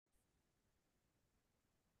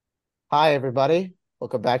Hi, everybody.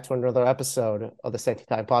 Welcome back to another episode of the Santy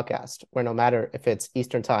Time podcast, where no matter if it's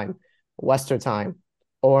Eastern Time, Western Time,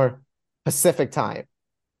 or Pacific Time,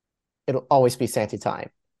 it'll always be Santy Time.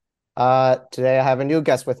 Today I have a new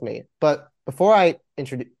guest with me, before I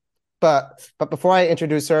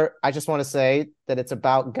introduce her, I just want to say that it's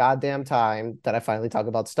about goddamn time that I finally talk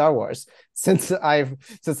about Star Wars. Since I've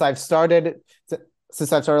started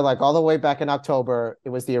since I've started like all the way back in October, it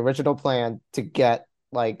was the original plan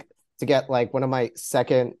like to get like one of my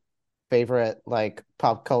second favorite like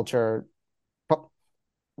pop culture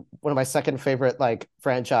one of my second favorite like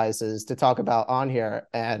franchises to talk about on here,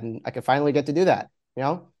 and I can finally get to do that, you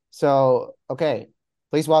know? So, okay,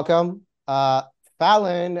 please welcome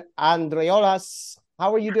Fallon Andriolas.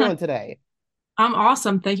 How are you doing today? I'm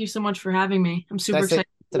awesome. Thank you so much for having me. I'm Did I super say excited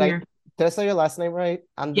to did be I here. did I say your last name right?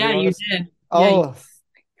 Yeah, you Andriolas? did. Yeah, you Oh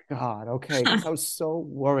God, okay, because I was so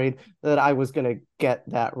worried that I was gonna get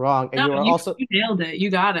that wrong. And no, you are you also you nailed it. You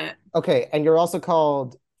got it. okay, and you're also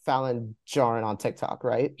called Fallon Jarin on TikTok,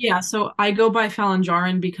 right? Yeah, so I go by Fallon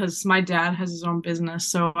Jarin because my dad has his own business.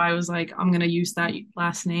 So I was like, I'm gonna use that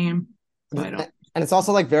last name. So I don't. And it's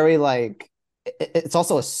also like very like it's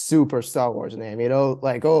also a super Star Wars name, you know,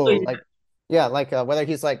 like Oh, oh yeah. like yeah, whether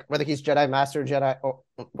he's Jedi Master Jedi or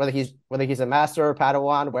whether he's a Master or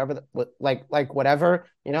Padawan, whatever like whatever,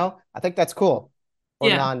 you know, I think that's cool,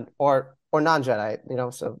 Yeah. or non Jedi, you know,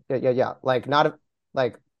 so yeah, like not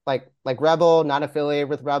like like Rebel, not affiliated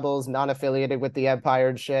with Rebels, not affiliated with the Empire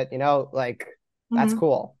and shit, you know, like that's hmm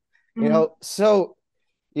cool, you hmm know, so.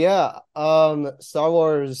 Yeah, Star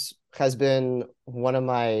Wars has been one of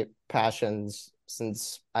my passions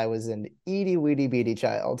since I was an itty weedy beady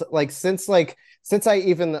child. Since I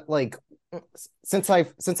even like since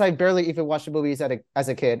I barely even watched the movies as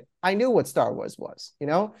a kid, I knew what Star Wars was, you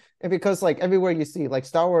know? And because like everywhere you see, like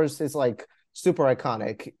Star Wars is like super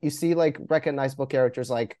iconic. You see like recognizable characters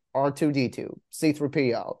like R2D2,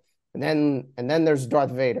 C3PO, and then there's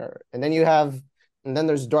Darth Vader, and then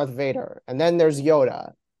there's Darth Vader, and then there's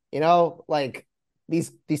Yoda, you know, like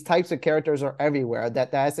these types of characters are everywhere.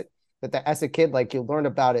 That as a kid, like you learn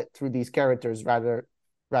about it through these characters rather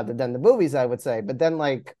than the movies, I would say. But then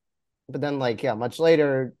like yeah, much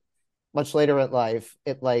later in life,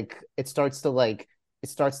 it starts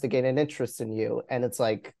to gain an interest in you, and it's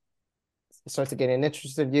like it starts to gain an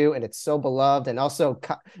interest in you, and it's so beloved, and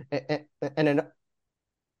and,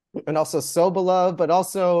 and also so beloved,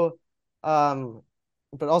 um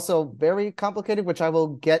but also very complicated, which I will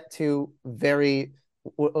get to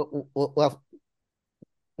well,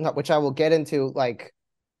 which I will get into like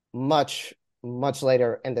much much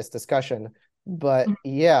later in this discussion. But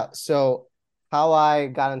yeah, so how I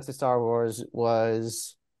got into Star Wars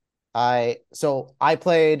was I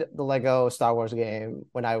played the Lego Star Wars game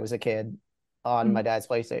when I was a kid on my hmm dad's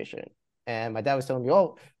PlayStation. And my dad was telling me,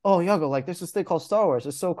 oh, Yogo, like there's this thing called Star Wars.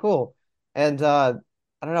 It's so cool. And I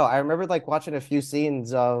don't know, I remember like watching a few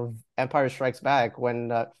scenes of Empire Strikes Back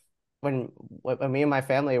when me and my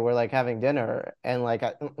family were like having dinner, and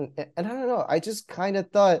and I don't know, I just kind of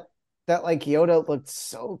thought that like Yoda looked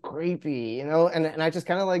so creepy, you know, and I just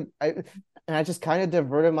kind of like I just kind of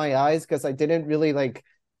diverted my eyes because I didn't really like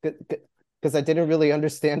because I didn't really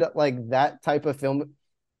understand like that type of film,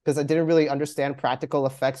 because I didn't really understand practical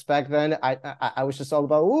effects back then. I was just all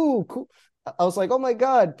about ooh cool. I was like oh my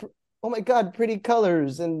god, pretty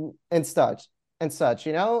colors and such,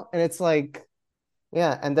 you know. And it's like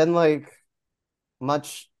yeah, and then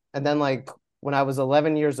like when I was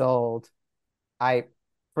 11 years old, I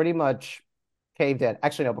pretty much caved in.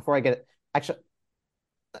 Actually, no, before I get it, actually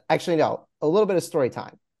actually no, a little bit of story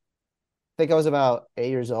time. I think I was about 8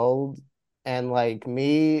 years old, and like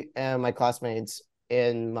me and my classmates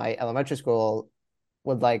in my elementary school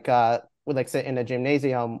would like sit in a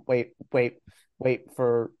gymnasium, wait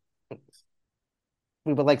for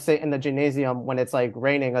we would like sit in the gymnasium when it's like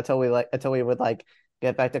raining until we would like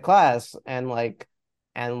get back to class, and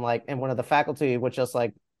one of the faculty would just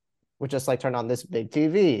like turn on this big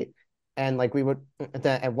TV, and like we would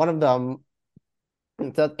and one of them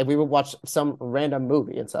and we would watch some random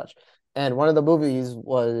movie and such. And one of the movies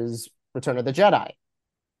was Return of the Jedi.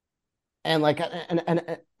 And like and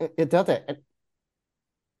it does it.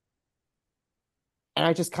 And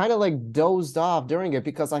I just kind of like dozed off during it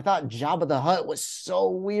because I thought Jabba the Hutt was so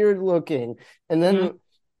weird looking. And then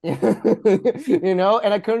you know,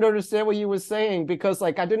 and I couldn't understand what you were saying because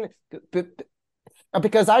like I didn't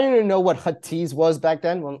because I didn't know what Huttese was back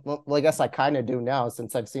then. Well, I guess I kind of do now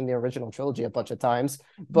since I've seen the original trilogy a bunch of times.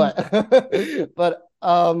 hmm But but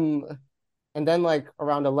and then like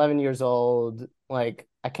around 11 years old, like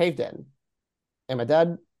I caved in, and my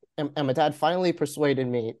dad and my dad finally persuaded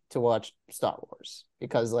me to watch Star Wars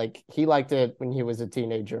because like he liked it when he was a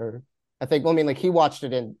teenager. I think, well, I mean, like he watched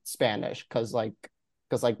it in Spanish because like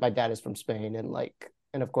my dad is from Spain, and like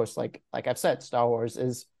and of course like I've said, Star Wars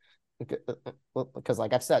is because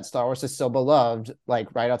like I've said, Star Wars is so beloved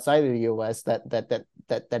like right outside of the US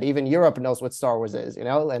that even Europe knows what Star Wars is, you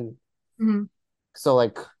know? And Mhm. so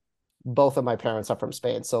like both of my parents are from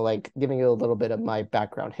Spain, so like giving you a little bit of my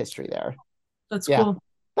background history there. That's Yeah. cool.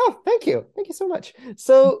 Oh, thank you. Thank you so much.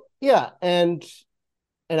 So yeah, and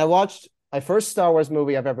I watched my first Star Wars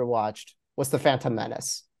movie I've ever watched was The Phantom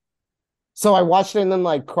Menace. So I watched it in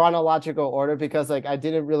like chronological order because like I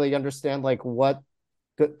didn't really understand like what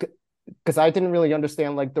because I didn't really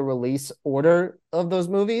understand like the release order of those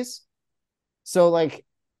movies. So like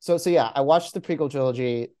so yeah, I watched the prequel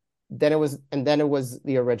trilogy, then it was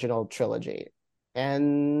the original trilogy.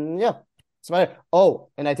 And yeah. So oh,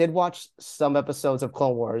 and I did watch some episodes of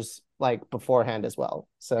Clone Wars like beforehand as well.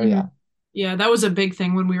 So Hmm. yeah. Yeah, that was a big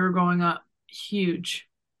thing when we were growing up. Huge.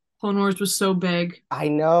 Clone Wars was so big. I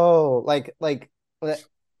know. I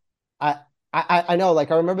I know,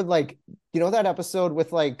 like I remember like you know that episode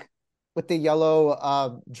with the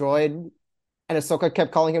yellow droid and Ahsoka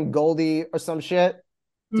kept calling him Goldie or some shit.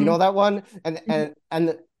 Do you know Mm. that one? And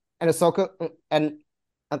Ahsoka and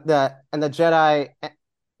the Jedi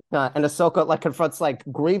and Ahsoka like confronts like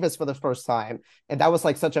Grievous for the first time, and that was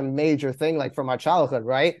like such a major thing like from our childhood,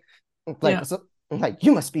 right? Yeah. Like so, like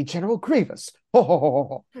you must be General Grievous,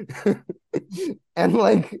 and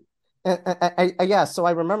like yeah. So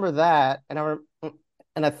I remember that, and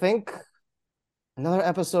I think another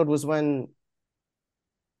episode was when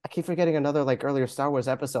I keep forgetting another like earlier Star Wars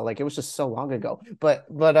episode. Like it was just so long ago. But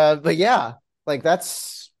yeah, like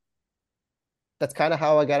that's kind of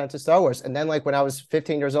how I got into Star Wars. And then like when I was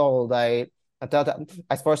 15 years old, I thought that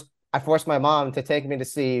I forced my mom to take me to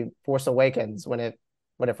see Force Awakens when it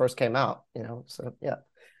first came out, you know. So yeah.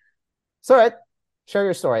 So all right. Share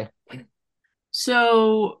your story.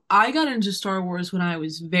 So I got into Star Wars when I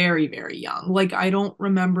was very, very young. Like I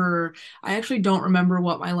actually don't remember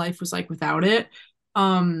what my life was like without it.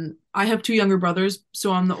 I have two younger brothers,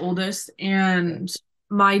 so I'm the oldest, Okay. and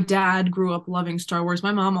my dad grew up loving Star Wars.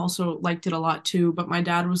 My mom also liked it a lot too, but my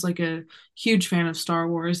dad was like a huge fan of Star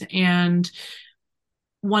Wars. And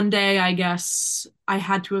one day, I guess I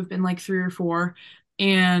had to have been like 3 or 4,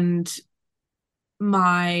 and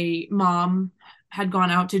my mom had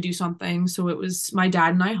gone out to do something, so it was my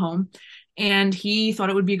dad and I home. And he thought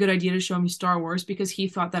it would be a good idea to show me Star Wars because he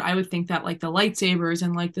thought that I would think that like the lightsabers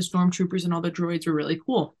and like the stormtroopers and all the droids were really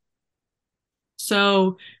cool.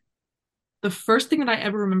 So the first thing that I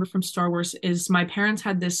ever remember from Star Wars is my parents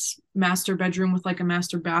had this master bedroom with like a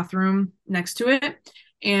master bathroom next to it.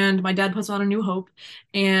 And my dad puts on A New Hope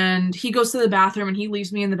and he goes to the bathroom and he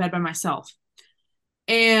leaves me in the bed by myself.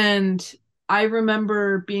 And I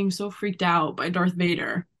remember being so freaked out by Darth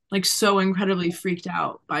Vader, like so incredibly freaked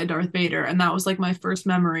out by Darth Vader. And that was like my first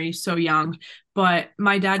memory so young. But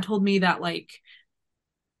my dad told me that like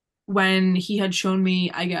when he had shown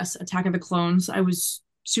me, I guess, Attack of the Clones, I was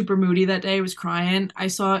super moody that day. I was crying. I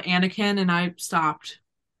saw Anakin and I stopped.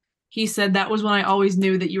 He said that was when I always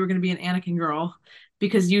knew that you were going to be an Anakin girl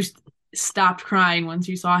because you stopped crying once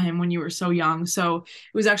you saw him when you were so young. So it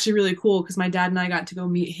was actually really cool because my dad and I got to go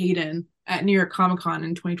meet Hayden at New York Comic Con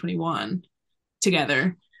in 2021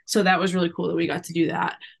 together. So that was really cool that we got to do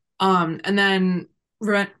that. And then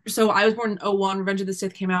so I was born in '01. Revenge of the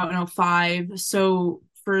Sith came out in '05. So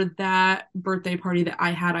for that birthday party that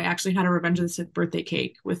I had, I actually had a Revenge of the Sith birthday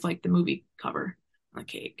cake with like the movie cover on the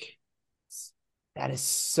cake. That is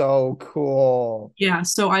so cool. Yeah,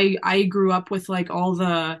 so I grew up with like all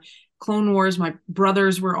the Clone Wars. My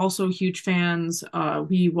brothers were also huge fans.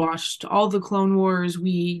 We watched all the Clone Wars.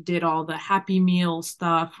 We did all the Happy Meal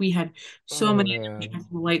stuff. We had so Oh many yeah.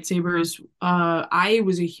 lightsabers. I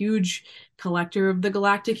was a huge collector of the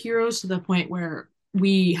Galactic Heroes to the point where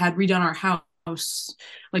we had redone our house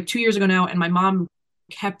like 2 years ago now, and my mom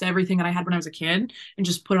kept everything that I had when I was a kid and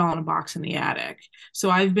just put it all in a box in the attic. So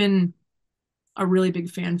I've been a really big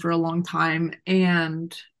fan for a long time.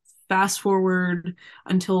 And fast forward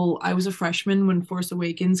until I was a freshman when Force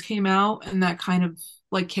Awakens came out, and that kind of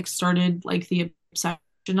like kickstarted like the obsession.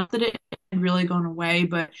 Not that it had really gone away,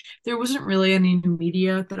 but there wasn't really any new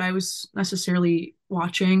media that I was necessarily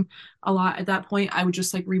watching a lot at that point. I would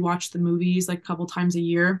just like rewatch the movies like a couple times a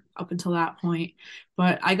year up until that point.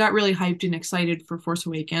 But I got really hyped and excited for Force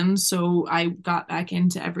Awakens, so I got back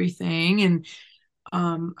into everything. And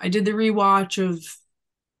I did the rewatch of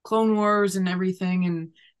Clone Wars and everything,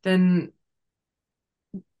 and then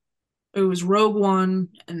it was Rogue One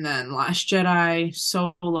and then Last Jedi,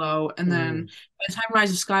 Solo, and then Mm, by the time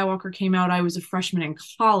Rise of Skywalker came out, I was a freshman in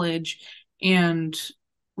college, and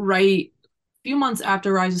right a few months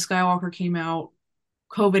after Rise of Skywalker came out,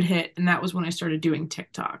 COVID hit, and that was when I started doing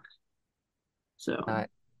TikTok. So nice.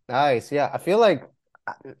 Nice. Yeah. I feel like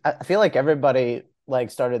everybody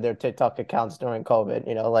like started their TikTok accounts during COVID,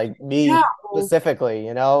 like yeah, me well,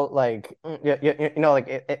 specifically, like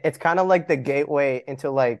like it's kind of like the gateway into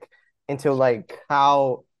like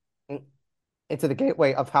how into the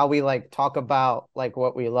gateway of how we like talk about like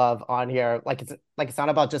what we love on here. Like it's not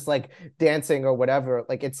about just like dancing or whatever.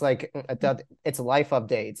 Like it's life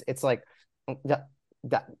updates. It's like that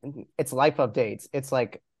that it's life updates. It's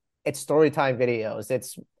like it's story time videos.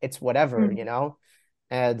 It's whatever, mm,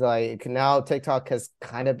 And like now TikTok has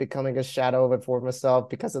kind of becoming a shadow of it for myself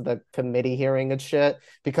because of the committee hearing and shit,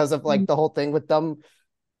 because of like mm, the whole thing with them.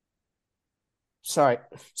 Sorry,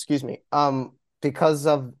 excuse me. Because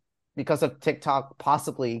of TikTok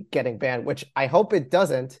possibly getting banned, which I hope it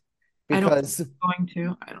doesn't, I don't think because it's going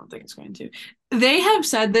to. I don't think it's going to. They have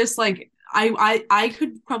said this like I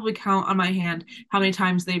could probably count on my hand how many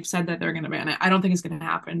times they've said that they're going to ban it. I don't think it's going to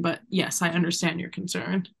happen, but yes, I understand your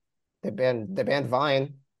concern. they banned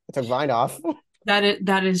Vine. They took Vine off.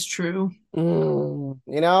 That is true.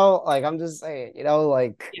 Like I'm just saying,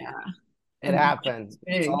 like Yeah, it and happened. That's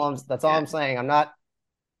big. all I'm Yeah. saying. I'm not,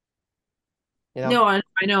 you know, No,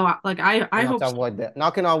 I know. Like I knock hope on so. wood,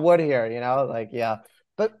 knocking on wood here, like yeah.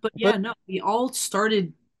 But But yeah, but no, we all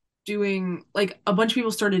started doing like a bunch of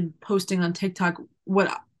people started posting on TikTok.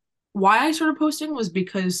 What why I started posting was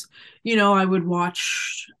because, I would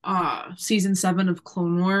watch season 7 of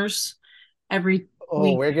Clone Wars every oh,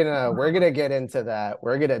 week. we're gonna get into that.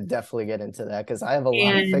 We're gonna definitely get into that because I have a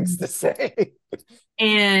lot of things And to say.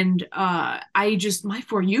 I just my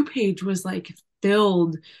For You page was like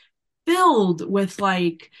filled with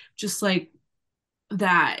like just like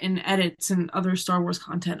that and edits and other Star Wars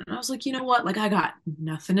content. And I was like, you know what? Like I got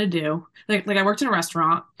nothing to do. Like I worked in a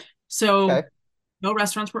restaurant. So Okay. no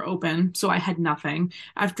restaurants were open, so I had nothing.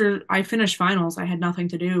 After I finished finals, I had nothing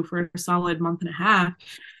to do for a solid month and a half.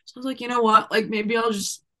 So I was like, you know what? Like maybe I'll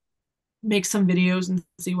just make some videos and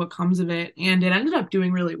see what comes of it. And it ended up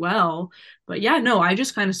doing really well. But yeah, no, I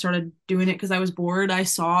just kind of started doing it because I was bored. I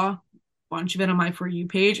saw a bunch of it on my For You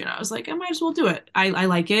page and I was like, I might as well do it. I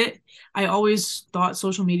like it. I always thought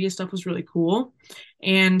social media stuff was really cool.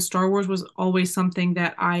 And Star Wars was always something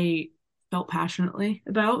that I felt passionately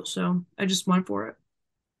about. So I just went for it.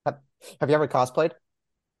 Have, have you ever cosplayed?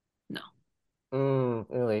 No.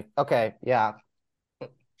 Really? Okay, yeah.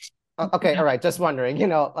 Okay, all right. Just wondering,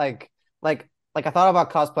 like I thought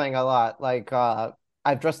about cosplaying a lot.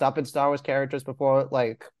 I've dressed up in Star Wars characters before.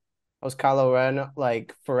 Like I was Kylo Ren.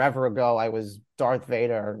 Like forever ago, I was Darth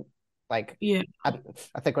Vader. Like Yeah. I,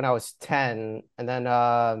 I think when I was 10, and then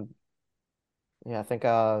yeah, I think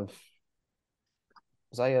was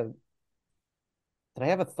I a did I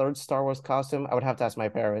have a third Star Wars costume? I would have to ask my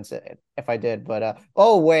parents if I did. But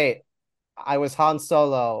oh wait, I was Han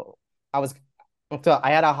Solo. I was so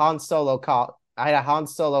I had a Han Solo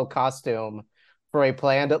costume for a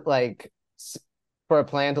planned like for a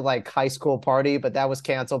planned like high school party, but that was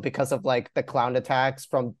canceled because of like the clown attacks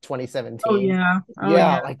from Oh 2017. yeah. Oh Yeah,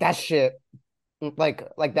 yeah. like that shit.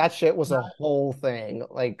 Like that shit was a whole thing.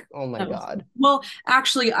 Like, oh my That was God. well,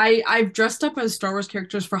 actually, I've dressed up as Star Wars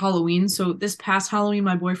characters for Halloween. So this past Halloween,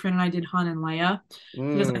 my boyfriend and I did Han and Leia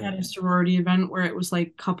because I Mm, had a sorority event where it was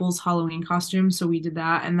like couples Halloween costumes. So we did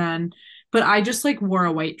that, and then, but I just like wore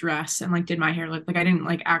a white dress and like did my hair like I didn't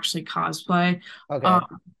like actually cosplay. okay.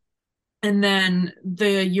 And then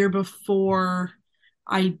the year before,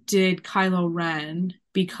 I did Kylo Ren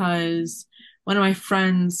because one of my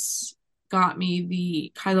friends got me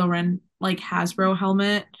the Kylo Ren like Hasbro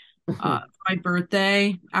helmet for my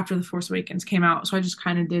birthday after The Force Awakens came out. So I just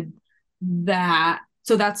kind of did that.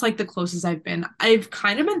 So that's like the closest I've been. I've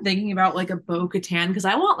kind of been thinking about like a Bo-Katan because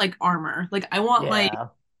I want like armor. Like I want Yeah.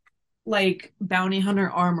 like bounty hunter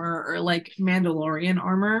armor or like Mandalorian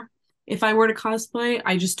armor. If I were to cosplay,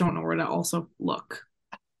 I just don't know where to also look.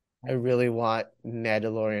 I really want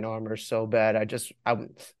Mandalorian armor so bad.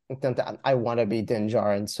 I want to be Din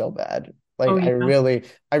Djarin so bad. Oh Like yeah.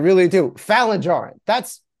 I really do. Fallon Djarin.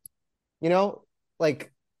 That's you know,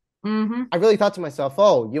 like Mm-hmm. I really thought to myself,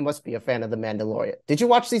 oh, you must be a fan of The Mandalorian. Did you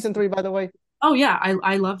watch season 3, by the way? Oh yeah,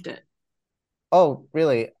 I loved it. Oh,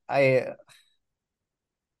 really? I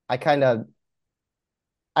kind of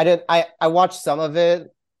I did I watched some of it,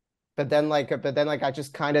 but then like I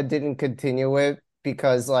just kind of didn't continue it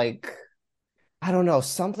because like I don't know,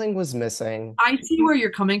 something was missing. I see where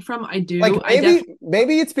you're coming from. I do. Like I definitely.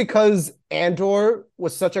 maybe it's because Andor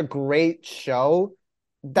was such a great show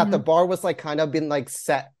that the bar was like kind of been like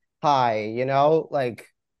set high, you know? Like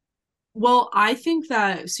Well, I think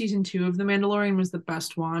that season two of The Mandalorian was the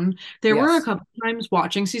best one. There were a yes. couple times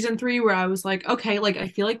watching season three where I was like, okay, like I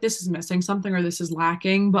feel like this is missing something or this is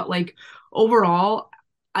lacking, but like overall,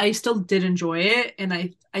 I still did enjoy it, and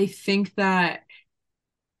I think that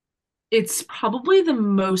it's probably the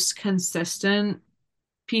most consistent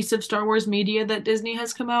piece of Star Wars media that Disney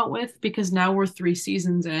has come out with because now we're three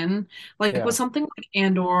seasons in. Like with Yeah. something like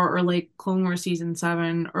Andor or like Clone Wars season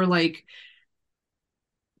seven or like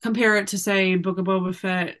compare it to say Book of Boba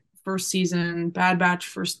Fett first season, Bad Batch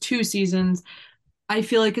first two seasons, I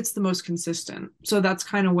feel like it's the most consistent. So that's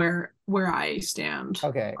kind of where I stand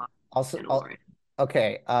Okay. on Also, Mandalorian.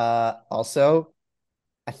 okay. Also,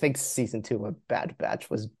 I think season two of Bad Batch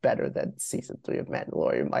was better than season three of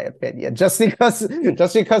Mandalorian, in my opinion. Just because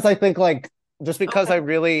I think like, just because Okay. I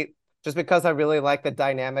really, just because I really like the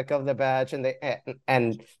dynamic of the Batch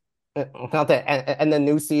and not that, and the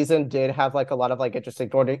new season did have like a lot of like interesting,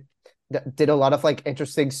 did a lot of like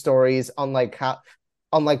interesting stories on like how,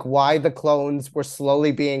 on like why the clones were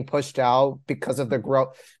slowly being pushed out because of the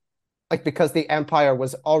growth, like because the Empire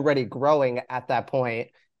was already growing at that point,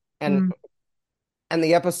 and Mm.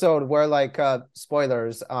 the episode where like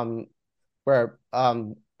spoilers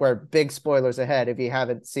where big spoilers ahead if you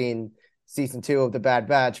haven't seen season 2 of the Bad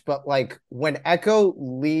Batch, but like when Echo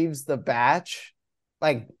leaves the batch,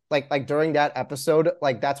 like during that episode,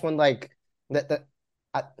 like that's when like that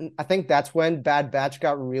I, I think that's when Bad Batch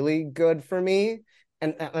got really good for me,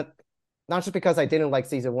 and not just because I didn't like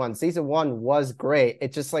season 1. Season 1 was great.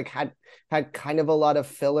 It just like had kind of a lot of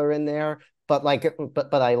filler in there, but like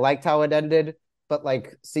but I liked how it ended. But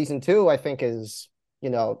like season 2, I think is,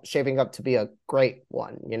 shaping up to be a great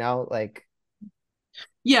one, like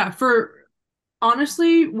Yeah, for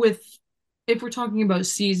honestly, with if we're talking about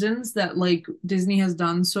seasons that like Disney has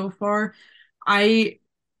done so far, I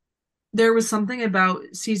there was something about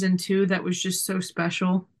season two that was just so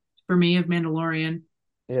special for me of Mandalorian.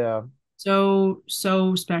 yeah. So,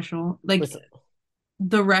 so special. Like Listen,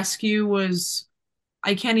 the rescue was,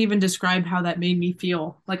 I can't even describe how that made me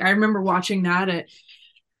feel. Like I remember watching that at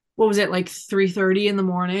what was it, like 3:30 in the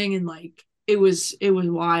morning, and like it was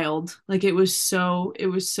wild. Like it was so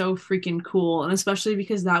freaking cool. And especially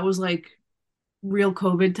because that was like real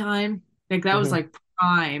COVID time. Like that was mhm. like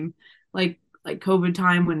prime, like COVID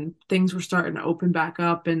time when things were starting to open back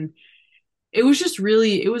up, and it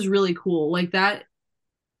was really cool. Like that,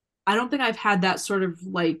 I don't think I've had that sort of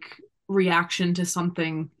like reaction to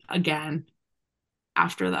something again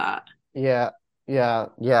after that. Yeah,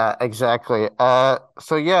 yeah, exactly.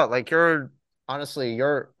 So yeah, like honestly,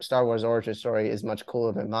 your Star Wars origin story is much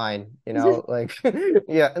cooler than mine, like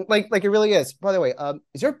yeah, and like it really is. By the way,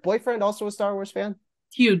 is your boyfriend also a Star Wars fan?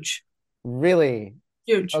 Huge, Really?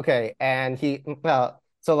 huge. Okay, and he well,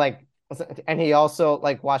 so like, and he also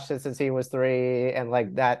like watched it since he was 3 and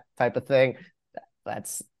like that type of thing.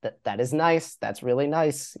 That is nice. That's really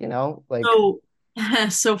nice, like So,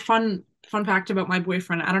 so fun fact about my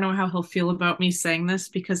boyfriend. I don't know how he'll feel about me saying this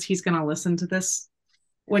because he's gonna listen to this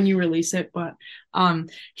when you release it, but um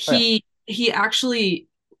oh, yeah. he actually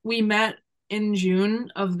we met in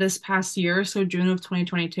June of this past year, so June of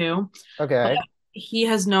 2022. But Okay. he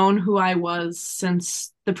has known who I was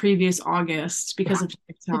since the previous August because of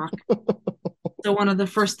TikTok. So one of the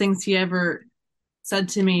first things he ever said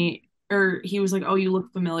to me, or he was like, "Oh, you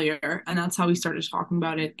look familiar," and that's how we started talking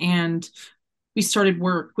about it. And we started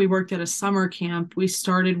work. We worked at a summer camp. We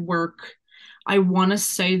started work, I want to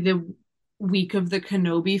say the week of the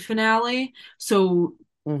Kenobi finale. So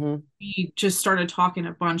Hmm. we just started talking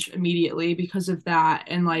a bunch immediately because of that.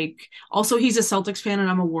 And like, also, he's a Celtics fan and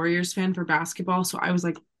I'm a Warriors fan for basketball. So I was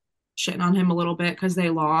like shitting on him a little bit because they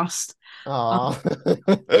lost. Um, Aw.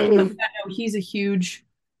 but yeah, no, he's a huge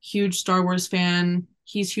Star Wars fan.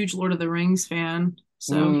 He's huge Lord of the Rings fan.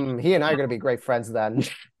 So He and I are gonna be great friends then.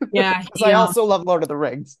 yeah, Because I also love Lord of the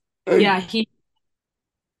Rings. yeah, he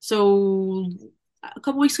so a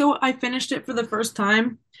couple weeks ago I finished it for the first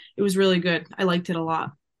time. It was really good. I liked it a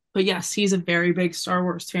lot. But yes, he's a very big Star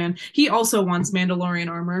Wars fan. He also wants Mandalorian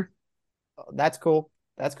armor. That's cool.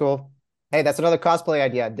 That's cool. Hey, that's another cosplay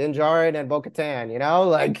idea. Din Djarin and Bo-Katan,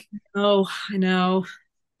 like Oh, I know.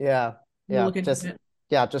 yeah, We'll yeah, look into just it.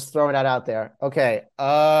 yeah, just throwing that out there. Okay.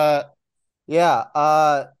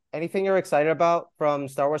 Yeah, anything you're excited about from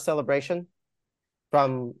Star Wars Celebration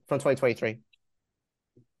from 2023?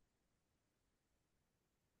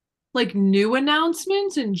 Like new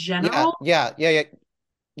announcements in Yeah, general. yeah, yeah, yeah.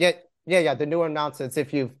 Yeah. Yeah, yeah, the newer nonsense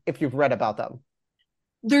if you've read about them.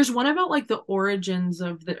 There's one about like the origins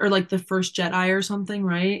of the or like the first Jedi or something,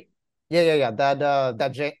 right? Yeah, yeah,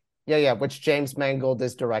 yeah. Yeah, yeah, which James Mangold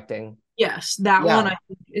is directing. Yes, that one Yeah, I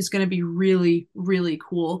think is going to be really, really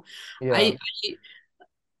cool. yeah. I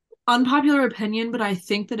unpopular opinion, but I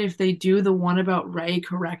think that if they do the one about Ray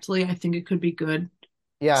correctly, I think it could be good.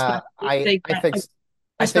 Yeah, Especially if they I get think like,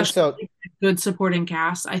 I think especially if so. they get a good supporting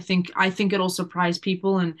cast. I think it'll surprise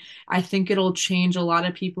people, and I think it'll change a lot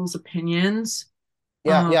of people's opinions.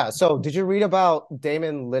 Yeah, Um, yeah. So did you read about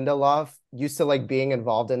Damon Lindelof used to like being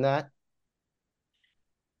involved in that?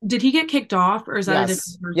 did he get kicked off, or is that a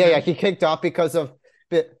Yes. different Yeah, yeah. person? He kicked off because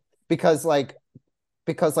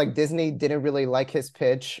like Disney didn't really like his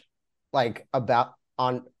pitch like about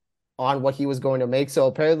on what he was going to make. So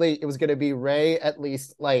apparently it was going to be Ray at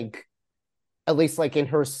least like in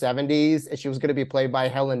her 70s and she was going to be played by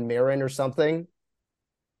Helen Mirren or something.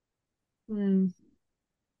 Hmm,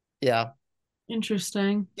 Yeah.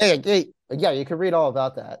 interesting. Yeah, yeah, yeah, yeah, you can read all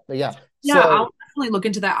about that. But yeah. Yeah, I'll So definitely look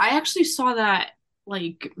into that. I actually saw that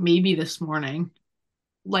like maybe this morning.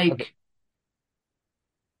 okay. Like,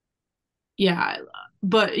 yeah,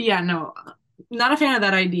 but yeah, no, not a fan of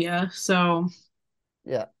that idea. So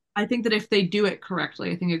Yeah. I think that if they do it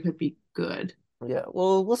correctly, I think it could be good. Yeah.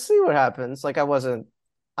 Well, we'll see what happens. Like I wasn't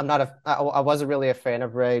really a fan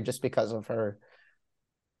of Ray just because of her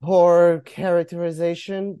poor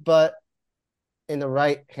characterization, but in the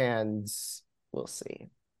right hands, we'll see.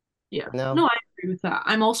 Yeah, For now, no, I agree with that.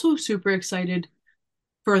 I'm also super excited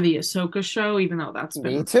for the Ahsoka show, even though that's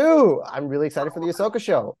me been too. I'm really excited for the Ahsoka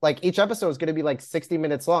show. Like each episode is going to be like 60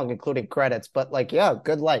 minutes long, including credits, but like, yeah,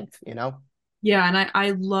 good length, you know? yeah, and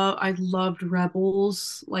I loved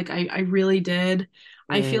Rebels. Like I really did.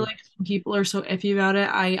 I feel Mm, like some people are so iffy about it.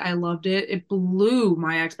 I loved it. It blew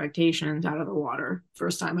my expectations out of the water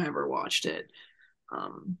first time I ever watched it.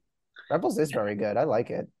 Um, Rebels is very good. I like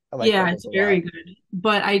it. I like yeah, Rebels it's a very lot. good.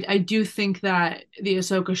 But I do think that the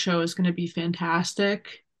Ahsoka show is going to be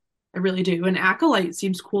fantastic. I really do. And Acolyte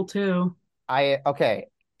seems cool too. Okay.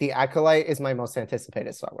 The Acolyte is my most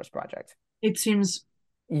anticipated Star Wars project. It seems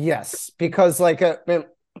Yes, because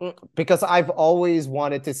I've always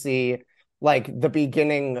wanted to see like the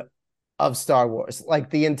beginning of Star Wars, like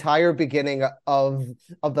the entire beginning of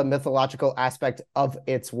the mythological aspect of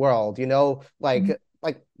its world,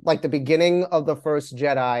 like the beginning of the first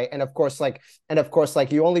Jedi, and of course,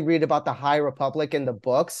 you only read about the High Republic in the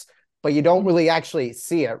books, but you don't really actually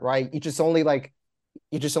see it, right? You just only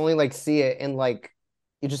see it in like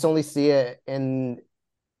you just only see it in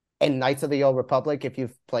Knights of the Old Republic, if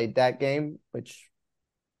you've played that game, which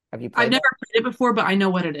have you I've played never that? played it before, but I know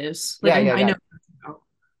what it is. Like Yeah, yeah, I know yeah. what it's about.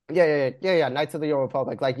 Yeah, yeah, yeah, yeah, yeah. Knights of the Old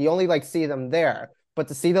Republic. Like you only like see them there, but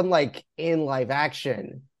to see them like in live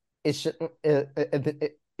action, it's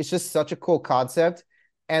just such a cool concept,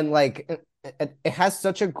 and like it has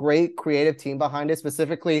such a great creative team behind it.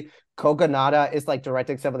 Specifically, Kogonada is like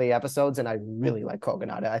directing some of the episodes, and I really like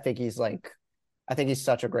Kogonada. I think he's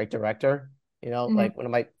such a great director. Mhm. Like one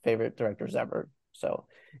of my favorite directors ever. So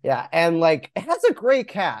yeah, and like it has a great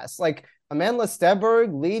cast. Like Amandla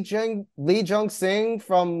Stenberg, Lee Jung Sing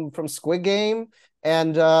from Squid Game,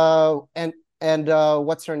 and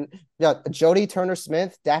what's her yeah, Jodie Turner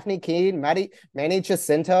Smith, Daphne Keane, Manny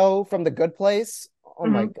Jacinto from The Good Place. Oh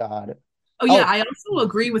my Mhm. God. Oh yeah, Oh I also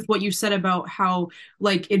agree with what you said about how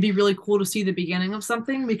like it'd be really cool to see the beginning of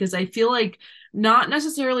something because I feel like not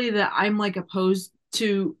necessarily that I'm like opposed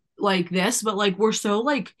to like this, but like we're so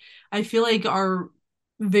like I feel like our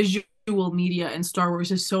visual media in Star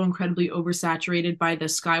Wars is so incredibly oversaturated by the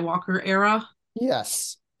Skywalker era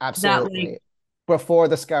yes, that like absolutely. Before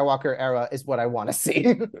the Skywalker era is what I want to see.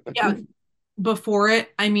 yeah, before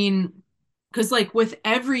it, I mean, because like with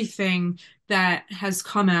everything that has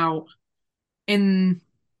come out in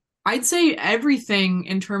I'd say everything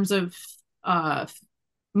in terms of uh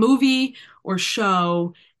movie or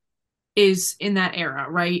show is in that era,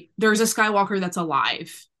 right? There's a Skywalker that's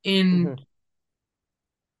alive in Mhm.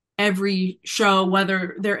 every show,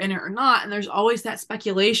 whether they're in it or not. And there's always that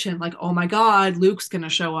speculation, like, oh my God, Luke's gonna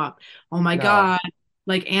show up. Oh my No. God,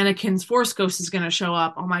 like Anakin's Force Ghost is gonna show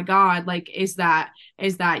up. Oh my God, like is that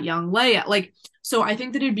young Leia? Like, so I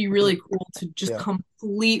think that it'd be really cool to just Yeah.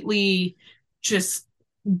 completely just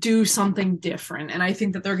do something different. And I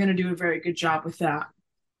think that they're gonna do a very good job with that.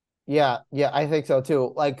 Yeah, yeah, I think so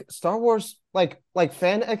too. Like Star Wars, like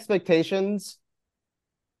fan expectations,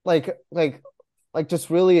 like like just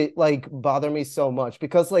really like bother me so much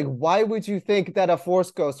because like why would you think that a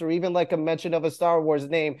Force Ghost or even like a mention of a Star Wars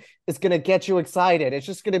name is gonna get you excited? It's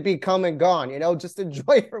just gonna be come and gone, just enjoy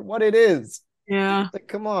it for what it is. Yeah. Like,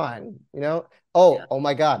 come on, you know? Yeah. Oh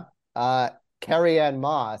my God. Uh, Carrie Ann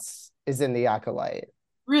Moss is in The Acolyte.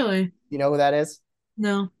 Really? You know who that is?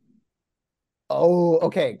 No. Oh,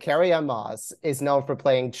 okay. Carrie Ann Moss is known for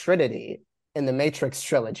playing Trinity in the Matrix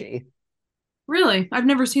trilogy. Really? I've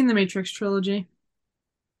never seen the Matrix trilogy.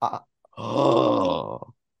 Uh,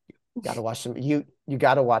 oh, gotta watch them. You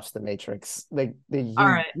gotta watch the Matrix. Like All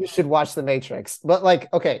right. you should watch the Matrix. But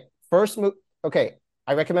like, okay, first movie. Okay,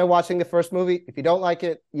 I recommend watching the first movie. If you don't like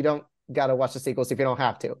it, you don't gotta watch the sequels if you don't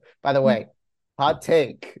have to. By the way, hot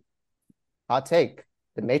take, hot take.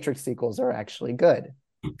 The Matrix sequels are actually good.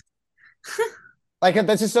 Like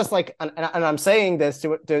this is just like, and I'm saying this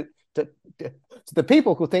to to the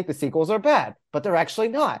people who think the sequels are bad, but they're actually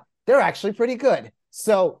not. They're actually pretty good.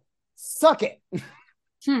 So suck it.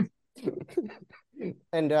 Hmm.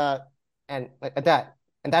 and and that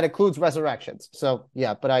and that includes resurrections. So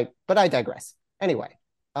yeah, but I digress. Anyway,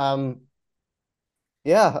 um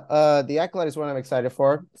yeah, the Acolyte is what I'm excited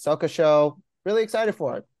for. Ahsoka show, really excited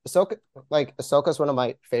for it. Ahsoka's one of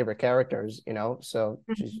my favorite characters, you know, so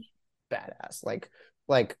she's badass. Like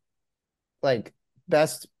like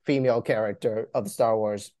best female character of the Star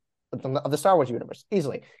Wars of the Star Wars universe,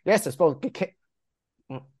 easily. Yes, there's both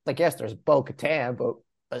like yes, there's Bo Katan, but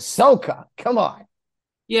Ahsoka, come on.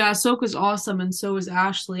 Yeah, Ahsoka's awesome, and so is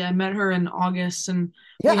Ashley. I met her in August, and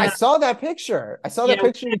Yeah, we I had saw that picture. I saw yeah, that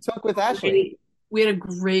picture you took with Ashley. great, we had a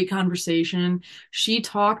great conversation. She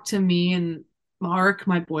talked to me and Mark,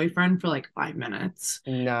 my boyfriend, for like 5 minutes.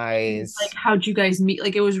 Like, Nice. how'd you guys meet?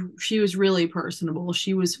 Like, it was she was really personable.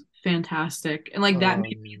 She was fantastic, and like that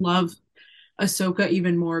made me love Ahsoka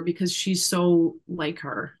even more because she's so like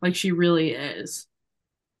her. Like, she really is.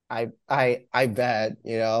 I bet,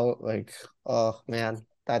 you know, like oh man,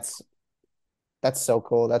 that's so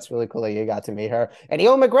cool. That's really cool that you got to meet her. And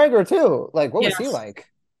Ewan McGregor too. Like, what was he Yes. like?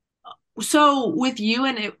 So with you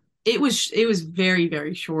and it was very,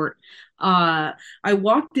 very short. Uh I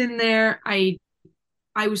walked in there, I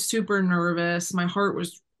was super nervous. My heart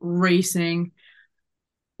was racing.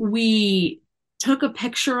 We took a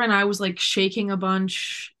picture and I was like shaking a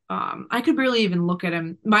bunch. I could barely even look at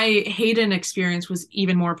him. My Hayden experience was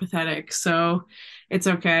even more pathetic, so it's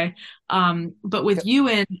okay. But with you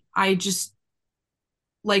and I just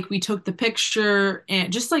like we took the picture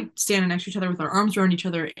and just like standing next to each other with our arms around each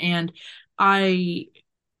other and I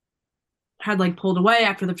had like pulled away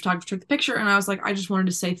after the photographer took the picture and I was like I just wanted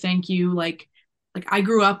to say thank you like I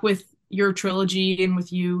grew up with your trilogy and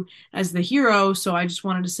with you as the hero so I just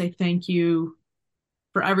wanted to say thank you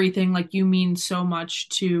for everything like you mean so much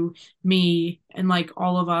to me and like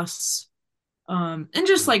all of us and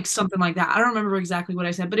just like something like that. I don't remember exactly what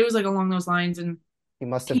I said but it was like along those lines and He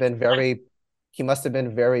must have he been very he must have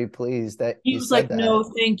been very pleased that he you was like said no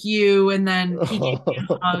that. thank you and then he gave me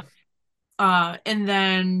a hug. And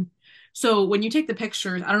then, so when you take the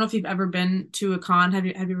pictures, I don't know if you've ever been to a con. Have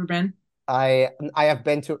you ever been? I have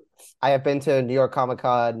been to New York Comic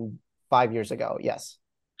Con 5 years ago. Yes.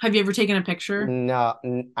 Have you ever taken a picture? No,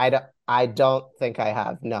 I don't think I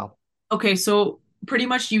have. No. Okay, so pretty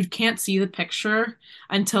much you can't see the picture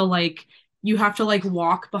until like you have to like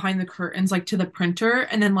walk behind the curtains like to the printer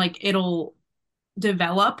and then like it'll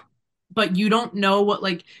develop, but you don't know what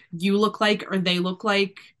like you look like or they look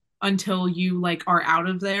like until you like are out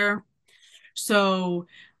of there. So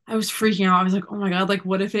I was freaking out. I was like, oh my God, like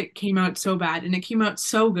what if it came out so bad? And it came out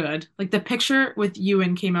so good. Like the picture with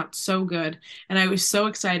Ewan came out so good. And I was so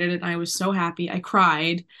excited and I was so happy. I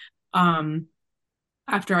cried um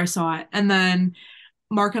after I saw it. And then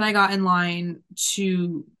Mark and I got in line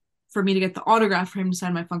to for me to get the autograph for him to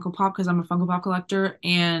sign my Funko Pop because I'm a Funko Pop collector.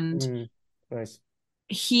 And Mm, nice.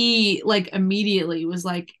 he like immediately was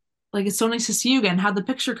like it's so nice to see you again. How'd the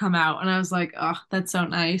picture come out? And I was like, oh, that's so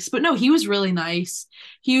nice. But no, he was really nice.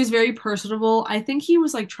 He was very personable. I think he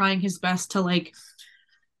was like trying his best to like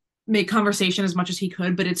make conversation as much as he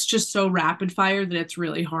could, but it's just so rapid fire that it's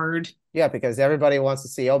really hard. Yeah, because everybody wants to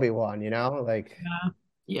see Obi-Wan, you know? Like Yeah.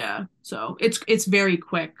 Yeah. So it's very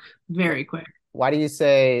quick, very quick. why do you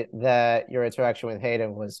say that your interaction with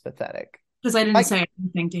Hayden was pathetic? Because I didn't Like, say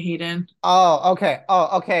anything to Hayden. oh, okay.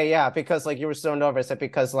 Oh, okay, yeah, because like you were so nervous that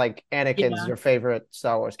because like Anakin's Yeah. your favorite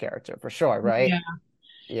Star Wars character for sure, right? Yeah.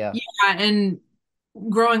 Yeah. Yeah. And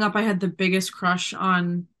growing up, I had the biggest crush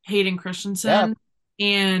on Hayden Yeah. Christensen.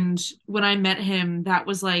 And when I met him, that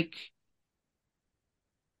was like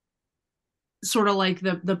sort of like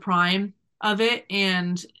the prime of it.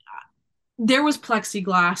 And there was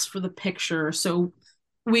plexiglass for the picture. So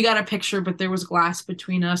we got a picture, but there was glass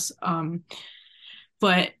between us.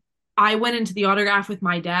 But I went into the autograph with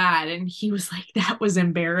my dad, and he was like, that was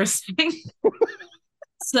embarrassing.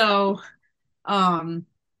 So Um,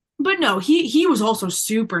 but no, he was also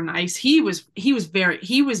super nice. He was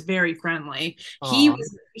very friendly. Aw,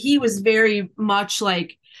 He was very much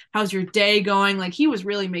like, how's your day going? Like he was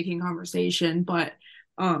really making conversation, but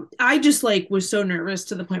I just like was so nervous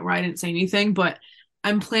to the point where I didn't say anything, but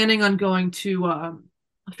I'm planning on going to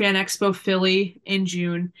Fan Expo Philly in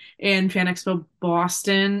June and Fan Expo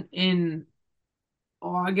Boston in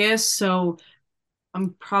August. So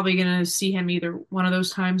I'm probably gonna see him either one of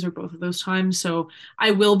those times or both of those times. So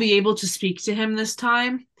I will be able to speak to him this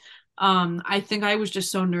time. I think I was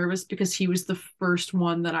just so nervous because he was the first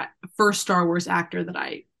Star Wars actor that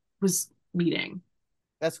I was meeting.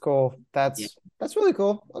 that's cool. Yeah. That's really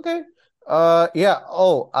cool. Okay. Yeah.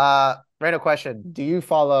 Oh, random question. Do you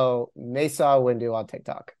follow Mesa Windu on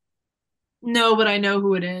TikTok? No, but I know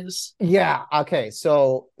who it is. Yeah. Okay.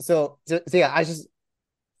 So yeah,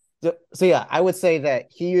 so yeah, I would say that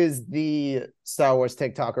he is the Star Wars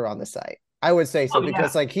TikToker on the site. I would say so Oh yeah,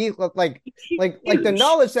 because like he he's like the huge.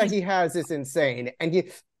 knowledge that he has is insane, and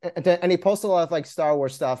he posts a lot of like Star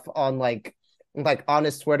Wars stuff on like on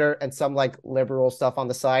his Twitter and some like liberal stuff on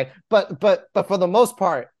the side. But for the most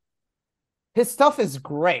part, his stuff is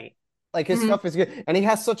great. Like his Mhm. stuff is good, and he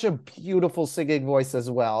has such a beautiful singing voice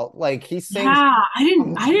as well. Like he sings. Yeah, I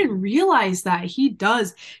didn't realize that he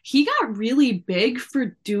does. He got really big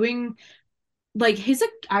for doing like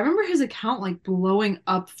I remember his account like blowing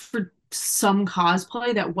up for some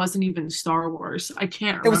cosplay that wasn't even Star Wars. I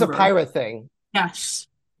can't It was a remember. pirate thing. Yes.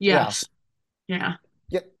 Yeah. Yes. Yeah.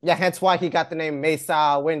 Yeah, yeah, hence why he got the name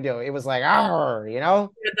Mesa Window. It was like, "Arr," you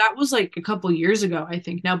know? Yeah, that was like a couple years ago, I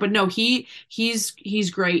think now. But no, he's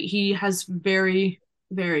great. He has very,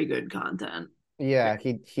 very good content. Yeah,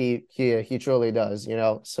 he truly does, you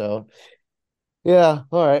know. So yeah,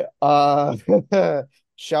 all right.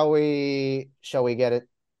 Shall we get it?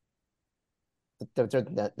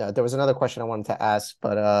 There was another question I wanted to ask,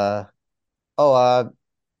 but oh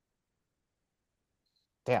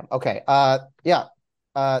damn. Okay. Yeah.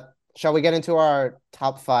 Uh shall we get into our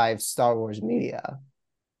top five Star Wars media?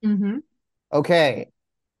 Hmm. Okay,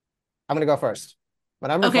 I'm gonna go first. My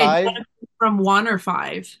number Okay, do you five want to from 1 or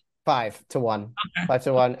 5? 5-1, Okay.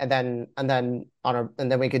 5-1, and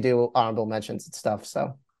then we could do honorable mentions and stuff.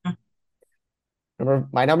 So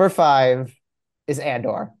my number five is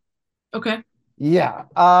Andor. Okay. Yeah.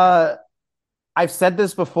 I've said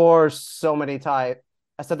this before so many times.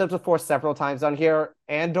 I said this before several times on here.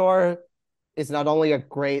 Andor is not only a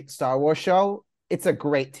great Star Wars show, it's a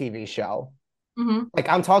great TV show. Hmm. Like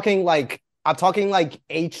I'm talking like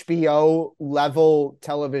HBO level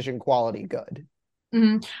television quality good.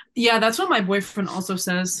 Hmm. Yeah, that's what my boyfriend also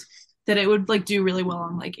says that it would like do really well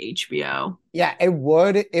on like HBO. Yeah, it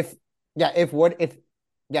would if yeah, if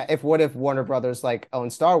Warner Brothers like own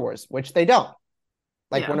Star Wars, which they don't.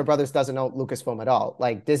 Like Yeah. Warner Brothers doesn't own Lucasfilm at all.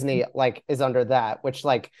 Like Disney like is under that, which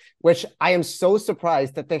I am so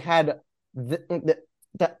surprised that they had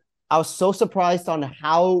that I was so surprised on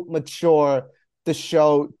how mature the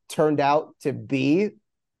show turned out to be.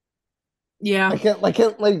 Yeah.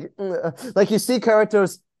 Like you see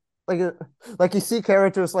characters like like you see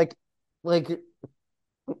characters like like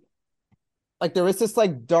there is this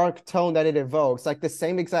like dark tone that it evokes, like the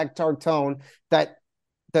same exact dark tone that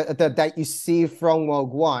that you see from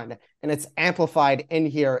Rogue One, and it's amplified in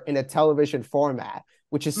here in a television format,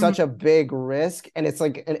 which is Mhm. such a big risk, and it's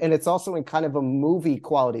like and it's also in kind of a movie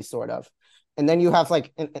quality sort of, and then you have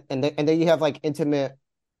like and then you have like intimate,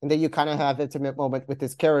 and then you kind of have intimate moment with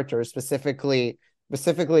this character specifically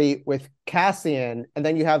with Cassian, and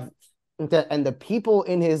then you have the people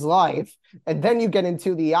in his life, and then you get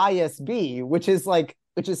into the ISB, which is like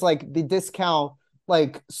the discount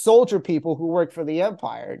like soldier people who work for the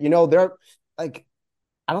Empire. You know, they're like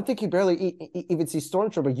I don't think you barely even see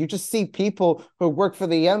stormtrooper. You just see people who work for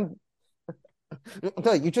the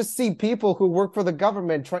no, you just see people who work for the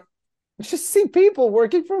government. You just see people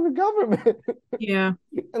working for the government, Yeah.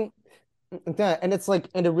 and and it's like,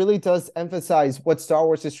 and it really does emphasize what Star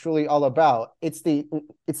Wars is truly all about. It's the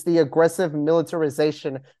aggressive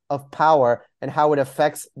militarization of power and how it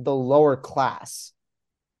affects the lower class.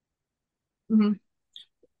 Hmm. You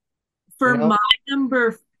For know, my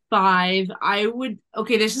number 5, I would,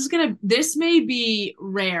 okay, this may be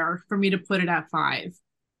rare for me to put it at 5.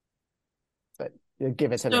 but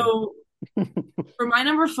give it to me. So for my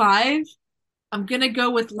number 5, I'm gonna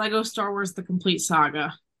go with Lego Star Wars: The Complete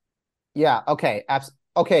Saga. Yeah. Okay.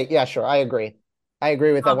 Okay. Yeah. Sure. I agree. I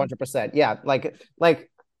agree with that Um, 100%. Yeah.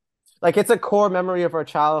 Like it's a core memory of our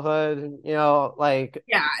childhood. You know, like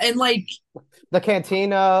yeah, and like, the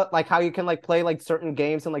cantina, like how you can like play like certain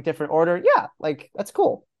games in like different order. Yeah. Like that's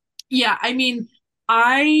cool. yeah, I mean,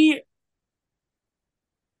 I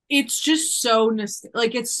it's just so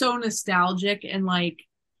like it's so nostalgic and like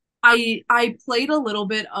I played a little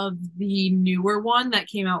bit of the newer one that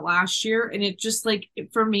came out last year and it just like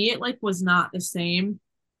for me it like was not the same.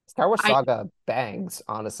 Star Wars I Saga bangs,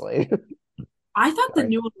 honestly. I thought the Sorry.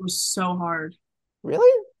 new one was so hard.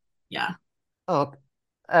 Really? Yeah. Oh,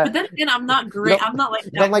 uh, But then again, I'm not you great. don't I'm not like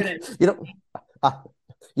you don't that good like at you don't uh,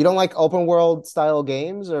 you don't like open world style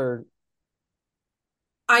games or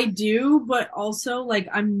I do, but also like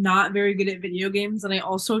I'm not very good at video games and I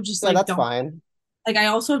also just yeah, like that's don't fine. like I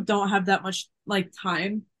also don't have that much like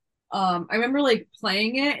time. I remember like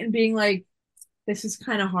playing it and being like, this is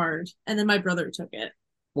kind of hard. And then my brother took it.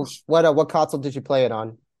 What console did you play it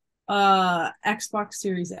on? Xbox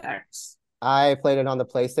Series X. I played it on the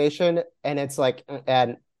PlayStation, and it's like,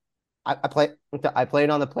 and I play I played it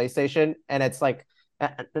on the PlayStation, and it's like,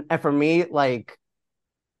 and for me, like,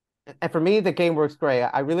 and for me, the game works great.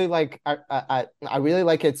 I really like I really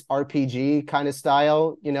like its RPG kind of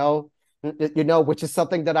style, which is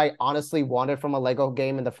something that I honestly wanted from a Lego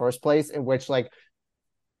game in the first place, in which like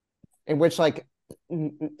in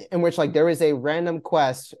which like there is a random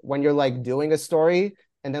quest when you're like doing a story,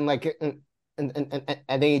 and then like and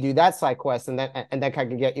then you do that side quest, and that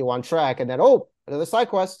kind of get you on track, and then oh, another side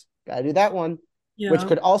quest, gotta do that one, which Yeah.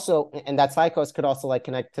 could also, and that side quest could also like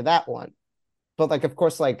connect to that one. But like of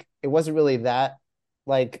course like it wasn't really that,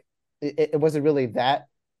 like it wasn't really that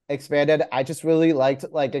expanded. I just really liked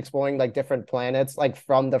like exploring like different planets like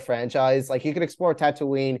from the franchise. Like you could explore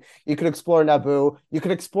Tatooine, you could explore Naboo, you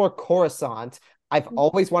could explore Coruscant. I've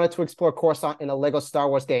always wanted to explore Coruscant in a Lego Star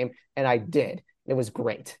Wars game, and I did. It was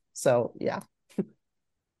great. So yeah.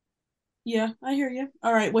 Yeah, I hear you.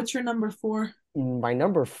 All right, what's your number four? My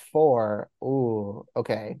number four. Ooh,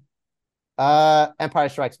 okay. Empire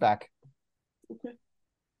Strikes Back. Okay.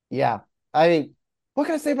 Yeah. I mean, what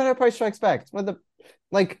can I say about Empire Strikes Back? It's one of the,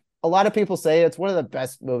 like a lot of people say it's one of the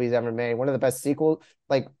best movies ever made, one of the best sequels,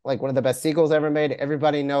 like one of the best sequels ever made.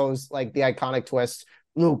 Everybody knows like the iconic twist,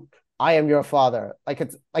 Luke, I am your father. Like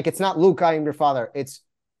it's not Luke, I am your father. It's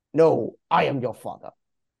no, I am your father.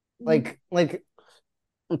 Mhm.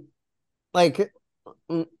 Like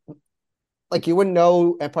mm, like you wouldn't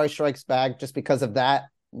know Empire Strikes Back just because of that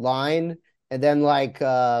line. And then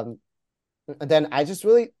then I just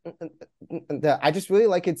really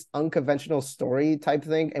like its unconventional story type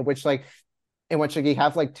thing, in which like you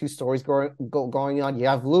have like two stories going on. You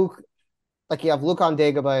have Luke on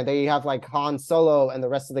Dagobah, and then you have like Han Solo and the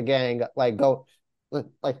rest of the gang like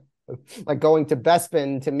like going to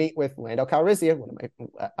Bespin to meet with Lando Calrissian,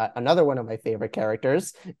 another one of my favorite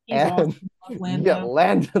characters. He's And awesome. Love yeah,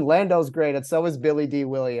 Lando. Lando's great, and so is Billy D.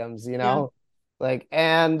 Williams. Yeah. Like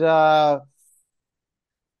and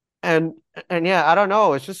and yeah, I don't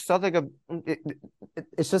know. It's just something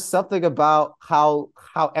about how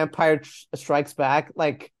Empire Strikes Back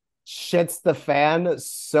like shits the fan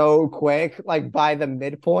so quick, like by the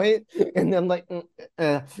midpoint, and then like,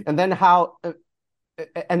 and then how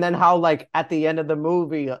like at the end of the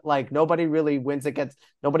movie, like nobody really wins against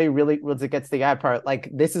the Empire. Like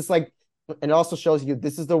this is like, and it also shows you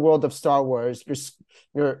this is the world of Star Wars.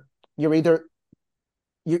 You're you're either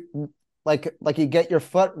you like you get your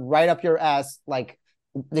foot right up your ass, like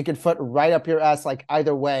you can foot right up your ass, like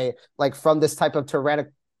either way, like from this type of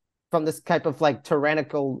like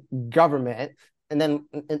tyrannical government. And then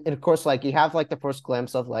and of course like you have like the first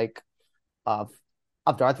glimpse of like of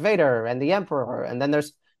Darth Vader and the Emperor, and then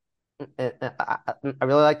there's I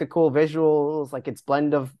really like the cool visuals, like its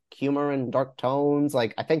blend of humor and dark tones.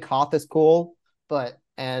 Like I think Hoth is cool, but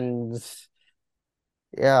and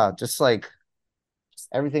yeah, just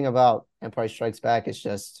everything about Empire Strikes Back is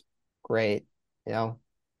just great. You know,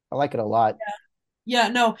 I like it a lot. Yeah,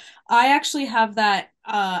 no, I actually have that.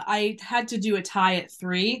 I had to do a tie at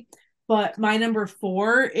three, but my number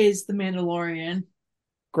four is The Mandalorian.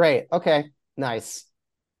 Great. Okay. Nice.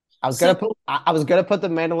 So, I was gonna put the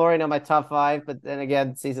Mandalorian on my top five, but then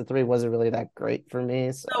again, season three wasn't really that great for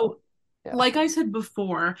me. So so yeah. like I said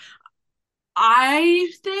before,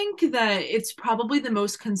 I think that it's probably the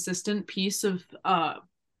most consistent piece of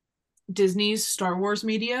Disney's Star Wars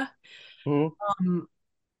media. Mhm. Um,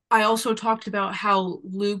 I also talked about how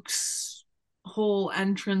Luke's whole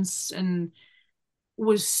entrance and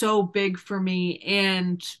was so big for me,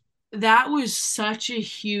 and that was such a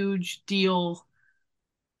huge deal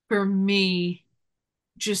for me,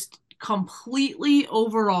 just completely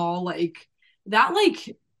overall. Like that,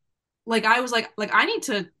 like I was like I need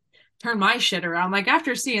to turn my shit around. Like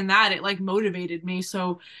after seeing that, it like motivated me.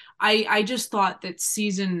 So I just thought that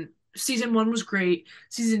season one was great.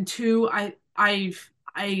 Season two, I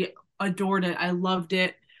adored it. I loved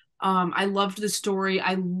it. I loved the story.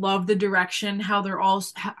 I love the direction, how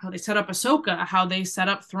they set up Ahsoka, how they set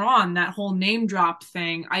up Thrawn, that whole name drop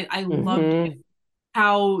thing. I loved Hmm.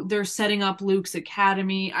 how they're setting up Luke's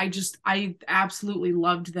academy. I absolutely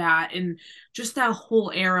loved that. And just that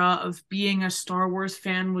whole era of being a Star Wars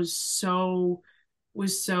fan was so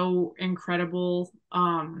incredible.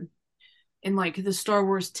 And like the Star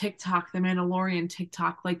Wars TikTok, the Mandalorian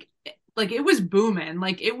TikTok, like it was booming.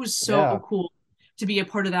 Like it was so Yeah, cool to be a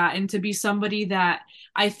part of that and to be somebody that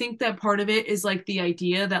I think that part of it is like the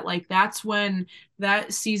idea that like that's when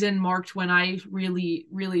that season marked when I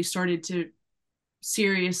really started to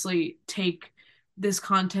seriously take this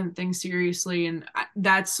content thing seriously, and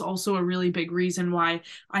that's also a really big reason why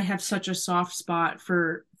I have such a soft spot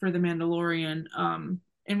for the Mandalorian,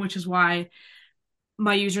 and which is why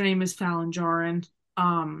my username is Fallon Jarin.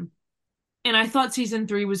 um and I thought season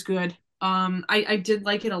three was good. I did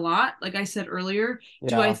like it a lot. Like I said earlier,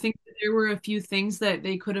 do I yeah, think that there were a few things that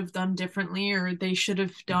they could have done differently or they should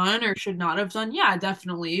have done or should not have done? Yeah,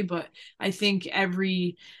 definitely. But I think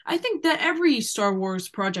that every Star Wars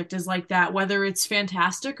project is like that, whether it's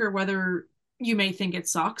fantastic or whether you may think it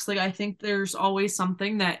sucks. Like I think there's always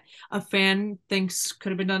something that a fan thinks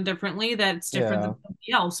could have been done differently that's different than yeah.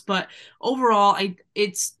 somebody else. But overall,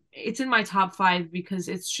 it's in my top five because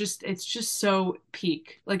it's just so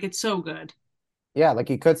peak. Like it's so good. Yeah, like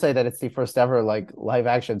you could say that it's the first ever like live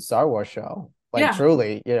action Star Wars show. Like Yeah,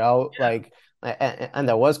 truly, like and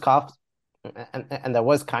there was cost and there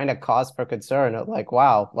was kind of cause for concern of like,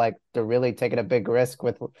 wow, like they're really taking a big risk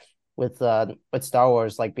with Star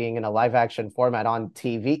Wars like being in a live action format on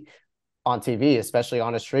TV, especially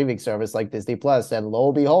on a streaming service like Disney Plus. And lo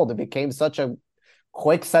and behold, it became such a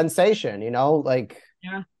quick sensation, like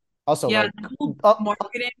yeah, also yeah. like The whole oh,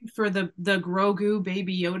 marketing for the Grogu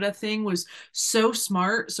Baby Yoda thing was so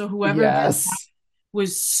smart. So whoever did that yes.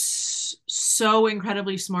 was so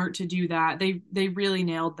incredibly smart to do that. They really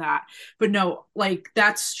nailed that. But no, like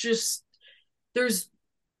that's just there's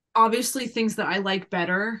obviously things that I like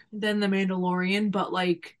better than The Mandalorian, but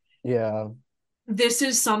like Yeah. this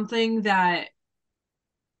is something that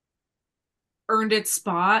earned its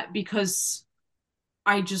spot because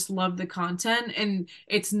I just love the content and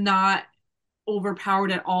it's not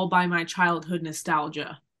overpowered at all by my childhood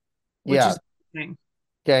nostalgia, which Yeah. is the thing.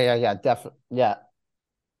 Yeah. Definitely. Yeah.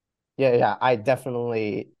 Yeah. I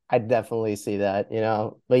definitely see that.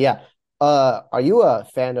 But yeah. Are you a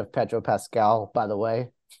fan of Pedro Pascal, by the way?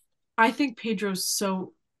 I think Pedro's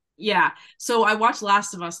so yeah. So I watched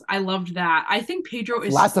Last of Us. I loved that. I think Pedro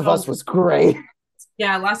is Last of Us so was great.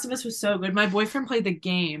 yeah, Last of Us was so good. My boyfriend played the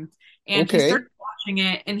game and he started Okay. watching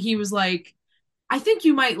it and he was like, I think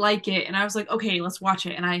you might like it. And I was like, okay, let's watch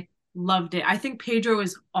it. And I loved it. I think Pedro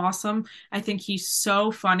is awesome. I think he's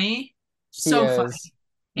so funny. He So funny. is.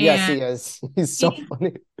 Yes, And he is. He's so he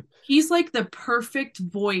funny. he's like the perfect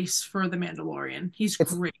voice for the Mandalorian. He's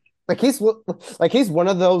It's great. like he's one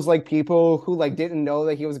of those like people who like didn't know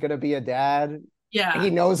that he was gonna be a dad. Yeah. He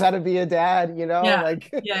knows how to be a dad, Yeah. like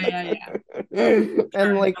Yeah. and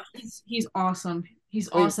Sure. like No, he's awesome. He's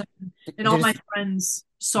wait, awesome. And did all you my friends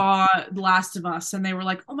saw The Last of Us and they were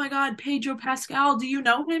like, "Oh my God, Pedro Pascal, do you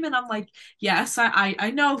know him?" And I'm like, "Yes,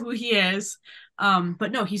 I know who he is."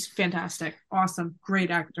 But no, he's fantastic. Awesome. Great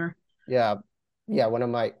actor. yeah, yeah, one of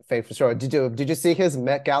my favorite shows. Did you see his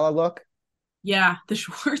Met Gala look? Yeah, the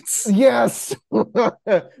shorts. Yes.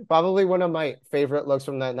 Probably one of my favorite looks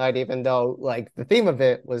from that night, even though like the theme of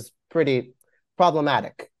it was pretty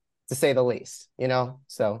problematic, to say the least.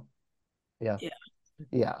 So yeah. Yeah.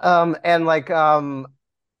 Yeah. And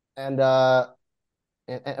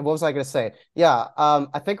what was I gonna say? Yeah,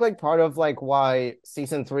 I think like part of like why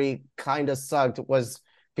season three kind of sucked was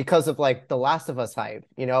because of like the Last of Us hype,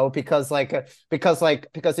 because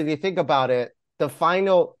if you think about it, the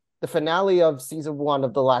finale of season one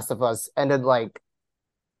of The Last of Us ended like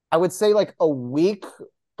I would say like a week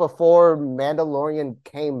before Mandalorian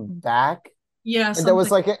came back, Yeah, and there was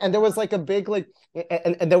something. like and there was like a big like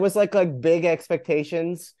and there was like big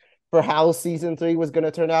expectations for how season three was going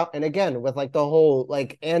to turn out, and again with like the whole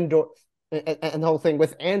like Andor and the whole thing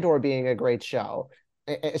with Andor being a great show,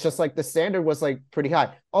 it's just like the standard was like pretty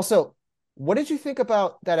high. Also, what did you think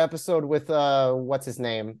about that episode with what's his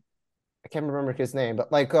name? I can't remember his name,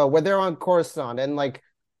 but like where they're on Coruscant and like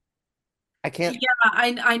I can't. Yeah,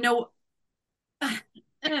 I know.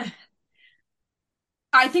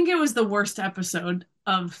 I think it was the worst episode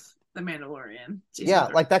of The Mandalorian season Yeah,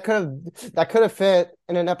 three. like that could have fit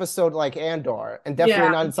in an episode like Andor, and definitely Yeah,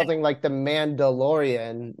 not in something like The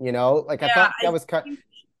Mandalorian. Like I yeah. thought that was kind.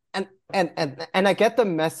 and I get the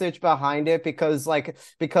message behind it because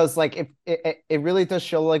it really does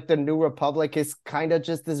show like the New Republic is kind of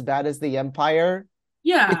just as bad as the Empire. It's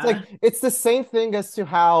Yeah. like it's the same thing as to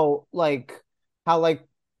how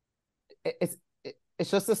it's it's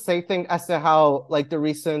just the same thing as to how like the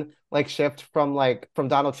recent like shift from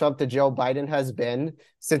Donald Trump to Joe Biden has been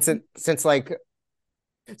since like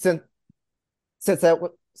since since that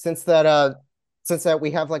since that since that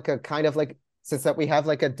we have like a kind of like since that we have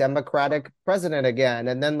like a democratic president again,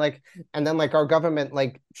 and then like our government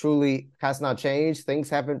like truly has not changed. Things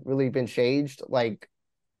haven't really been changed. It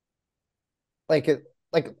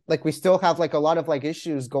like we still have like a lot of like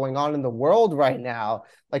issues going on in the world right now,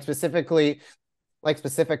 like specifically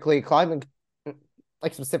climate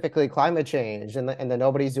specifically climate change, and then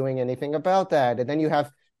nobody's doing anything about that. And then you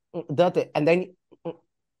have that, and then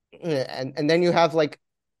you have like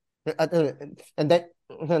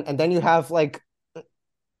and then you have like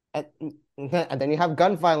and, and then you have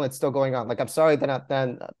gun violence still going on. Like I'm sorry that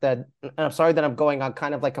I'm going on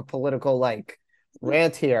kind of like a political like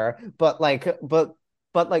rant here, but like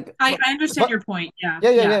I understand but your point. Yeah.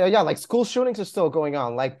 Yeah. yeah. Like school shootings are still going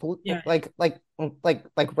on. Yeah. Like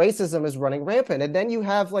racism is running rampant, and then you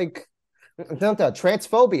have like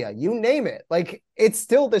transphobia, you name it. Like it's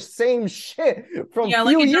still the same shit from a Yeah,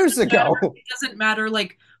 like few it years doesn't matter. ago. It doesn't matter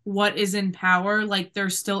like what is in power. Like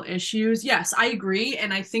there's still issues. Yes, I agree,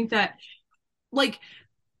 and I think that like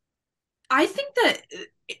I think that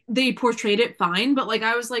they portrayed it fine, but like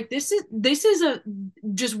I was like this is a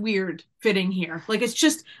just weird fitting here. Like it's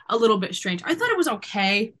just a little bit strange. I thought it was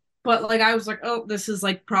okay, but like I was like, "Oh, this is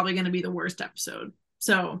like probably going to be the worst episode."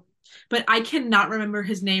 So, but I cannot remember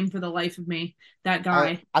his name for the life of me. That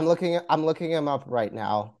guy. I'm looking him up right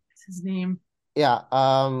now. What's his name? Yeah.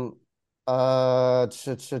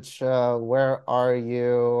 Where are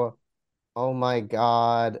you? Oh my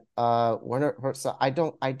God. So I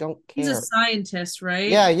don't He's a care. scientist, right?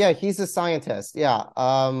 Yeah, he's a scientist. Yeah.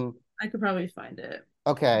 I could probably find it.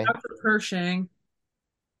 Okay. Dr. Pershing,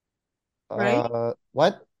 right?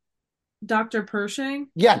 What? Dr. Pershing?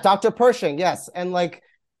 Yeah, Dr. Pershing, yes. And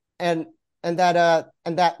and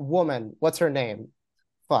that woman, what's her name?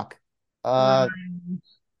 Fuck. Uh Um,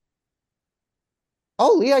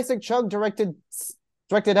 oh, Lee Isaac Chung directed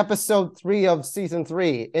episode 3 of season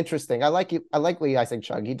 3. Interesting. I like Lee Isaac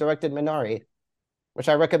Chung. He directed Minari, which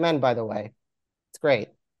I recommend, by the way. It's great.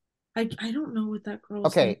 I don't know what that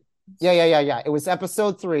girl's name Okay. is. Yeah. It was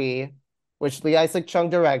episode 3, which Lee Isaac Chung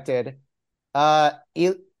directed.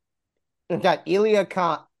 Il got Elia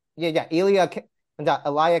Khan. Yeah, got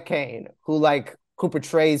Elia Kane, who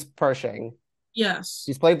portrays Pershing. Yes.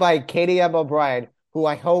 She's played by Katie M. O'Brien, who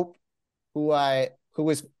I hope who I who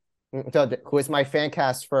is my fan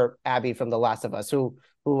cast for Abby from The Last of Us, who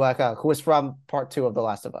is from part 2 of The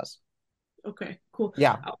Last of Us. Okay, cool.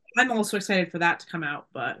 Yeah, I'm also excited for that to come out,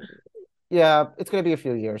 but yeah, it's gonna be a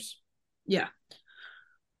few years. yeah.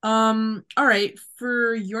 All right.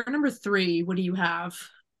 For your number three, what do you have?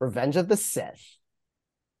 Revenge of the Sith.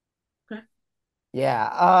 Okay.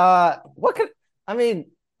 Yeah. What could I mean?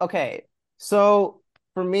 Okay, so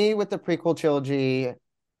for me with the prequel trilogy,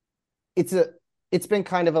 it's a it's been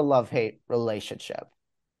kind of a love-hate relationship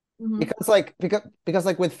Hmm. because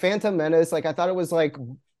like with Phantom Menace, like I thought it was like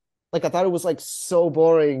so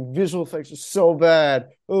boring. Visual effects are so bad.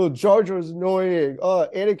 Oh, Jar Jar's annoying. Oh,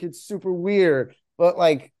 Anakin's super weird. But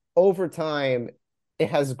like over time, it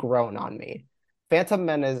has grown on me. Phantom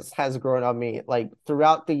Menace has grown on me like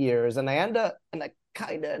throughout the years, and I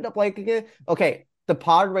kind of end up liking it. Okay,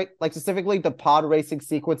 like specifically the pod racing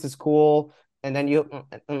sequence is cool, and then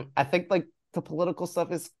I think like the political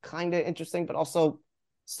stuff is kind of interesting, but also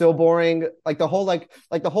still boring. Like the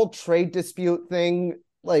whole trade dispute thing,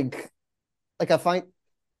 I find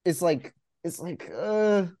it's like it's like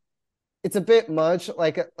it's a bit much.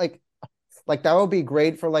 Like that would be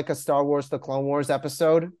great for like a Star Wars The Clone Wars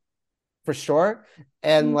episode for sure.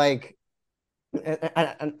 And like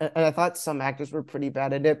and I thought some actors were pretty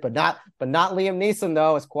bad at it, but not Liam Neeson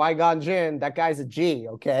though. It's Qui-Gon Jinn. That guy's a G,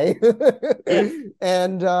 okay? Yeah.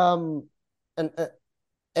 and and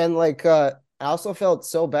and like I also felt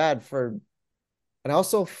so bad for and I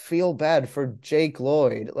also feel bad for Jake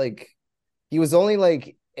Lloyd. Like he was only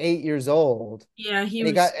like 8 years old, Yeah, he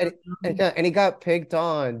and was so young. and he got picked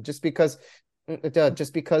on just because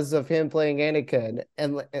of him playing Anakin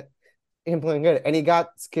and him playing good, and he got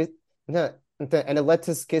and it led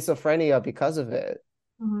to schizophrenia because of it.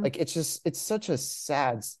 Mhm. Like it's such a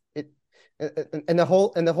sad and the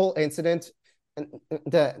whole incident and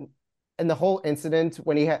the and the whole incident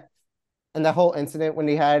when he had and the whole incident when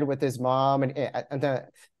he had with his mom and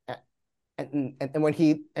and when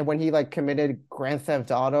he like committed Grand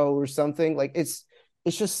Theft Auto or something, like it's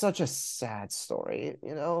just such a sad story,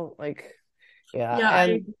 you know? Like yeah, Yeah,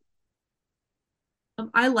 and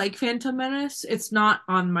I like Phantom Menace. It's not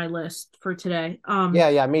on my list for today. yeah,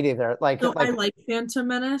 yeah, me neither. So I like Phantom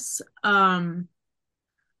Menace.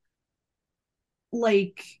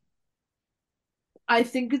 Like I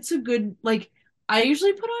think it's a good like I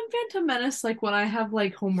usually put on Phantom Menace like when I have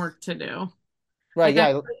like homework to do. right, Like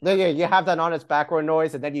I yeah, yeah, you have that honest background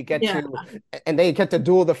noise, and then you get yeah, to and then you get to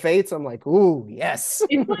Duel of the Fates. I'm like, ooh, yes.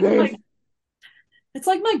 it's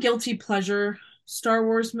like my guilty pleasure Star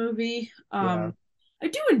Wars movie. Yeah. I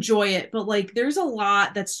do enjoy it, but like there's a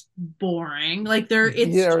lot that's boring. Like it's There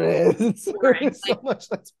is. There boring. is so Like much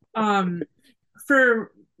that's um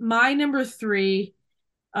for my number three,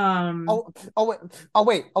 um oh oh wait oh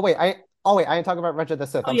wait oh wait I ain't talking about Revenge of the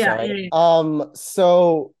Sith. oh I'm yeah, sorry. yeah, yeah.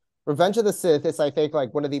 So Revenge of the Sith is I think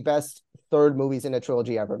like one of the best third movies in a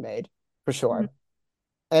trilogy ever made, for Mhm. sure.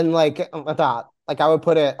 And like that, like I would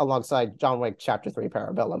put it alongside John Wick Chapter 3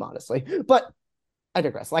 Parabellum, honestly. But I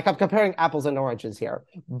digress. Like I'm comparing apples and oranges here.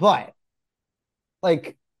 But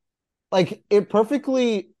like it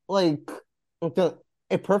perfectly the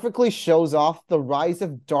it perfectly shows off the rise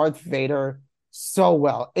of Darth Vader so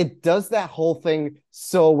well. It does that whole thing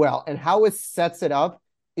so well, and how it sets it up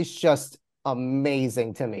is just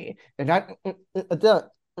amazing to me. And I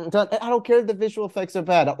don't care if the visual effects are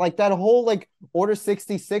bad. Like that whole like Order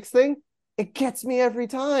 66 thing, it gets me every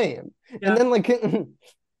time. And Yeah. then like and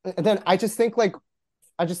then I just think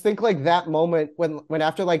like that moment when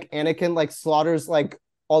after like Anakin like slaughters like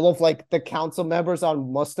all of like the council members on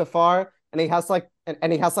Mustafar, and he has like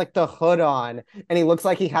and he has like the hood on, and he looks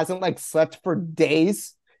like he hasn't like slept for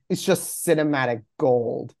days. It's just cinematic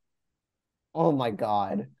gold. Oh my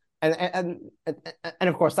god. And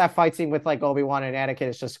of course that fight scene with like Obi-Wan and Anakin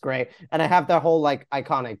is just great. And I have that whole like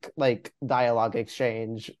iconic like dialogue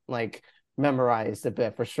exchange like memorized a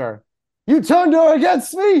bit for sure. You turned her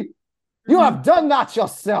against me. You Mhm. have done that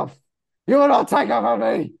yourself. You will not take over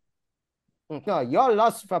me. No, your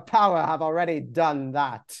lust for power have already done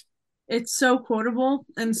that. It's so quotable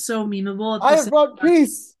and so memeable at I the have same brought time.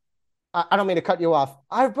 peace. I don't mean to cut you off.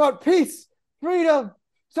 I have brought peace, freedom,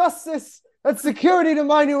 justice, and security to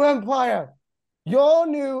my new empire. Your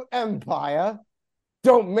new empire.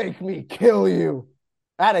 Don't make me kill you.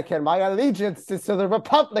 Anakin, my allegiance is to the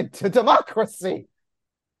Republic, to democracy.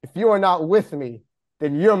 If you are not with me,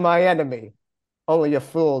 then you're my enemy. Only a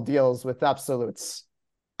fool deals with absolutes.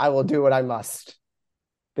 I will do what I must.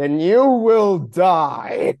 Then you will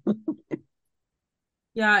die.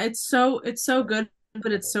 Yeah, it's so good,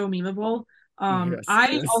 but it's so memeable. Yes, it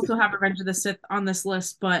I is. also have Revenge of the Sith on this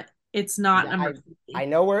list, but it's not Yeah, number I 50.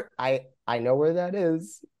 know where I know where that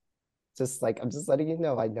is. Just like I'm just letting you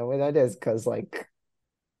know, I know where that is because like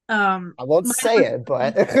I won't My say number it,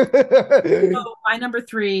 but three, so my number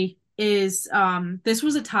three is this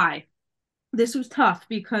was a tie. This was tough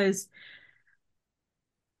because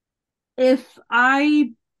if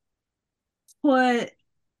I put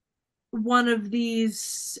one of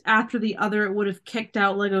these after the other, it would have kicked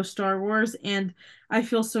out Lego Star Wars, and I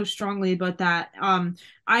feel so strongly about that.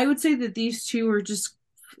 I would say that these two are just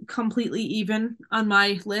completely even on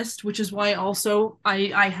my list, which is why also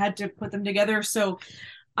I had to put them together. So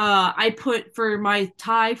I put for my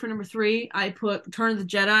tie for number three, I put Return of the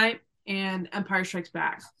Jedi and Empire Strikes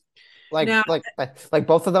Back. Now, like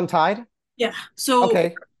both of them tied. yeah. So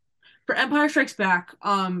Okay, for Empire Strikes Back,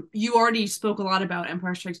 you already spoke a lot about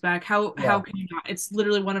Empire Strikes Back. How yeah, can you not? It's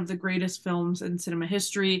literally one of the greatest films in cinema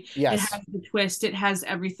history. It has yes, the twist, it has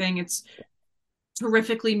everything. It's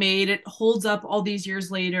terrifically made. It holds up all these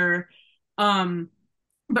years later. Um,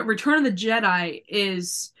 but Return of the Jedi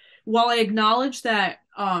is, while I acknowledge that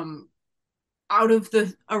out of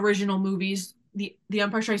the original movies, the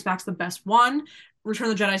Empire Strikes Back's the best one. Return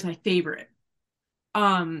of the Jedi is my favorite.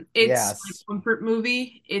 It's my yes. comfort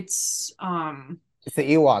movie. It's the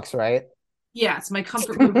Ewoks, right? Yeah, it's my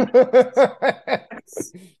comfort movie.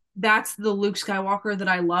 That's, that's the Luke Skywalker that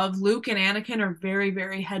I love. Luke and Anakin are very,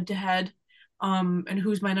 very head to head. And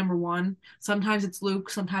who's my number one? Sometimes it's Luke,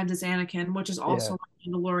 sometimes it's Anakin, which is Yeah, also why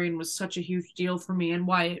Mandalorian was such a huge deal for me and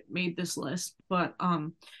why it made this list. But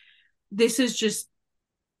this is just,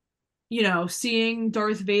 seeing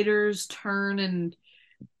Darth Vader's turn and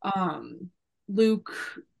um Luke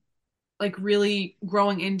like really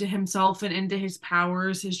growing into himself and into his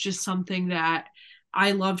powers is just something that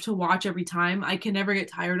I love to watch every time. I can never get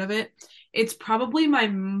tired of it. It's probably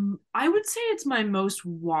I would say it's my most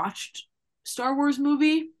watched Star Wars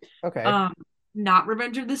movie. okay. Um, not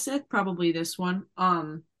Revenge of the Sith, probably this one.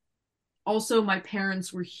 Also, my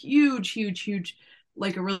parents were huge, huge, huge,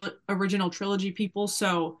 like original trilogy people.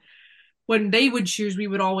 So when they would choose, we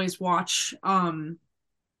would always watch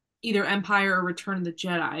either Empire or Return of the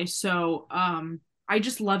Jedi. So I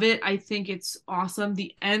just love it. I think it's awesome.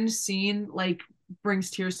 The end scene like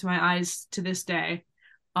brings tears to my eyes to this day.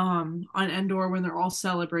 On Endor when they're all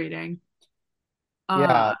celebrating.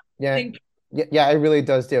 Yeah, I yeah, think yeah, it really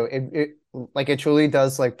does do. It like it truly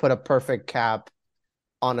does like put a perfect cap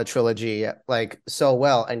on a trilogy like so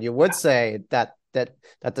well. And you would say that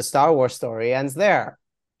the Star Wars story ends there,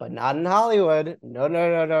 but not in Hollywood. No,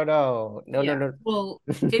 no, no, no, no, no, yeah. no, Well,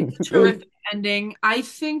 it's a no. terrific ending. I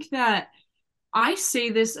think that I say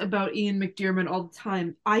this about Ian McDiarmid all the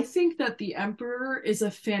time. I think that the Emperor is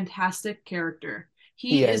a fantastic character.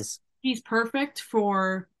 He He is is. he's perfect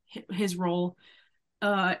for his role.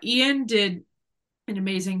 Ian did an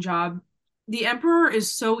amazing job. The Emperor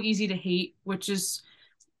is so easy to hate, which is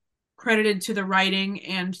credited to the writing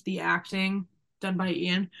and the acting done by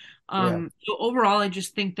Ian. Yeah, So overall, I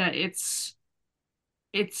just think that it's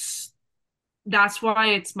that's why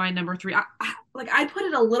it's my number three. Like I'd put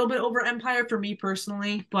it a little bit over Empire for me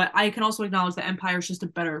personally, but I can also acknowledge that Empire is just a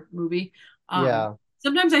better movie. Um, yeah,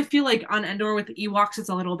 Sometimes I feel like on Endor with the Ewoks, it's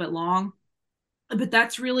a little bit long, but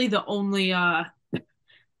that's really the only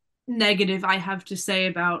negative I have to say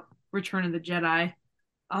about Return of the Jedi.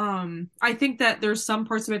 I think that there's some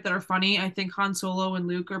parts of it that are funny. I think Han Solo and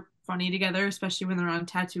Luke are funny together, especially when they're on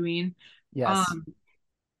Tatooine. yes. Um,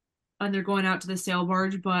 and they're going out to the sail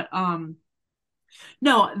barge, but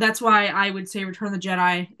no, that's why I would say Return of the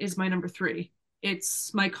Jedi is my number three.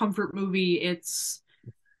 It's my comfort movie.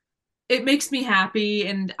 It makes me happy,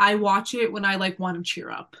 and I watch it when I like want to cheer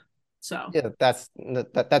up. So Yeah, that's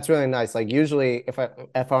really nice. Like usually, if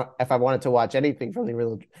I wanted to watch anything from the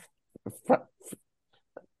real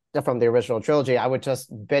from the original trilogy, I would just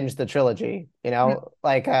binge the trilogy,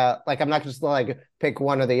 like I'm not just like pick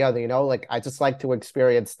one or the other, like I just like to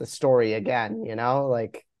experience the story again,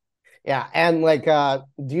 like yeah, and like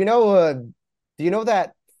do you know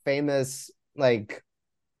that famous like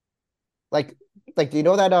do you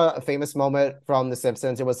know that famous moment from The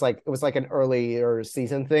Simpsons? It was like an earlier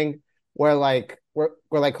season thing where where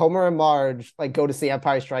like Homer and Marge like go to see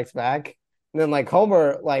Empire Strikes Back, and then like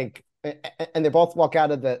Homer and they both walk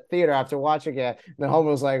out of the theater after watching it. And then Homer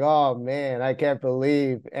was like, "Oh man, I can't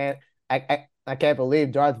believe and I can't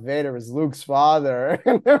believe Darth Vader is Luke's father,"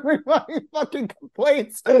 and everybody fucking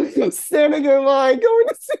complains, standing in line going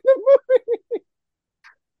to see the movie.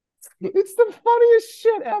 It's the funniest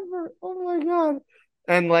shit ever. Oh my god.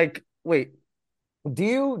 And like, wait, do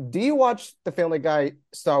you watch the Family Guy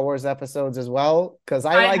Star Wars episodes as well? Because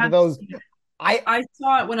I I like have those. I I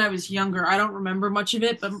saw it when I was younger. I don't remember much of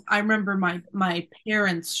it, but I remember my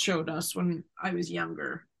parents showed us when I was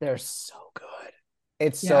younger. They're so good.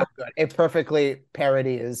 It's so Yeah, good. It perfectly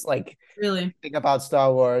parodies like really. everything about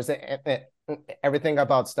Star Wars, everything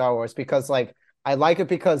about Star Wars because like I like it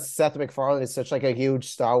because Seth MacFarlane is such like a huge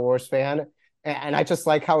Star Wars fan, and I just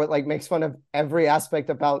like how it like makes fun of every aspect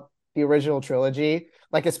about the original trilogy,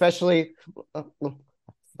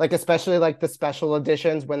 especially like the special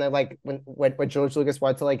editions when they like when George Lucas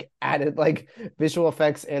wanted to like added like visual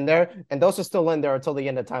effects in there, and those are still in there until the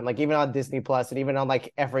end of time. Like even on Disney Plus and even on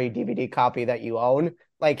like every DVD copy that you own,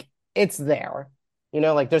 like it's there.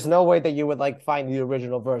 Like there's no way that you would like find the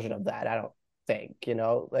original version of that. I don't think.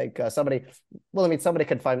 Like somebody. Well, I mean, somebody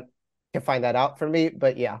can find that out for me,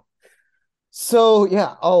 but yeah. So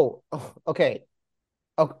yeah. Oh, okay.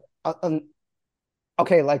 Oh,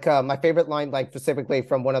 okay, like my favorite line, like specifically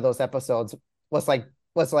from one of those episodes, was like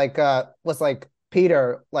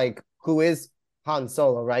Peter, like who is Han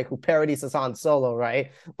Solo, right? Who parodies as Han Solo,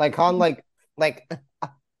 right? Like Han, like like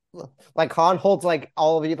Han holds like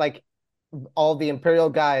all the Imperial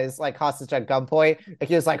guys like hostage at gunpoint. And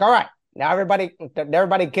he was like, all right. Now everybody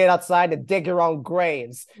get outside and dig your own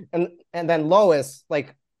graves. And then Lois,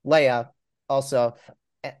 like Leia, also,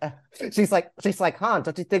 she's like, Han,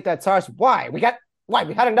 don't you think that's harsh? Why? We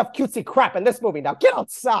had enough cutesy crap in this movie. Now get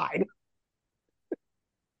outside.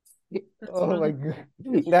 That's Oh my really god.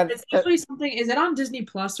 That, it's that actually something. Is it on Disney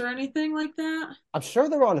Plus or anything like that? I'm sure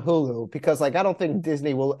they're on Hulu because like I don't think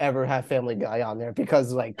Disney will ever have Family Guy on there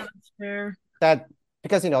because Yeah, like that's fair. that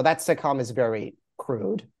because that sitcom is very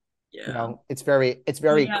crude. Yeah. It's Well,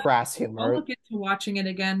 very yeah. crass I'll humor. look into watching it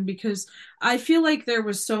again because I feel like there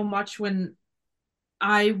was so much when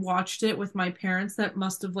I watched it with my parents that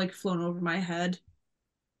must have like flown over my head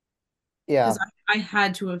because Yeah. I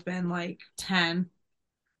had to have been like 10.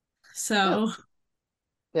 Yeah. So,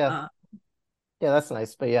 Yeah. uh, Yeah, that's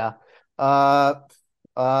nice. But yeah. Uh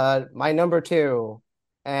my number two.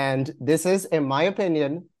 And this is, in my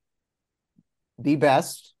opinion, the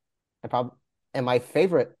best, and probably and my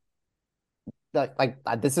favorite.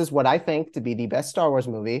 This is what I think to be the best Star Wars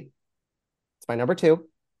movie. It's my number two.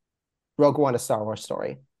 Rogue One, a Star Wars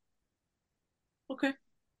story. Okay.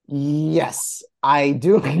 Yes, I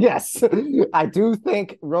do. Yes, I do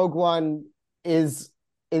think Rogue One is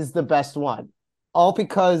is the best one. All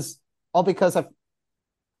because all because of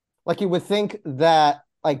like you would think that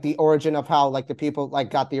like the origin of how like the people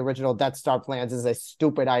like got the original Death Star plans is a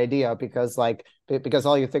stupid idea because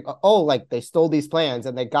all you think, oh, like they stole these plans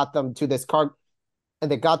and they got them to this car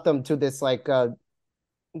and they got them to this and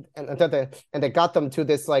they got them to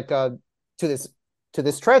this to this to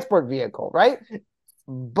this transport vehicle, right?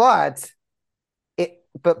 But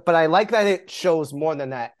but I like that it shows more than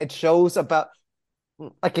that. It shows about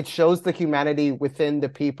like it shows the humanity within the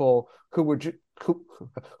people who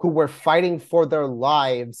who were fighting for their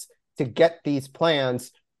lives to get these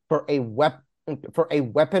plans for a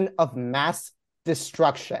weapon of mass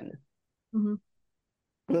destruction. Hmm.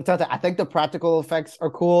 I think the practical effects are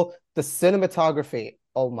cool. The cinematography,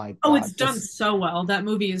 oh my Oh, it's god, done so well. That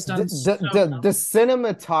movie is done so the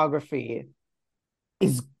cinematography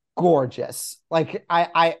is gorgeous. Like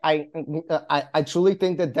I truly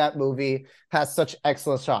think that that movie has such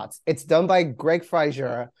excellent shots. It's done by Greg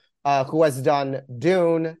Fraser, who has done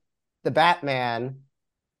Dune, The Batman,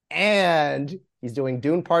 and he's doing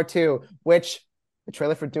Dune Part Two, which the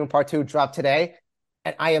trailer for Dune Part Two dropped today,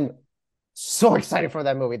 and I am so excited for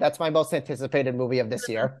that movie. That's my most anticipated movie of this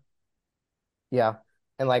well. year. Yeah,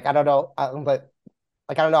 and like I don't know, but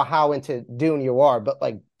like I don't know how into Dune you are, but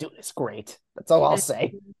like Dune is great. That's all I'll Yeah.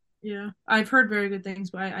 say. Yeah. I've heard very good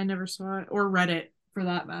things, but I never saw it or read it for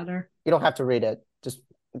that matter. You don't have to read it. Just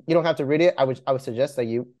you don't have to read it. I would suggest that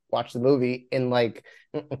you watch the movie in like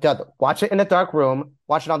watch it in a dark room,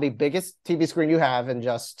 watch it on the biggest TV screen you have, and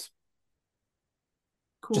just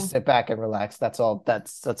Cool. sit back and relax. That's all.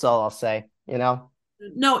 That's all I'll say. You know.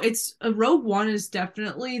 No, it's Rogue One is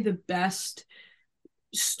definitely the best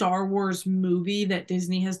Star Wars movie that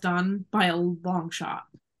Disney has done by a long shot.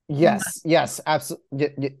 Yes,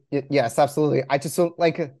 absolutely. Yes, absolutely. I just don't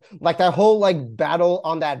like that whole like battle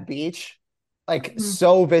on that beach, like Mhm.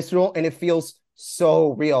 so visceral and it feels so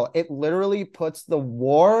real. It literally puts the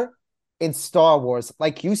war in Star Wars.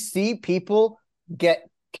 Like you see people get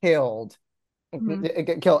killed, Mhm.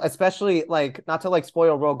 get killed, especially like not to like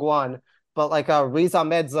spoil Rogue One, but like Riz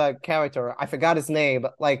Ahmed's character, I forgot his name,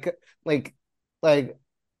 but like like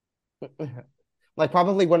like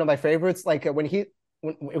probably one of my favorites. Like when he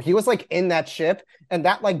was like in that ship and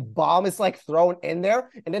that like bomb is like thrown in there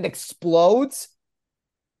and it explodes,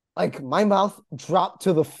 like my mouth dropped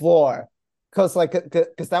to the floor because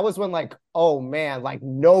that was when like oh man, like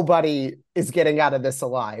nobody is getting out of this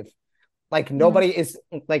alive. Like Mhm. nobody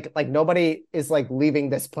is like leaving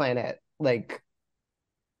this planet like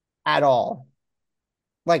at all.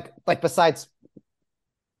 Like besides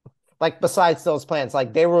those plans,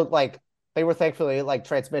 like they were thankfully like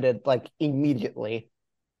transmitted like immediately.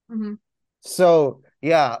 Mhm. So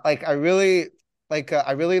yeah, like I really liked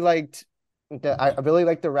I really liked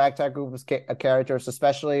the ragtag group of characters,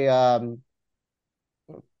 especially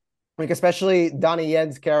Donnie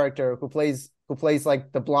Yen's character who plays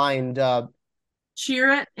like the blind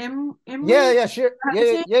Cheer yeah, Imri? yeah, sure. That's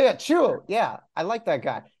it? Yeah, true. Yeah, I like that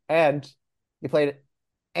guy. And he played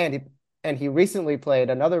and he and he recently played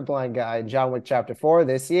another blind guy in John Wick Chapter 4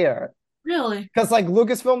 this year. Really? Because like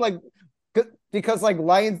Lucasfilm because like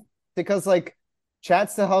Lions because like Chad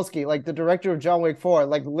Stahelski, like the director of John Wick 4,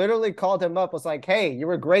 like literally called him up, was like, hey, you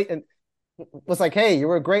were great and was like, hey, you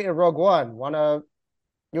were great in Rogue One.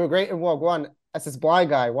 You were great in Rogue One as this blind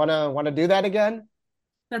guy. Wanna do that again?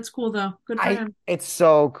 That's cool though. Good for him. It's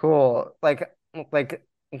so cool. Like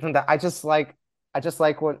I just like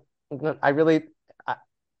what I really I,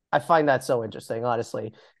 I find that so interesting,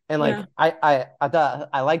 honestly. And Yeah. like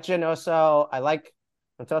I like Genoso.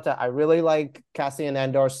 I really like Cassian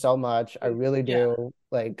Andor so much. I really Yeah. do.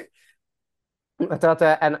 Like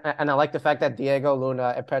Matata and I like the fact that Diego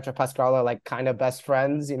Luna and Petra Pascal are like kind of best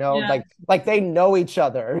friends, you know, Yeah. like they know each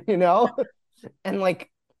other, you know, and like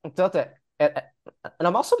Matata and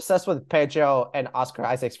I'm also obsessed with Pedro and Oscar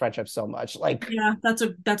Isaac's friendship so much. Like Yeah. That's a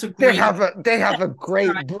great they have a great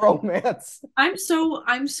bromance. I'm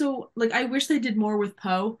so like I wish they did more with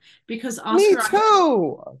Poe because Me Oscar Isaac is too.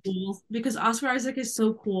 cool. Because Oscar Isaac is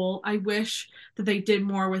so cool. I wish that they did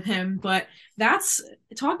more with him. But that's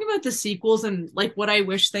talking about the sequels and like what I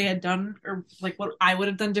wish they had done or like what I would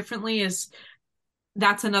have done differently is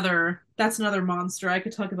that's another monster. I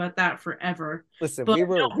could talk about that forever. Listen, But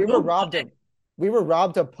no, we were Rogue robbed One, of we were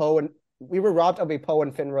robbed of Poe we were robbed of a Poe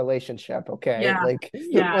and Finn relationship. Okay, Yeah, like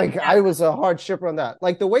yeah, like yeah, I was a hard shipper on that.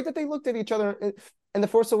 Like the way that they looked at each other in the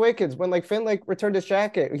Force Awakens when like Finn like returned his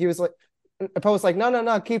jacket, he was like, Poe was like, no, no,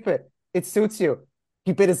 no, keep it. It suits you.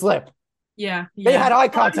 He bit his lip. yeah, They yeah. had eye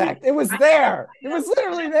Oh, contact. It was I, there. It was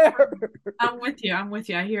literally there. I'm with you. I'm with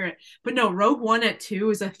you. I hear it. But no, Rogue One at two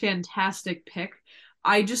is a fantastic pick.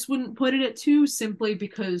 I just wouldn't put it at two simply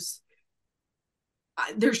because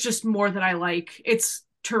there's just more that I like. It's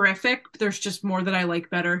terrific. But there's just more that I like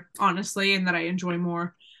better, honestly, and that I enjoy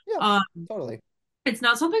more. Yeah, Um, totally. it's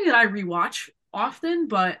not something that I rewatch often,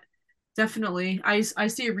 but definitely I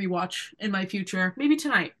see a rewatch in my future. Maybe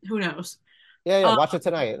tonight. Who knows? Yeah, yeah. Um, Watch it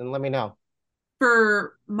tonight and let me know.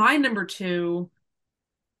 for my number two,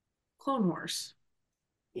 Clone Wars.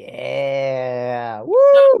 Yeah.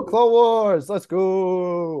 So, Woo! Clone Wars. Let's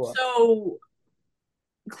go. so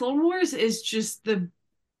Clone Wars is just the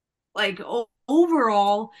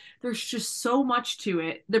overall, there's just so much to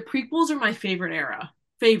it. The prequels are my favorite era.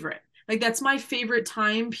 Favorite. Like that's my favorite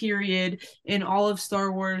time period in all of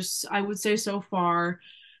Star Wars, I would say so far,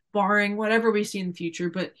 barring whatever we see in the future.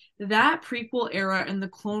 But that prequel era and the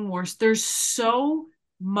Clone Wars, there's so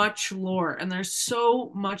much lore and there's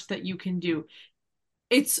so much that you can do.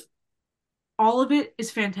 It's all of it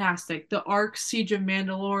is fantastic. The arc Siege of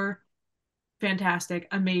Mandalore, fantastic,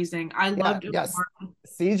 amazing. I Yeah, loved yes. Umar.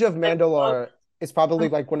 Siege of I love Mandalore is probably um,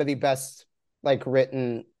 like one of the best like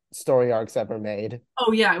written story arcs ever made.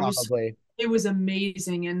 oh yeah, Probably. it was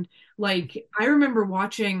amazing. And like I remember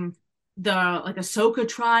watching the like Ahsoka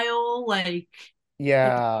trial, like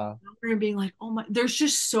Yeah. and being like, oh my, there's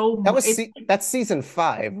just so That much. was It's that's season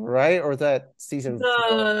 5, right? Or is that season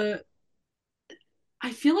 4? the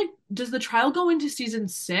I feel like does the trial go into season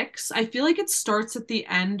six? I feel like it starts at the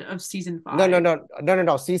end of season No, no, five. no, no, no,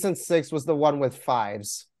 no. Season 6 was the one with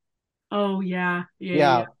fives. Oh yeah, yeah, yeah,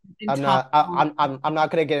 yeah. Yeah. In I'm top. not I'm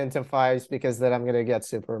not gonna get into fives because then I'm gonna get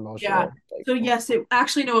super Yeah. emotional. Like, So yes, it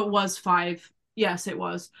actually no, it was five. Yes, it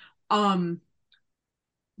was. Um,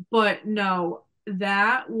 but no,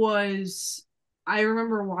 that was I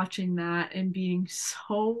remember watching that and being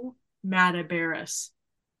so mad at Barris.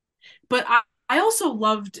 But I also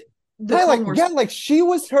loved the yeah, Clone Wars. like she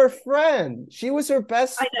was her friend. She was her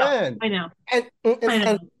I best know, friend. I know, And I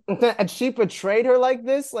know. and she betrayed her like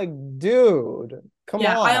this? Like, dude, come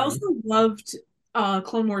Yeah, I on. also loved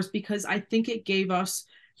Clone Wars because I think it gave us,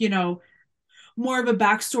 you know, more of a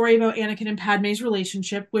backstory about Anakin and Padme's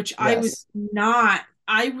relationship, which Yes.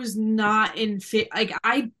 I was not in fit like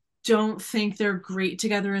I don't think they're great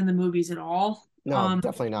together in the movies at all. No,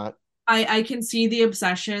 definitely not. I can see the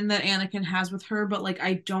obsession that Anakin has with her, but like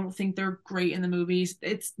I don't think they're great in the movies.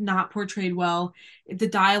 It's not portrayed well. The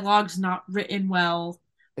dialogue's not written well.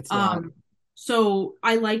 It's not. Um so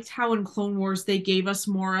I liked how in Clone Wars they gave us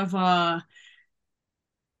more of a,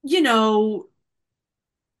 you know,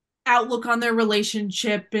 outlook on their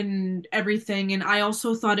relationship and everything. And I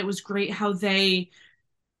also thought it was great how they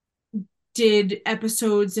did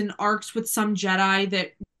episodes and arcs with some Jedi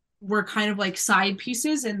that were kind of like side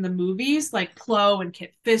pieces in the movies, like Plo and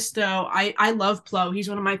Kit Fisto. I love Plo. He's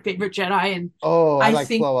one of my favorite Jedi, and Oh, I I like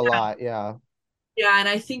think Flo a lot. Yeah. yeah, and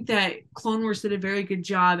I think that Clone Wars did a very good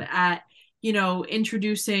job at, you know,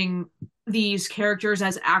 introducing these characters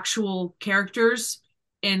as actual characters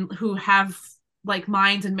and who have like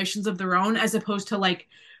minds and missions of their own, as opposed to like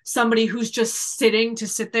somebody who's just sitting to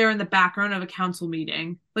sit there in the background of a council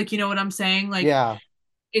meeting. Like, you know what I'm saying? Like Yeah.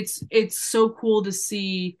 it's so cool to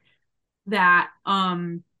see that.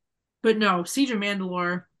 But no, Siege of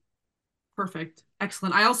Mandalore, perfect.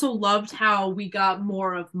 Excellent. I also loved how we got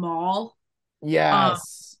more of Maul. Um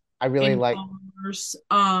Yes. I really in like. Clone Wars.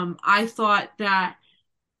 I thought that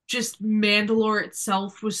just Mandalore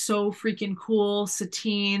itself was so freaking cool.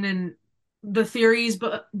 Satine and the theories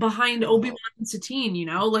behind Obi-Wan Oh. and Satine, you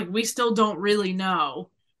know, like we still don't really know.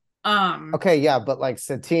 Um, Okay, yeah, but like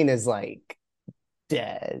Satine is like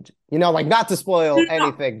dead. Like not to no, spoil no,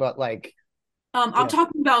 no. anything, but like, I'm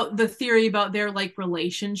talking about the theory about their like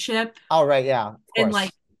relationship all right, yeah, of and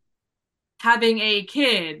like course. having a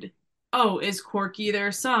kid. Oh, is Corky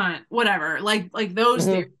their son? Whatever. Like those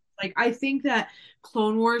theories. Hmm. Like I think that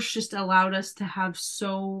Clone Wars just allowed us to have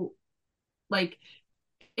so like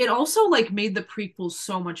it also like made the prequels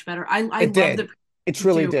so much better. I It love the did. It I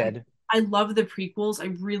truly do. did. I love the prequels. I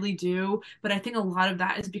really do. But I think a lot of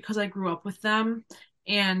that is because I grew up with them.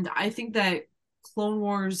 And I think that Clone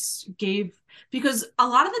Wars gave because a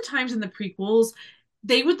lot of the times in the prequels,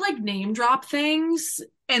 they would like name drop things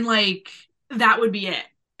and like that would be it.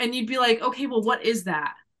 And you'd be like, okay, well, what is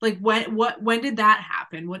that? Like when did that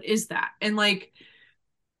happen? What is that? And like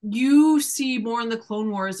you see more in the Clone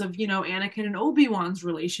Wars of, Anakin and Obi-Wan's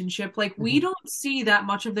relationship. Like, we Mhm. don't see that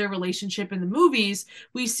much of their relationship in the movies.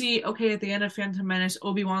 We see, okay, at the end of Phantom Menace,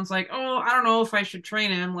 Obi-Wan's like, oh, I don't know if I should train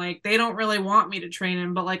him. Like, they don't really want me to train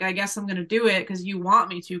him, but like, I guess I'm gonna do it because you want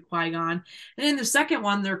me to, Qui-Gon. And in the second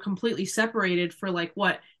one, they're completely separated for like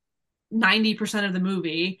what, 90% of the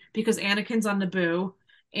movie because Anakin's on Naboo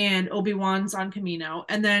and Obi-Wan's on Kamino.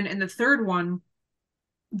 And then in the third one,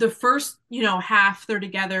 the first half they're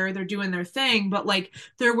together, they're doing their thing, but like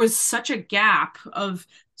there was such a gap of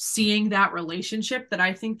seeing that relationship that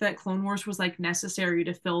I think that Clone Wars was like necessary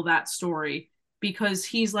to fill that story, because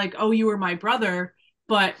he's like, oh, you were my brother,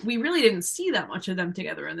 but we really didn't see that much of them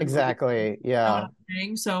together in the movie. Exactly. You know what Yeah. I'm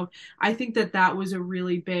saying? So I think that that was a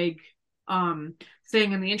really big um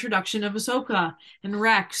thing, and the introduction of Ahsoka and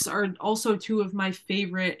Rex are also two of my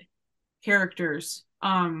favorite characters.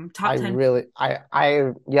 Top 10. Yeah,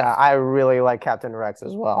 I really like Captain Rex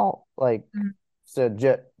as well. Like, so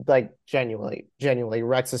like genuinely,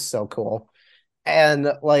 Rex is so cool.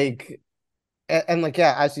 And like,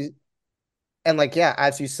 yeah, as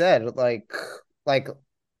you said, like, like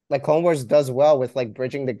Clone Wars does well with like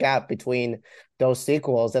bridging the gap between those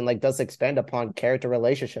sequels and like does expand upon character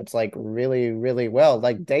relationships like really, really well.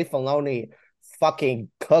 Like Dave Filoni fucking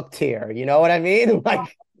cooked here. You know what I mean? Oh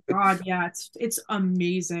Like, God, yeah, it's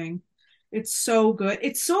amazing. It's so good.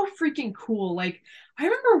 It's so freaking cool. Like, I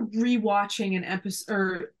remember rewatching an episode,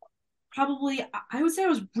 or probably I would say I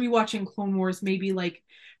was rewatching Clone Wars maybe like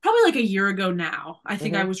probably like a year ago now. I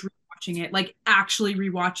think I mhm. was rewatching it, like actually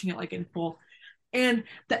rewatching it like in full. And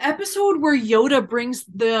the episode where Yoda brings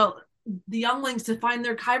the younglings to find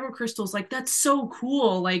their kyber crystals, like that's so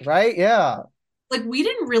cool. Right? Yeah. Like we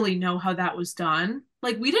didn't really know how that was done.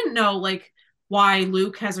 Like we didn't know like why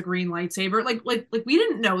Luke has a green lightsaber. Like we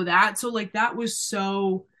didn't know that. So like that was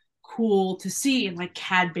so cool to see. And like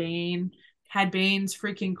Cad Bane's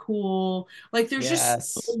freaking cool. Like there's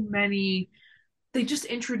just so Yes. many, they just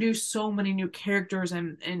introduced so many new characters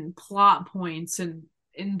and plot points, and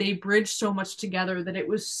they bridged so much together that it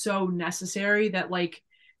was so necessary that like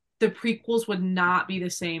the prequels would not be the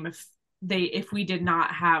same if we did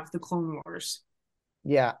not have the Clone Wars.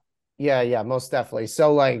 Yeah. Yeah, most definitely.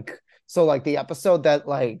 So like the episode that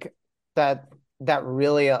that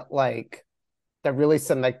really that really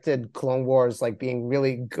cemented Clone Wars like being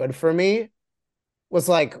really good for me was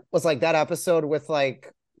like that episode with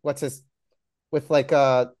like what's his with like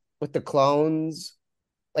with the clones.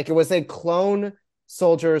 Like it was a clone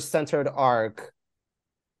soldier centered arc,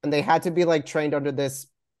 and they had to be like trained under this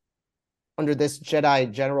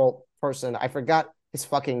Jedi general person. I forgot his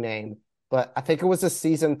fucking name, but I think it was a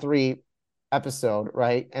season 3 episode,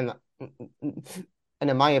 right? And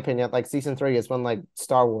in my opinion, like season 3 is when like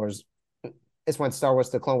Star Wars is when Star Wars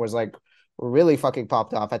the Clone Wars like really fucking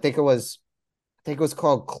popped off. I think it was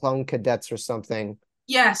called Clone Cadets or something.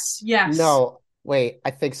 Yes, yes. No, wait,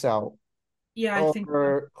 I think so. Yeah, I think so.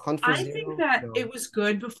 Or Hunt for I think Zero? that No. it was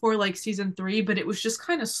good before like season three, but it was just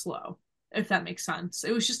kind of slow, if that makes sense.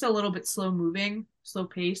 It was just a little bit slow moving, slow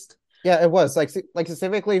paced. Yeah, it was like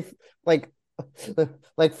specifically like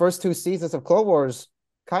like first 2 seasons of Clone Wars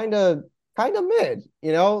kind of mid,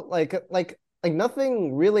 you know, like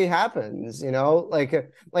nothing really happens, you know,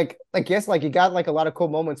 like yes, like you got like a lot of cool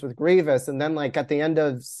moments with Grievous, and then like at the end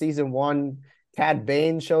of season 1, Cad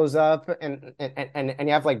Bane shows up, and you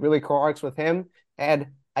have like really cool arcs with him, and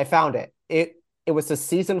I found it was a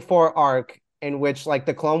season 4 arc in which like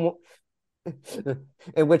the clone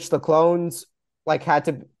in which the clones like had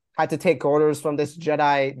to take orders from this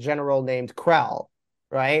Jedi general named Krell,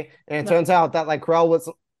 right? And it Yeah. turns out that like Krell was,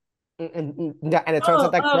 and it turns out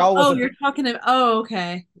Oh, that oh, Krell was oh, a, you're talking about, oh,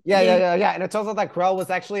 okay. Yeah, yeah, and it turns out that Krell was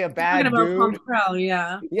actually a you're talking bad about Pump dude. Crow,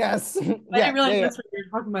 yeah. Yes, I didn't yeah, realize that's what you were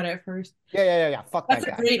talking about at first. yeah. Fuck That's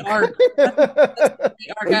that a guy. great arc. That's a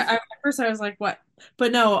great arc. At first I was like, what?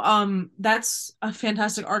 But no, that's a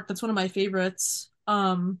fantastic arc. That's one of my favorites.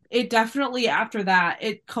 It definitely after that,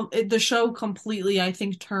 the show completely, I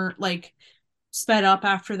think, turned like sped up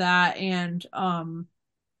after that, and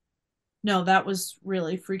no, that was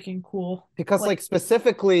really freaking cool. Because Like, like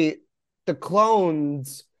specifically the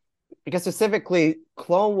clones, because specifically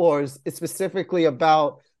Clone Wars is specifically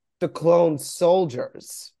about the clone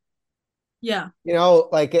soldiers, yeah, you know,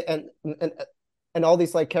 like and all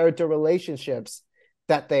these like character relationships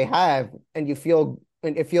that they have, and it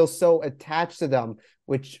feels so attached to them,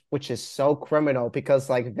 which is so criminal because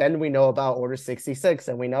like then we know about Order 66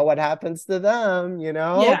 and we know what happens to them, you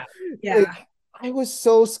know? yeah, yeah. Like I was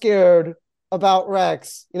so scared about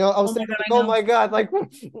Rex. You know, I was Oh my thinking God, like, I oh know.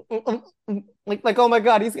 my God, like oh my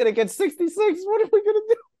God, he's gonna get 66. What are we gonna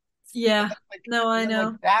do? Yeah. Like, No, and I then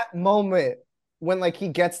like know. that moment when like he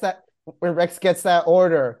gets that when Rex gets that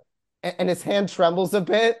order and his hand trembles a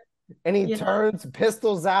bit and he Yeah. turns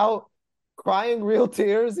pistols out, crying real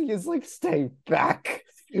tears. He's like, "Stay back,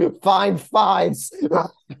 find fives."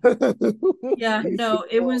 Yeah. No,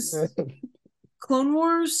 it Oh, was man. Clone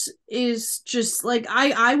Wars is just like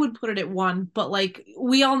I would put it at one, but like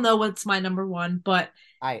we all know what's my number one, but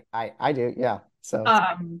I do, yeah. So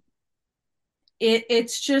um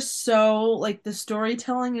it's just so like the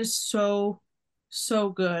storytelling is so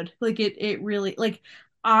good. Like it really like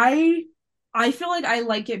I I feel like I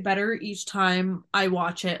like it better each time I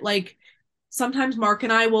watch it. Like sometimes Mark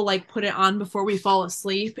and I will like put it on before we fall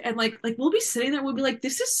asleep and like we'll be sitting there we'll be like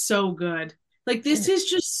this is so good. Like this is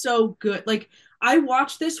just so good. Like I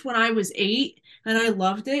watched this when I was 8 and I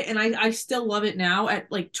loved it and I still love it now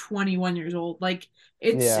at like 21 years old. Like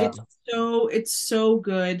it's yeah, it's it's so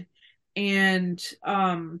good and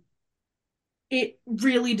it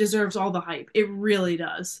really deserves all the hype. It really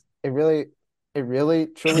does. it really, it really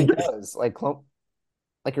truly does. Like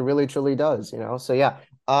it really truly does, you know. So yeah.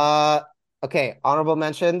 Okay, honorable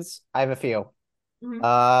mentions. I have a few. Mhm.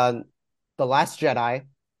 Uh, The Last Jedi. I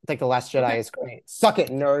think The Last Okay. Jedi is great. Suck it,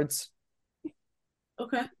 nerds.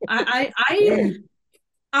 Okay.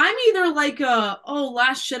 I'm either like oh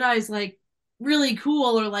Last Jedi is like really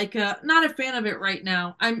cool or like not a fan of it right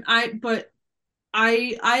now. But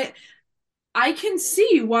I I I can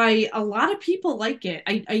see why a lot of people like it.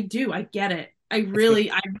 I do. I get it. It's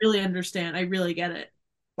be I really understand. I really get it.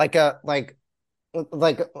 like a like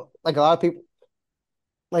like a lot of people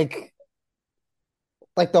like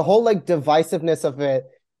the whole like divisiveness of it.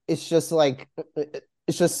 It's just like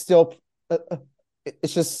it's just still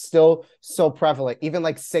it's just still so prevalent, even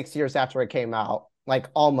like 6 years after it came out, like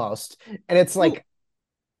almost. And it's Well, like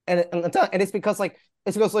and it's because like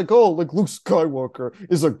oh, like Luke Skywalker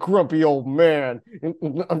is a grumpy old man.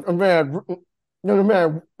 A man, no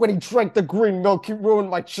man, when he drank the green milk, he ruined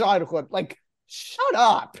my childhood. Like, shut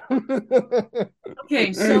up.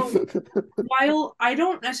 okay, so while I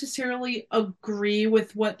don't necessarily agree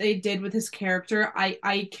with what they did with his character,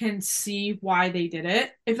 I can see why they did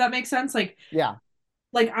it, if that makes sense. Yeah,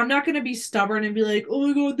 Like I'm not gonna be stubborn and be like, oh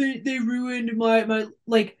my god, they ruined my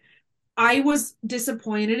like I was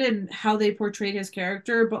disappointed in how they portrayed his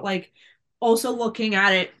character, but like also looking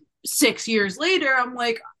at it 6 years later, I'm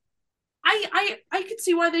like, I could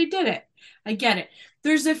see why they did it. I get it.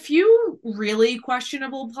 There's a few really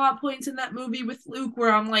questionable plot points in that movie with Luke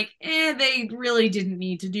where I'm like, they really didn't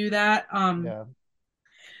need to do that. yeah,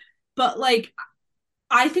 But like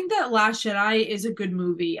I think that Last Jedi is a good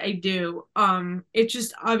movie. I do. It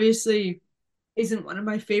just obviously isn't one of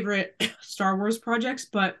my favorite Star Wars projects,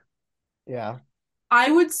 but yeah,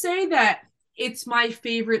 I would say that it's my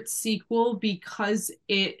favorite sequel because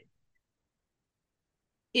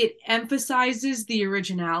it emphasizes the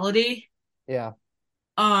originality. yeah.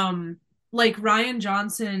 Um, like Ryan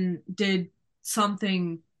Johnson did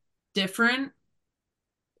something different,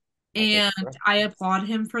 I think and you're I applaud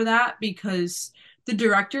him for that because the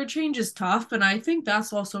director change is tough, and I think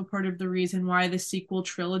that's also part of the reason why the sequel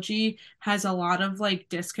trilogy has a lot of like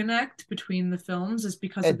disconnect between the films is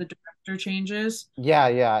because of right. the director changes. Yeah,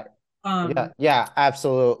 yeah, yeah, Um, yeah,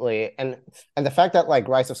 absolutely. And the fact that like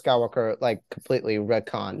Rise of Skywalker like completely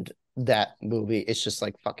retconned that movie is just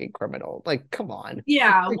like fucking criminal. Like, come on.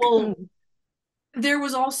 yeah, Like, well, there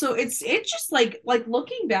was also it's just like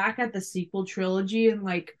looking back at the sequel trilogy and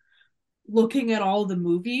like looking at all the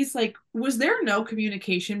movies, like was there no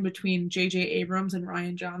communication between J.J. Abrams and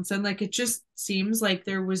Ryan Johnson? Like it just seems like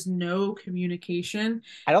there was no communication.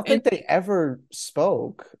 I don't And think they ever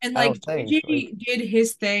spoke. and I like don't think like JJ did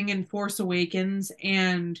his thing in Force Awakens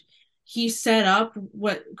and he set up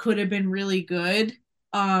what could have been really good.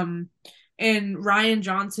 Um and Ryan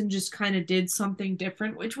Johnson just kind of did something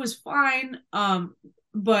different, which was fine.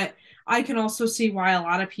 But I can also see why a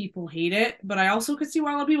lot of people hate it, but I also could see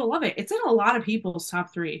why a lot of people love it. It's in a lot of people's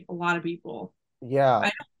top three. A lot of people. I yeah,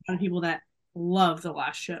 know a lot of people that love The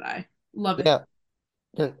Last Jedi. Love it. yeah.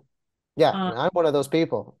 Yeah, yeah, Um, and I'm one of those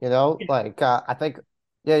people, you know? yeah. Like I think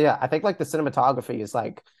yeah, I think like the cinematography is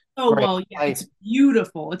like Oh great. well, yeah, it's Like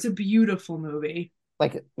beautiful. It's a beautiful movie.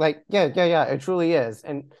 yeah, it truly is.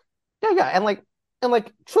 And yeah, and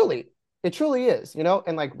like truly, it truly is, you know?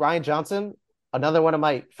 And like Ryan Johnson, another one of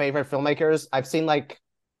my favorite filmmakers. I've seen like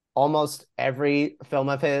almost every film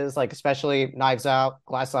of his, like especially Knives Out,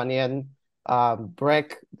 Glass Onion,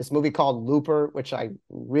 Brick, this movie called Looper, which I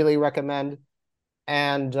really recommend.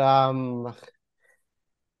 And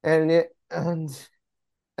and it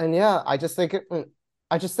and yeah, I just think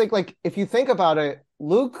like if you think about it,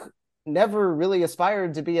 Luke. never really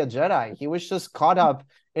aspired to be a Jedi. He was just caught up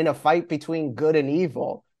in a fight between good and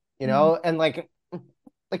evil, you Mhm. know? And like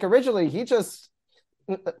originally he just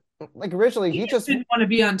like originally He he just just didn't want to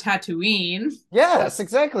be on Tatooine. yes,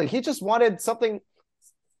 exactly. He just wanted something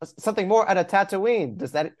more at a Tatooine.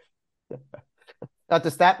 Does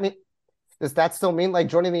that mean does that still mean like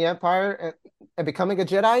joining the Empire and becoming a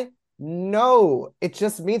Jedi? No, it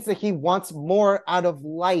just means that he wants more out of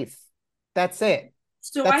life. That's it.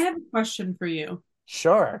 So I That's have a question for you.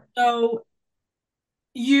 sure. So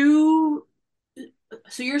you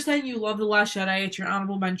so you're saying you love The Last Jedi, it's your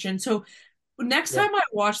honorable mention. So next Yeah, time I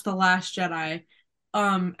watch The Last Jedi,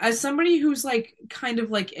 as somebody who's like kind of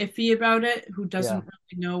like iffy about it, who yeah. doesn't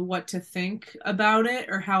really know what to think about it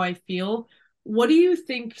or how I feel, what do you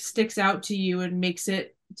think sticks out to you and makes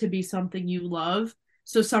it to be something you love?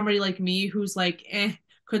 So somebody like me who's like,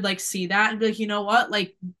 could like see that and be like, you know what?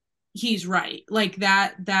 Like he's right. Like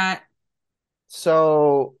that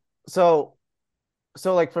So so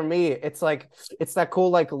so like for me, it's that cool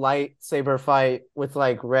like lightsaber fight with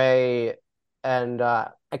like Rey and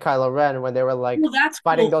Kylo Ren when they were like well, that's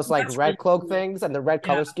fighting cool. those like That's red really cloak cool. things and the red Yeah.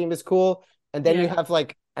 color scheme is cool. Yeah. And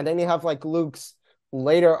then you have like Luke's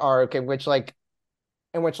later arc in which like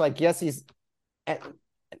yes he's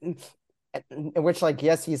in which like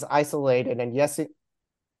yes he's isolated and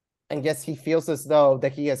yes he feels as though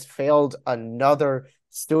that he has failed another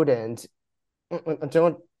student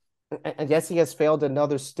don't and yes he has failed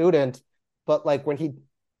another student but like when he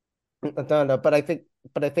no, no, but I think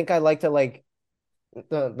I like to like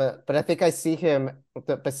but I think I see him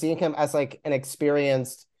but seeing him as like an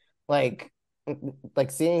experienced like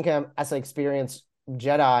seeing him as an experienced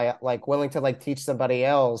Jedi like willing to like teach somebody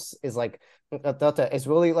else is like is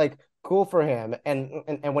really like cool for him and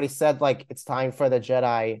when he said like it's time for the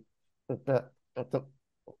Jedi the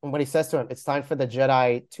when he says to him it's time for the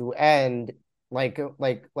Jedi to end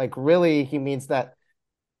really he means that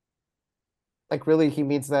really he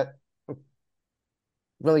means that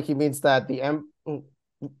really he means that the M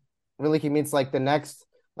really he means like the next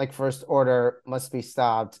like first order must be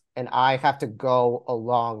stopped and I have to go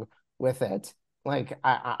along with it. Like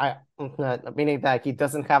meaning that he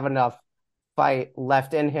doesn't have enough fight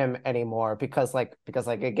left in him anymore because like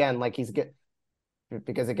again like he's get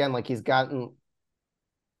because again like he's gotten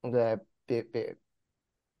the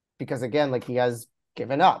because again like he has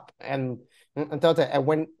given up and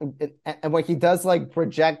when he does like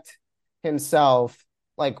project himself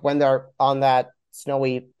like when they're on that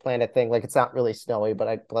snowy planet thing like it's not really snowy but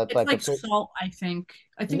It's like but salt, I think.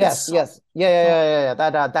 I think it's yes salt. yes yeah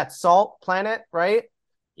that that salt planet right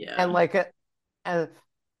and Yeah. like and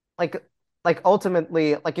like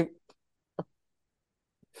ultimately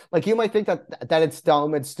like you might think that it's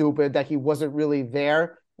dumb and stupid that he wasn't really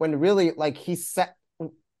there when really like he set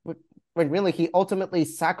when really he ultimately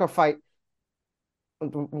sacrificed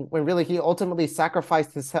when really he ultimately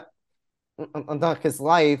sacrificed his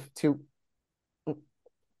life to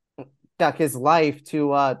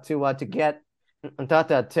to get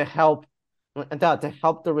to help to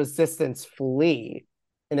help the resistance flee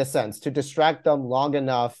in a sense to distract them long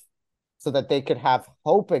enough so that they could have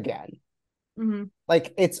hope again Hmm.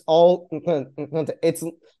 like it's all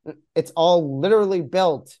literally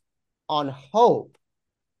built on hope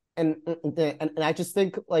and I just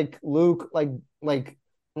think like Luke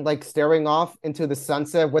like staring off into the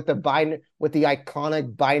sunset with with the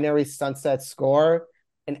iconic binary sunset score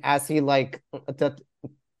and as he like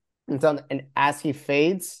and as he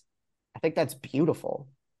fades I think that's beautiful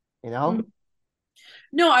you know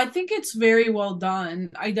No, I think it's very well done.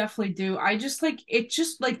 I definitely do. I just like it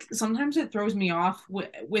just like sometimes it throws me off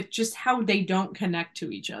with just how they don't connect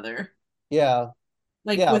to each other. yeah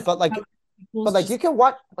Like yeah with how but people's like just you can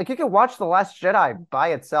watch The Last Jedi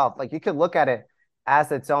by itself like you could look at it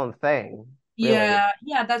as its own thing really yeah,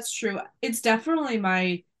 yeah, that's true. It's definitely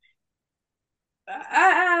my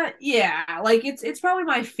yeah, like it's probably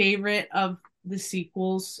my favorite of the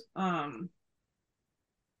sequels.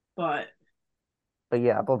 But but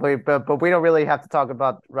yeah, but we don't really have to talk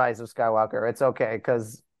about Rise of Skywalker. It's okay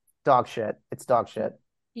because dog shit. It's dog shit.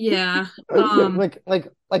 yeah, um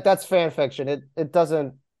Like that's fan fiction. It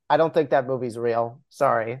doesn't. I don't think that movie's real.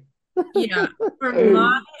 Sorry. yeah, for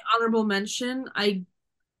my honorable mention,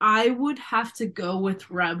 I would have to go with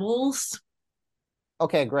Rebels.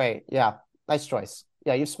 Okay, great. Yeah, nice choice.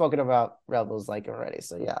 Yeah, you've spoken about Rebels like already,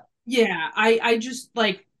 so yeah. Yeah, I just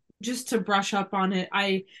like just to brush up on it.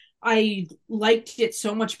 I liked it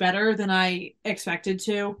so much better than I expected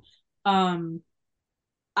to. Um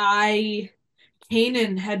I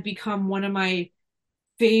Kanan had become one of my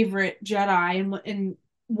favorite Jedi and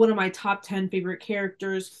one of my top 10 favorite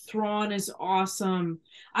characters. Thrawn is awesome.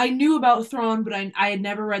 I knew about Thrawn, but I had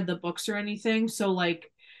never read the books or anything. So,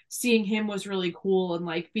 like, seeing him was really cool. And,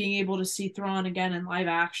 like, being able to see Thrawn again in live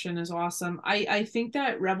action is awesome. I think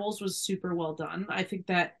that Rebels was super well done. I think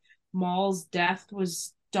that Maul's death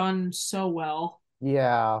was done so well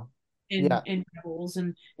Yeah. Yeah. in Rebels.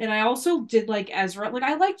 And I also did like Ezra. Like,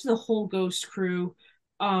 I liked the whole Ghost crew.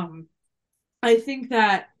 Um, I think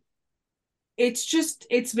that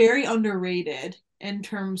it's very underrated in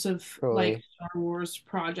terms of like Truly. Star Wars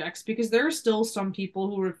projects because there are still some people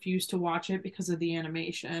who refuse to watch it because of the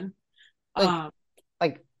animation. Like, Um,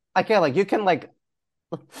 like, I can't like you can like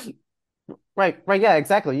right, right, yeah,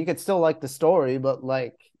 exactly. You could still like the story, but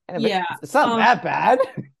like yeah. it's not Um, that bad.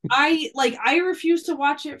 I refused to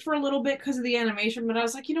watch it for a little bit because of the animation, but I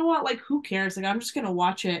was like, you know what? Like, who cares? Like, I'm just gonna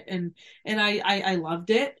watch it, and I loved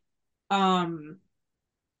it. Um,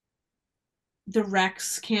 the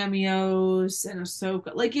Rex cameos and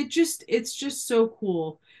Ahsoka. Like it's just so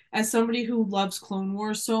cool. As somebody who loves Clone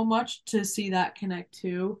Wars so much to see that connect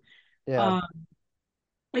too. Yeah. Um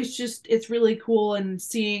it's really cool and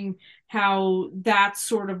seeing how that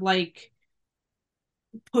sort of like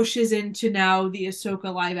pushes into now the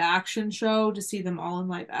Ahsoka live action show to see them all in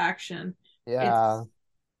live action. Yeah. It's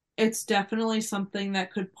it's definitely something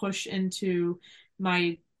that could push into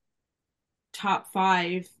my top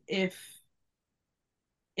five if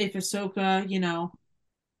Ahsoka,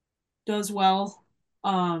 does well.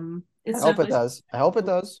 I It's hope it definitely does. I hope it something.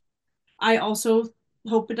 does. I also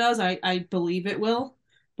hope it does. I believe it will,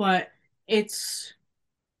 but it's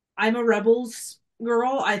I'm a Rebels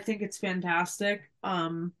girl. I think it's fantastic.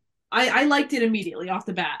 I liked it immediately off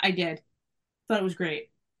the bat. I did. Thought it was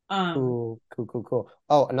great. Um, Cool, cool, cool, cool.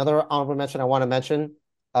 Oh, another honorable mention I want to mention,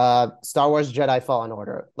 Star Wars Jedi Fallen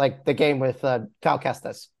Order, like the game with Cal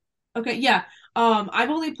Kestis. okay, yeah. I've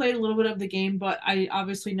only played a little bit of the game, but I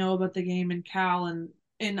obviously know about the game and Cal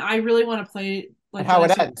and I really want to play And like how Jedi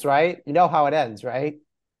it Survivor. ends, right? You know how it ends, right?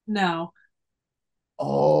 No.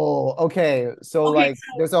 Oh, okay. So Okay, like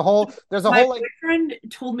there's a my whole like boyfriend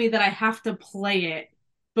told me that I have to play it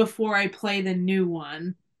before I play the new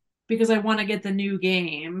one because I want to get the new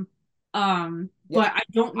game. yeah, But I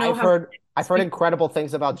don't know I've how to heard I've heard because incredible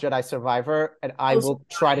things about Jedi Survivor, and I oh, so will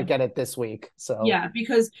try to did I. get it this week. So Yeah,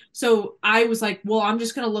 because so I was like, well, I'm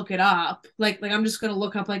just gonna look it up. Like I'm just gonna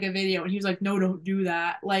look up like a video, and he was like, no, don't do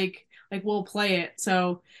that. Like we'll play it.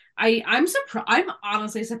 So I'm surprised. I'm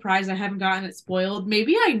honestly surprised I haven't gotten it spoiled.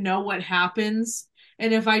 Maybe I know what happens,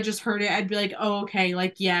 and if I just heard it, I'd be like, oh, okay,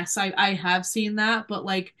 like yes, I have seen that, but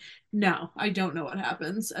like no, I don't know what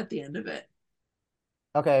happens at the end of it.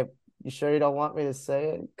 okay, you sure you don't want me to say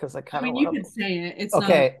it? Because I I kind of mean, you want could say it. It's to.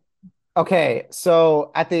 not a. Okay, okay.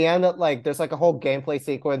 So at the end, like there's like a whole gameplay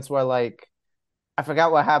sequence where like I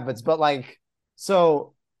forgot what happens, but like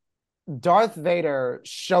so Darth Vader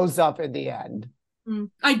shows up in the end,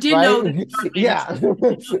 I did know that right? Darth Vader. Yeah. I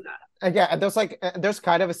did know that. Yeah, and there's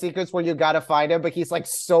kind of a sequence where you gotta fight him, but he's like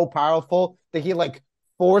so powerful that he like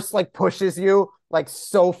force like pushes you like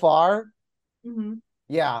so far. Mm-hmm.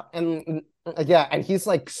 Yeah, and yeah, and he's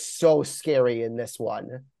like so scary in this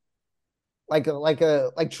one.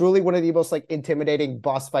 Like truly one of the most like intimidating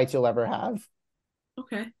boss fights you'll ever have.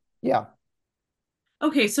 Okay. Yeah,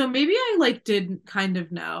 Okay, so maybe I like did kind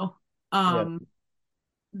of know yeah, um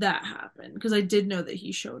that happened because I did know that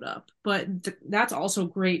he showed up. But that's also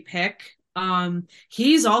great pick.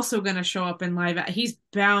 He's also going to show up in he's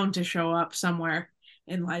bound to show up somewhere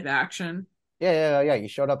in live action. yeah. He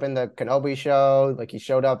showed up in the Kenobi show, like he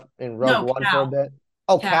showed up in Rogue No, One for a Cal. bit.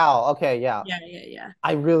 Oh, Cal. Cal. Okay, yeah. Yeah, yeah, yeah.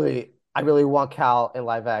 I really want Cal in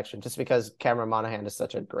live action just because Cameron Monaghan is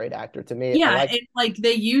such a great actor to me. I Yeah, like and like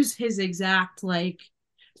they use his exact like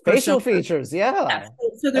persona. facial features. Yeah, Yeah.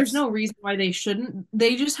 so there's That's no reason why they shouldn't.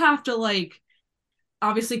 They just have to like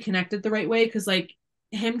obviously connect it the right way because like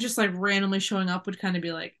him just like randomly showing up would kind of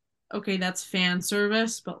be like, okay, that's fan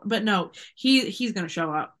service, but no, he's gonna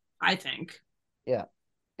show up, I think. yeah.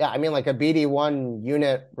 Yeah, I mean like a BD1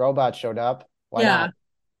 unit robot showed up. Why Yeah, not?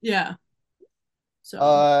 yeah. So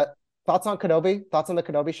Uh thoughts on Kenobi? Thoughts on the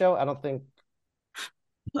Kenobi show? I don't think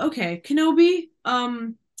okay, Kenobi.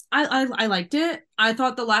 I liked it. I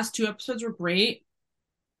thought the last two episodes were great.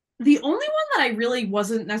 The only one that I really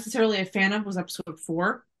wasn't necessarily a fan of was episode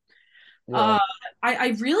four. yeah. Uh, I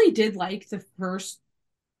really did like the first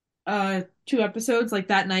two episodes, like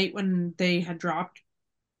that night when they had dropped.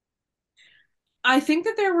 I think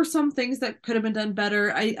that there were some things that could have been done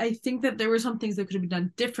better. I think that there were some things that could have been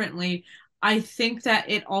done differently. I think that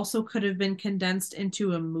it also could have been condensed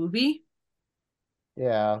into a movie.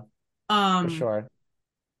 Yeah, for Um, sure.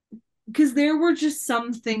 because there were just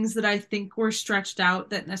some things that I think were stretched out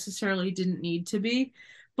that necessarily didn't need to be.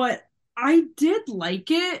 But I did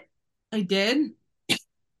like it. I did.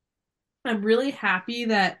 I'm really happy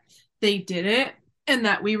that they did it and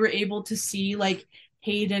that we were able to see like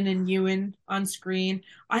Hayden and Ewan on screen.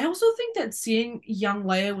 I also think that seeing young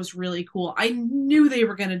Leia was really cool. I knew they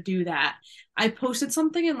were going to do that. I posted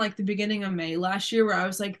something in like the beginning of May last year where I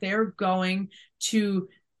was like, they're going to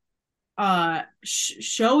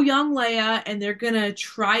show young Leia and they're going to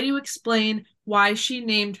try to explain why she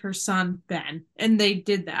named her son Ben. And they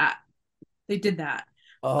did that. They did that.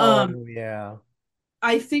 Um, Oh yeah.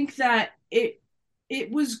 I think that it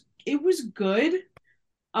was good.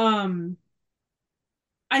 Um,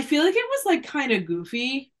 I feel like it was like kind of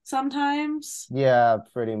goofy sometimes. Yeah,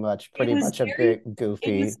 pretty much. It Pretty was much a very bit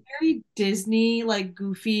it was goofy. very Disney, like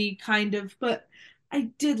goofy kind of, but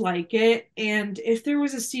I did like it. And if there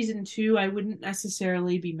was a season two, I wouldn't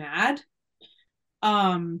necessarily be mad.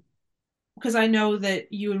 Um, because I know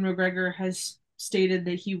that Ewan McGregor has stated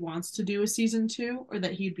that he wants to do a season two or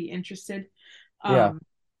that he'd be interested. Yeah. Um,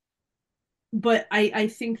 but I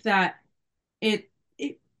think that it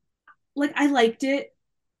like I liked it.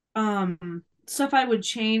 Stuff I would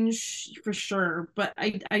change for sure, but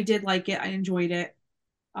I did like it. I enjoyed it.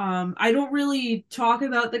 I don't really talk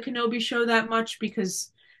about the Kenobi show that much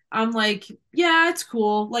because I'm like, yeah, it's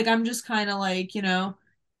cool. Like I'm just kind of like,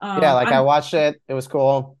 Yeah, like I I'm watched it. It was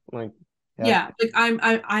cool. Like, yeah. yeah, like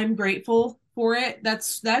I'm grateful for it.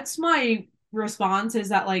 That's my response is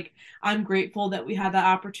that like I'm grateful that we had the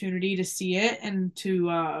opportunity to see it and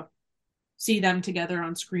to see them together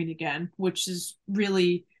on screen again, which is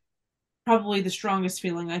really probably the strongest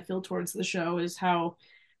feeling I feel towards the show is how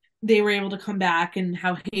they were able to come back and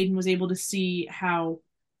how Hayden was able to see how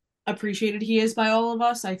appreciated he is by all of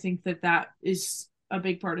us. I think that that is a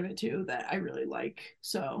big part of it too that I really like.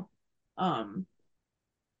 So, um,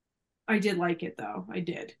 I did like it though. I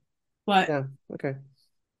did. But Yeah. Okay.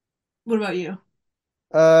 what about you?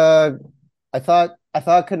 Uh, I thought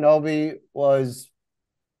Kenobi was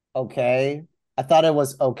okay. I thought it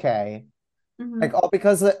was okay. Hmm. Like all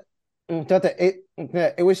because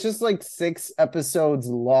it was just like 6 episodes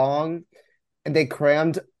long, and they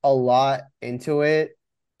crammed a lot into it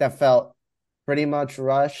that felt pretty much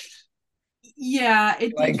rushed. Yeah,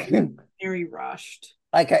 it did Like feel very rushed.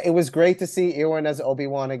 like it was great to see Ewan as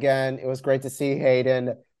Obi-Wan again. It was great to see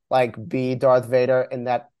Hayden like be Darth Vader and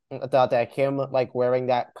that I thought that him like wearing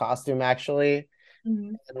that costume actually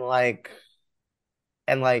Hmm. and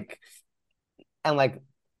and like and like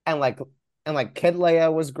and like and like Kid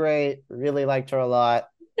Leia was great. Really liked her a lot.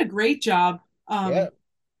 Did a great job. Yeah.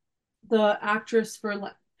 The actress for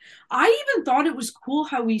I even thought it was cool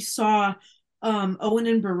how we saw Owen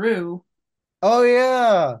and Beru. Oh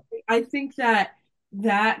yeah. I think that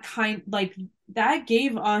that kind like that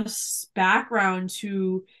gave us background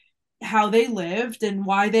to how they lived and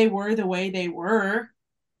why they were the way they were.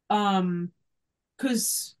 Um,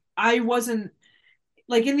 because I wasn't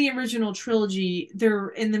like in the original trilogy, they're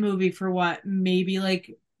in the movie for what, maybe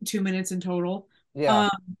like 2 minutes in total. Yeah.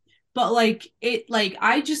 Um, but like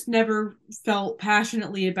I just never felt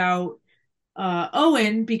passionately about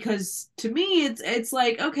Owen because to me it's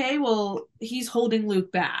like okay, well he's holding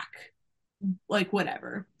Luke back, like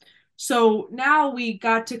whatever. So now we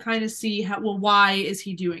got to kind of see how well why is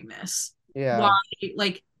he doing this? Why Yeah.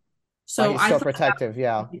 like Why so he's I so thought protective.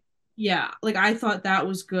 Yeah. yeah, like I thought that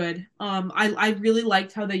was good. I really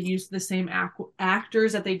liked how they used the same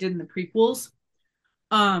actors that they did in the prequels.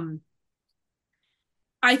 Um,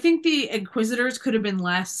 I think the Inquisitors could have been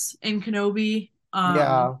less in Kenobi.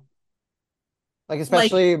 Yeah. Like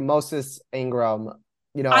Like especially Moses Ingram,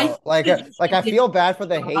 I think that like she I did feel bad for a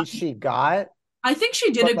the good job. hate she got, I think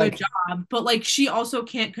she did but a good like job, but like she also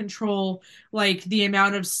can't control like the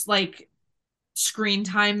amount of like screen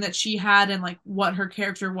time that she had and like what her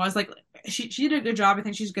character was. Like she did a good job. I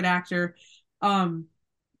think she's a good actor.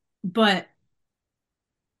 But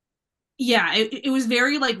yeah, it was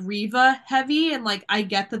very like Riva heavy, and like I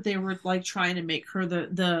get that they were like trying to make her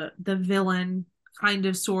the villain kind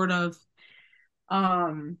of sort of.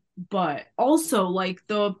 But also like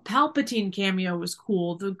the Palpatine cameo was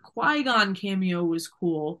cool, the Qui-Gon cameo was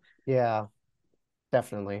cool. yeah,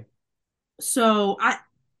 definitely. So I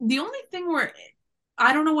the only thing where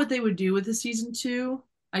I don't know what they would do with the season two.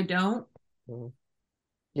 I don't. Mhm.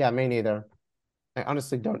 Yeah, me neither. I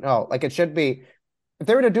honestly don't know. Like it should be if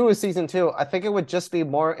they were to do a season two, I think it would just be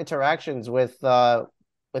more interactions with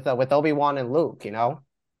Obi-Wan and Luke, you know?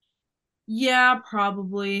 Yeah,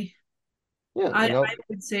 probably. Yeah, I you know,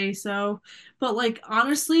 would say so. But like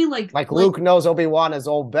honestly, like Luke knows Obi-Wan as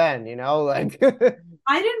old Ben, you know? Like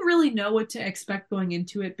I didn't really know what to expect going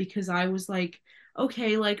into it because I was like,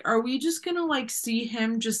 okay, like, are we just gonna like see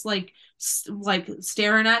him just like like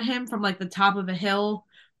staring at him from like the top of a hill?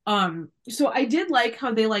 So I did like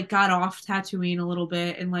how they like got off Tatooine a little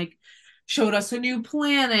bit and like showed us a new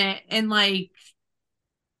planet and like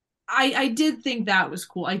I did think that was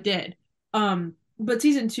cool. I did. But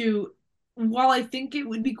season two, while I think it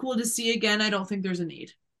would be cool to see again, I don't think there's a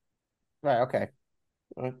need. Right, okay.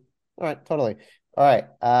 All right, all right, totally. All right.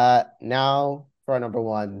 Now for our number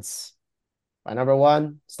ones. My number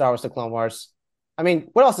one, Star Wars: The Clone Wars. I mean,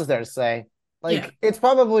 what else is there to say? Yeah. Like, it's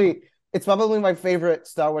probably my favorite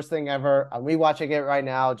Star Wars thing ever. I'm rewatching it right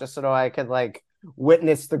now just so that I can like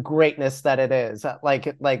witness the greatness that it is. Like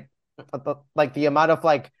the amount of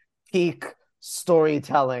like peak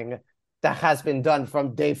storytelling that has been done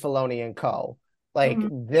from Dave Filoni and co. Like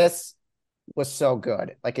Mhm. this was so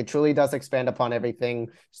good. Like it truly does expand upon everything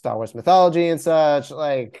Star Wars mythology and such.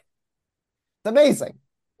 Like it's amazing.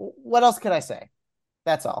 What else can I say?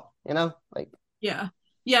 That's all, Like, Yeah.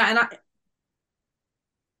 Yeah, and I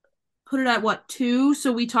put it at what, two?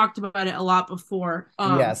 So we talked about it a lot before.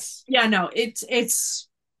 yes. Yeah, no, it's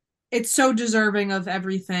so deserving of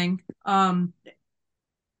everything.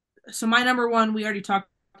 So my number one, we already talked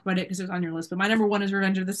about it because it was on your list, but my number one is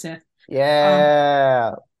Revenge of the Sith. Um,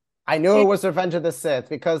 Yeah. I knew it it, was Revenge of the Sith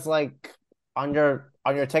because like on your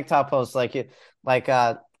TikTok post, like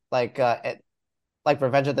like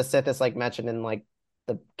Revenge of the Sith is like mentioned in like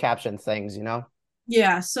the caption things.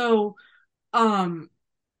 yeah, so um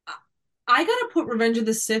I gotta put Revenge of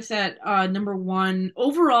the Sith at number one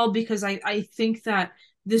overall because I think that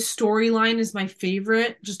this storyline is my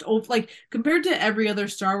favorite. Just like compared to every other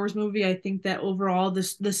Star Wars movie, I think that overall the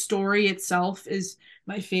story itself is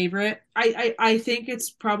my favorite. I think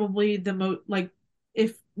it's probably the most like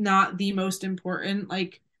if not the most important,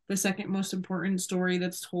 like the second most important story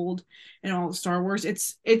that's told in all of Star Wars.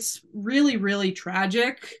 It's really really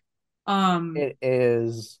tragic. Um, It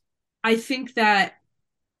is. I think that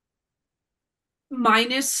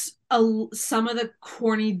minus some of the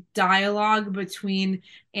corny dialogue between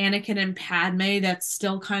Anakin and Padme that's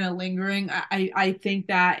still kind of lingering. I think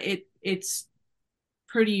that it's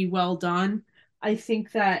pretty well done. I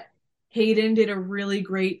think that Hayden did a really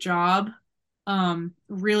great job.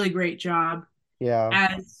 Really great job Yeah.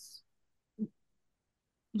 as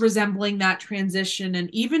resembling that transition and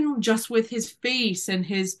even just with his face and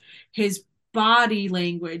his body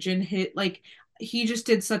language and his like he just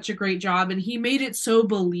did such a great job and he made it so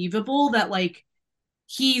believable that like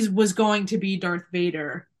he was going to be Darth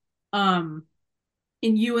Vader. Um,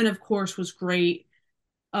 and Ewan, of course, was great.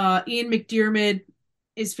 Ian McDiarmid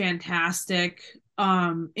is fantastic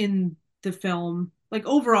in the film. Like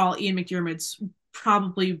overall, Ian McDiarmid's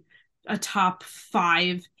probably a top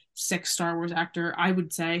five, six Star Wars actor, I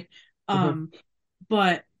would say. Mhm. Um,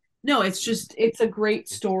 but no, it's a great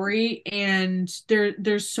story, and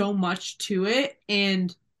there's so much to it,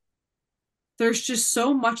 and there's just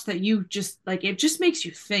so much that you just like it just makes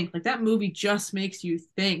you think like that movie just makes you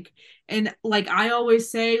think and like I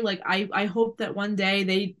always say like I hope that one day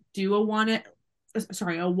they do a what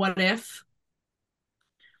if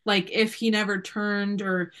like if he never turned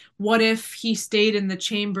or what if he stayed in the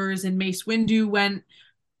chambers and Mace Windu went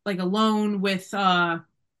like alone with the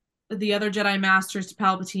other Jedi masters to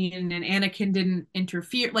Palpatine and Anakin didn't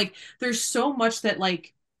interfere like there's so much that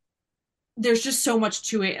like there's just so much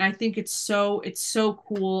to it and I think it's so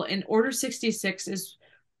cool and Order 66 is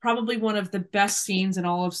probably one of the best scenes in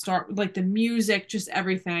all of Star like the music just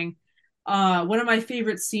everything one of my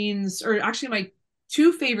favorite scenes or actually my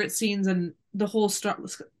two favorite scenes in the whole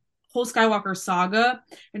Skywalker saga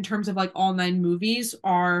in terms of like all nine movies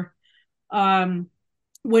are um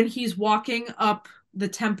when he's walking up the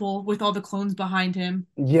temple with all the clones behind him.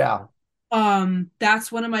 Yeah.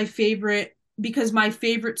 That's one of my favorite because my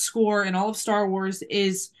favorite score in all of Star Wars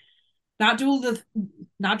is not Duel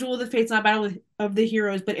of the Fates, not of the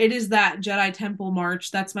Heroes, but it is that Jedi Temple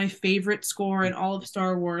March. That's my favorite score in all of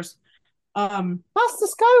Star Wars. Um, Master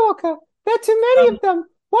Skywalker, there are too many so, of them.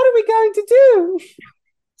 What are we going to do?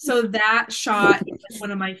 so that shot is like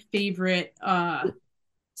one of my favorite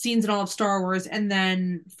scenes in all of Star Wars. And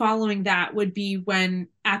then following that would be when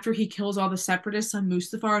after he kills all the separatists on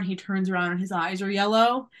Mustafar and he turns around and his eyes are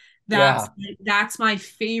yellow. That's Yeah. that's my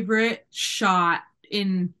favorite shot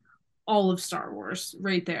in all of Star Wars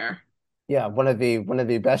right there. Yeah, one of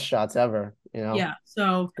the best shots ever, Yeah.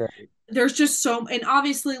 So Great. there's just so and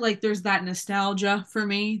obviously like there's that nostalgia for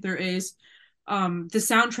me. There is. The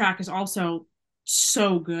soundtrack is also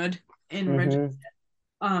so good in Revenge.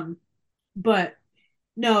 Mm-hmm. Um, but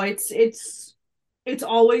no, it's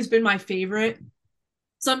always been my favorite.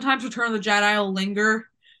 sometimes Return of the Jedi will linger,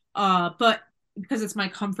 but because it's my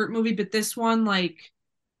comfort movie. But this one, like,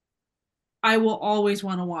 I will always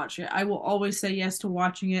want to watch it. I will always say yes to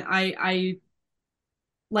watching it. I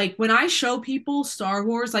like when I show people Star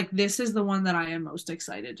Wars, like this is the one that I am most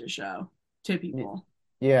excited to show to Y- people.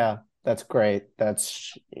 Yeah, that's great.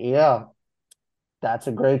 Yeah, that's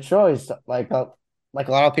a great choice. Like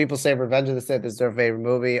a lot of people say Revenge of the Sith is their favorite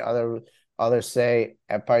movie. Others say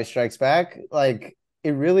Empire Strikes Back. Like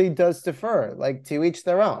it really does differ. Like to each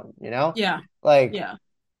their own, you know? Yeah, Like yeah,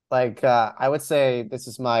 I would say this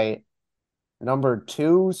is my number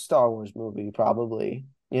two Star Wars movie, probably.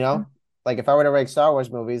 You know? Like if I were to rank Star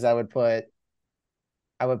Wars movies, I would put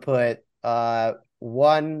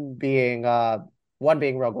one being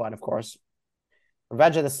Rogue One, of course.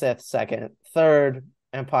 Revenge of the Sith second, third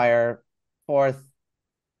Empire, fourth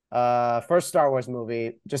first Star Wars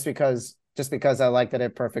movie just because I like that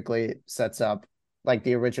it perfectly sets up like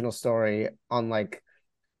the original story on like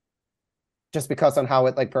just because on how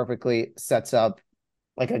it like perfectly sets up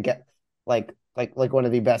like a get like one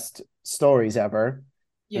of the best stories ever.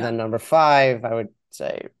 And yeah, then number five, I would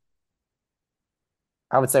say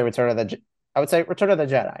Return of the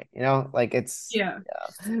Jedi. You know, like it's yeah.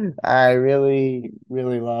 yeah. I really,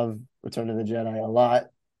 really love Return of the Jedi a lot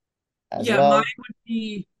as Yeah, mine well. would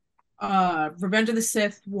be Revenge of the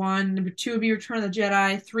Sith one, number two would be Return of the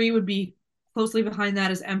Jedi, three would be closely behind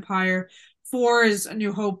that is Empire, four is A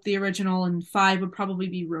New Hope, the original, and five would probably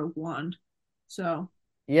be Rogue One. So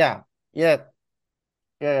Yeah, yeah,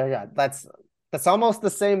 yeah. That's almost the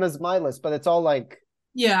same as my list, but it's all like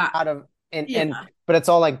yeah, out of yeah. and but it's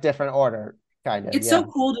all like different order, kind of. It's so Yeah,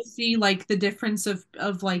 cool to see like the difference of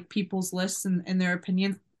like people's lists and their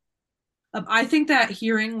opinions. I think that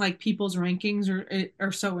hearing like people's rankings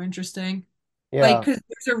are so interesting. Like, yeah, because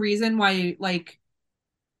there's a reason why like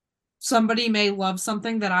somebody may love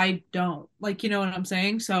something that I don't. Like, you know what I'm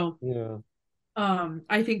saying? So, yeah,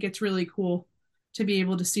 I think it's really cool to be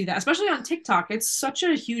able to see that, especially on TikTok. It's such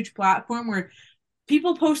a huge platform where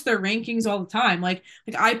people post their rankings all the time. Like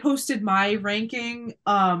I posted my ranking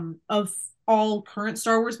of all current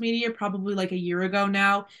Star Wars media probably like a year ago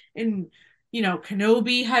now. And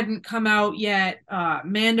Kenobi hadn't come out yet.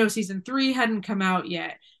 Mando season 3 hadn't come out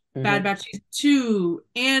yet. Bad hmm Batch season 2,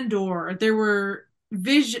 Andor. There were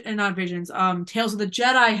not visions. Tales of the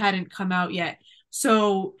Jedi hadn't come out yet.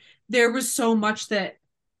 So there was so much that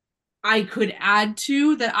I could add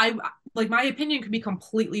to that. I like my opinion could be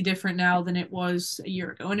completely different now than it was a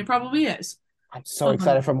year ago, and it probably is. I'm so Um,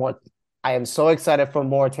 excited for more. I am so excited for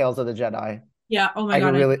more Tales of the Jedi. yeah. Oh my I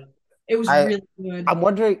God, really, it was I, really good. I'm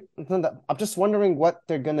wondering. I'm just wondering what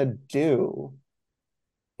they're gonna do.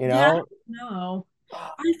 You Yeah, I don't know? know.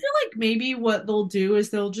 I feel like maybe what they'll do is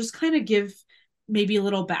they'll just kind of give maybe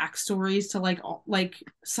little backstories to like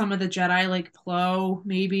some of the Jedi, like Plo,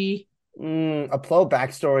 maybe. A Plo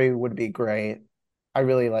backstory would be great. I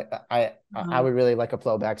really like I Um, would really like a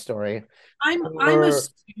Plo backstory. I'm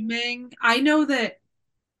Or assuming I know that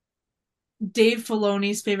Dave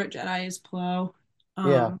Filoni's favorite Jedi is Plo.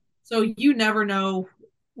 yeah, So you never know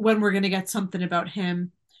when we're gonna get something about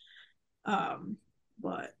him. Um,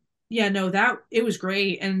 but yeah, no, that it was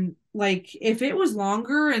great. And like if it was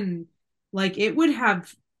longer and like it would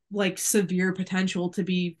have like severe potential to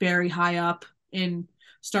be very high up in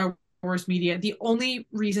Star Wars media. The only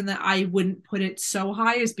reason that I wouldn't put it so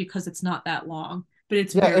high is because it's not that long, but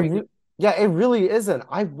it's yeah, very good. yeah, it really isn't.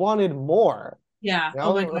 I wanted more. Yeah. You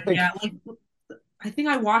Oh my know, God. Yeah. Like I think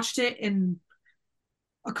I watched it in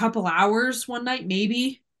a couple hours one night,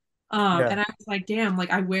 maybe. yeah, And I was like, damn,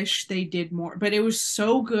 like I wish they did more. But it was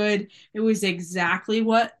so good. It was exactly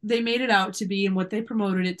what they made it out to be and what they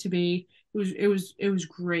promoted it to be. It was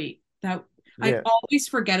great. That I yeah. always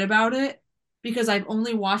forget about it because I've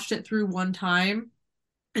only watched it through one time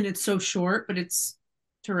and it's so short, but it's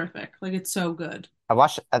terrific. Like it's so good.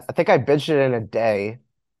 I think I binged it in a day.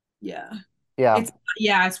 Yeah. Yeah, It's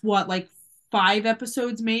yeah, it's what, like 5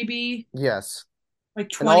 episodes maybe, yes, like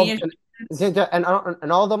and all 20-ish and minutes.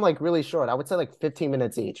 and all of them like really short. I would say like 15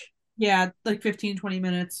 minutes each. Yeah, like 15, 20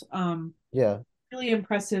 minutes. Yeah, Really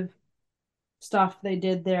impressive stuff they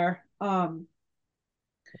did there.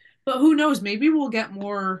 But who knows? Maybe we'll get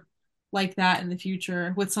more like that in the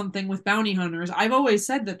future with something with bounty hunters. I've always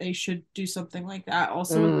said that they should do something like that.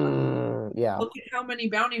 Also, with yeah. look at how many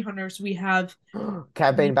bounty hunters we have.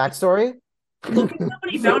 Cat Bane backstory. Look at how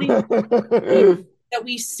many bounty that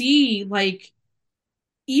we see, like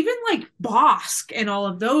even like Bosk and all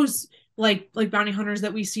of those like bounty hunters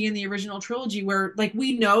that we see in the original trilogy, where like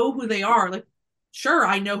we know who they are. Like Sure,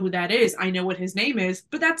 I know who that is. I know what his name is,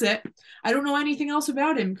 but that's it. I don't know anything else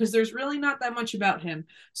about him because there's really not that much about him.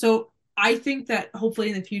 So I think that hopefully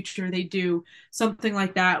in the future they do something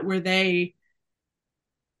like that where they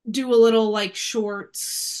do a little like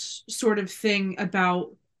shorts sort of thing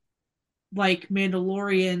about like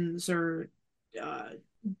Mandalorians or uh,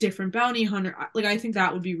 different bounty hunter. Like I think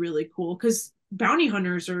that would be really cool because bounty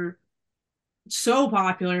hunters are so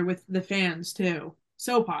popular with the fans too.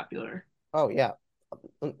 So popular. Oh yeah.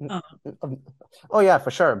 Um, Oh yeah,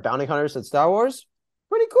 for sure. Bounty hunters in Star Wars,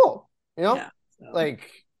 pretty cool. You know, yeah. So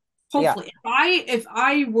like yeah. hopefully if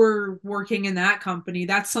I were working in that company,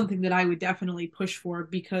 that's something that I would definitely push for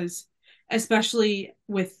because especially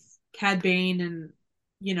with Cad Bane and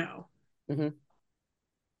you know, Hmm.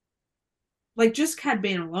 like just Cad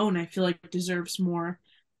Bane alone, I feel like deserves more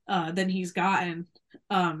than he's gotten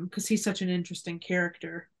because he's such an interesting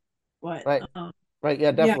character. But Right. Right. Yeah,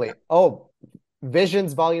 yeah, definitely. Oh,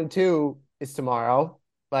 Visions Volume 2 is tomorrow,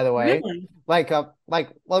 by the way. really. Well,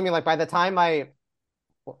 I mean, like by the time I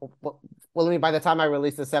mean, by the time I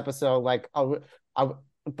release this episode,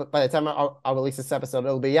 but by the time I'll release this episode,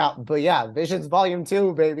 it'll be out. But yeah, Visions Volume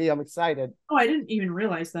 2, baby. I'm excited. Oh, I didn't even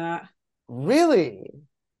realize that. Really?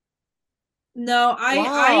 No,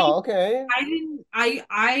 Wow. Okay. I didn't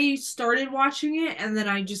I started watching it and then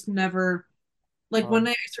I just never like one Um,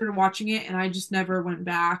 night I started watching it and I just never went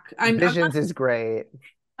back. Visions is great.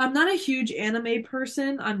 I'm not a huge anime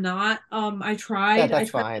person. I'm not. Yeah, I that's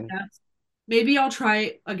tried fine. my best. Maybe I'll try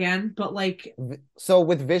it again, but like So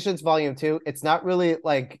with Visions Volume 2, it's not really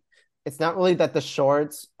that the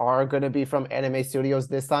shorts are going to be from anime studios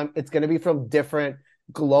this time. It's going to be from different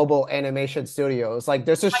global animation studios. Like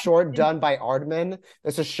there's a short done by Aardman.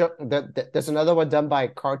 There's another one done by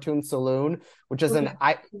Cartoon Saloon, okay.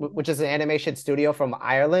 which is an animation studio from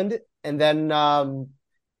Ireland. And then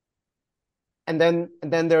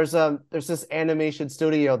there's this animation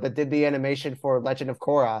studio that did the animation for Legend of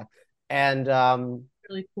Korra. And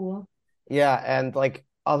Really cool. yeah, and like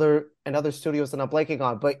other studios that I'm blanking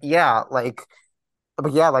on. But yeah, like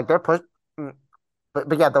they're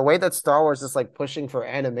but yeah, the way that Star Wars is like pushing for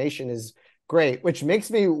animation is great, which makes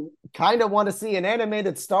me kind of want to see an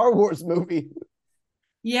animated Star Wars movie.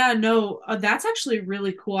 Yeah, no, that's actually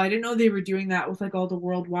really cool. I didn't know they were doing that with like all the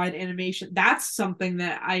worldwide animation. That's something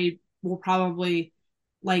that I will probably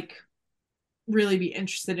like really be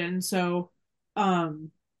interested in. So,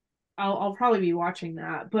 um, I'll probably be watching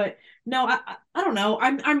that. But no, I don't know.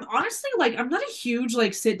 I'm honestly like I'm not a huge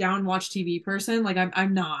like sit down watch TV person. Like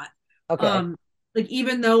I'm not. Okay. Um, like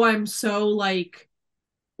even though I'm so like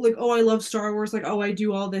oh I love Star Wars, like oh I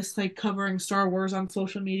do all this like covering Star Wars on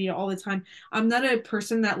social media all the time. I'm not a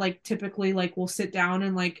person that like typically like will sit down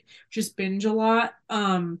and like just binge a lot.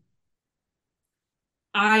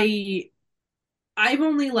 I I've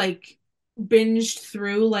only like binged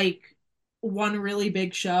through like one really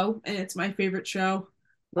big show and it's my favorite show.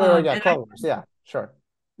 Right, yeah, And I Clone Wars. Yeah, sure.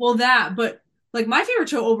 well that, but like my favorite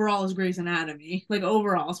show overall is Grey's Anatomy. Like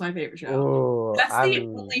overall is my favorite show. Ooh, That's the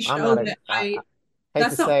only I'm show not that I hate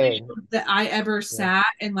that's to the only say, show that I ever yeah, sat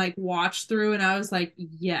and like watched through and I was like,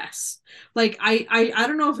 yes. Like I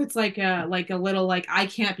don't know if it's like a little like I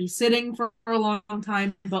can't be sitting for a long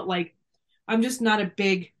time, but like I'm just not a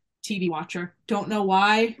big TV watcher. Don't know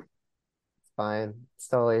why. fine. It's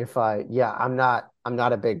totally fine. Yeah, I'm not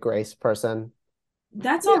a big Grace person.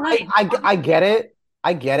 That's Yeah, all right. I get it.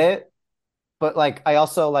 I get it. But like I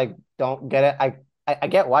also like don't get it. I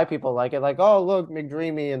get why people like it, like, oh look,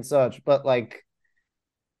 McDreamy and such, but like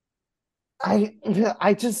I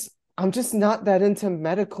I'm just not that into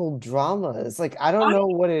medical dramas. Like I don't I know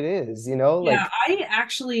what it is, you know? Yeah, Like I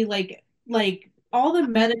actually like all the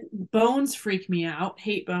medic bones freak me out.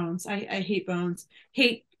 Hate bones. I hate bones.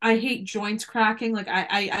 I hate joints cracking. Like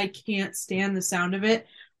I can't stand the sound of it.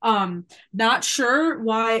 Not sure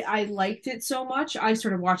why I liked it so much. I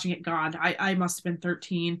started watching it, God, I must have been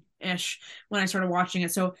 13-ish when I started watching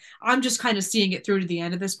it. So I'm just kind of seeing it through to the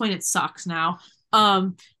end. At this point, it sucks now.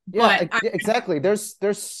 Um, but yeah, exactly. There's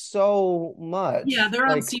so yeah, much. they're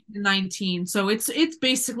on Like season 19, so it's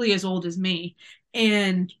basically as old as me.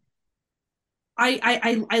 And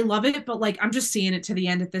I love it, but like I'm just seeing it to the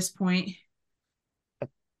end at this point.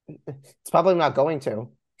 it's probably not going to.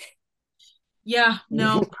 Yeah,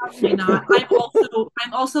 no, probably not.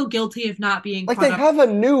 I'm also guilty of not being Like caught they up. have a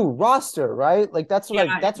new roster, right? Like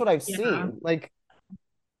Yeah, that's what I've yeah, seen. Like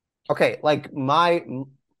okay, like my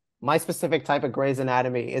specific type of Grey's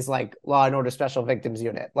Anatomy is like Law and Order Special Victims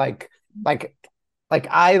Unit. Like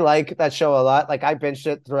I like that show a lot. Like I binged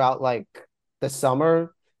it throughout the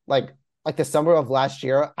summer. Like like the summer of last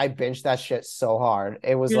year, I binged that shit so hard.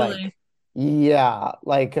 It was like really. Yeah,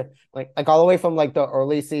 like all the way from like the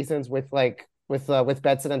early seasons with with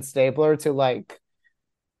Benson and Stabler to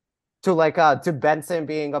Benson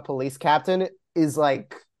being a police captain is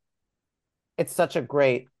like it's such a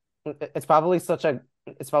great it's probably such a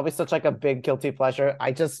it's probably such like a big guilty pleasure.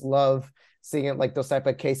 I just love seeing it like those type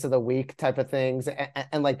of case of the week type of things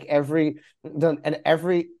and like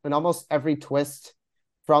and almost every twist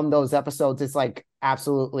from those episodes is like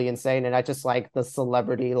absolutely insane, and I just like the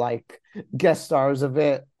celebrity like guest stars of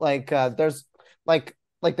it. There's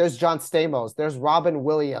John Stamos, there's Robin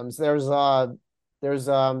Williams, there's I'm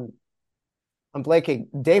blanking.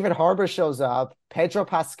 David Harbour shows up, Pedro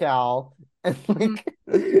Pascal, and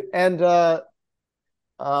Mhm. and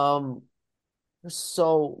um there's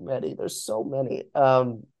so many. There's so many.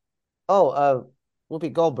 Oh,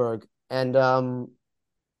 Whoopi Goldberg and oh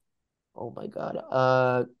my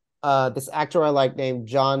God. This actor I like named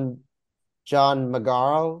John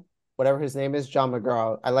Magaro, whatever his name is, John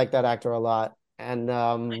Magaro. I like that actor a lot. And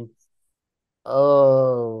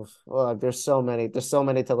oh, well, there's so many. There's so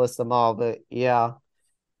many to list them all, but yeah.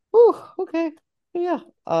 Whew, okay. Yeah.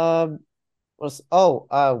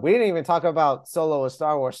 We didn't even talk about Solo, a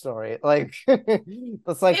Star Wars story. Like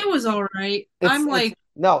it's It was all right. I'm it's like,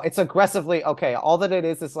 no, it's aggressively okay. All that it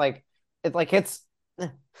is like it like it's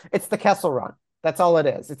the Kessel Run. That's all it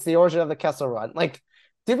is. It's the origin of the Kessel Run. Like,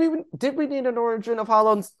 did we need an origin of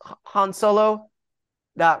Han Solo?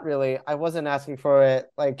 Not really. I wasn't asking for it.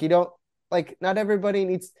 Like, you don't like not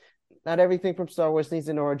everything from Star Wars needs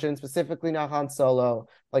an origin, specifically not Han Solo.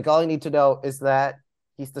 Like, all you need to know is that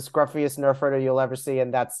he's the scruffiest nerf herder you'll ever see,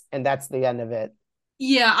 and that's the end of it.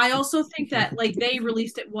 yeah, I also think that like they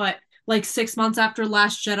released it what, like 6 months after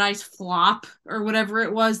Last Jedi's flop or whatever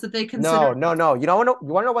it was that they considered. No, no, no. You want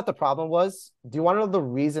to know what the problem was? Do you want to know the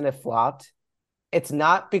reason it flopped? It's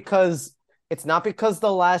not because it's not because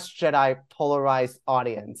The Last Jedi polarized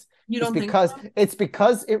audience. You It's don't think because so? it's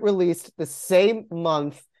because it released the same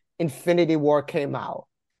month Infinity War came out.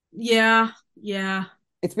 Yeah, yeah.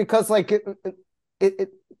 It's because like it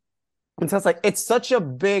it's just like it's such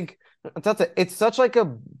like a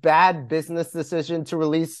bad business decision to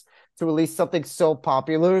release something so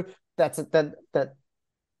popular that's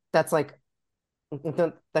like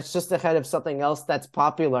that's just ahead of something else that's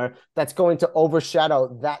popular that's going to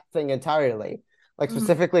overshadow that thing entirely. Like Mhm.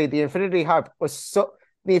 specifically, the Infinity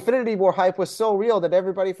War hype was so real that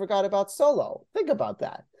everybody forgot about Solo. Think about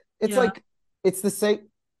that. It's Yeah. like it's the same.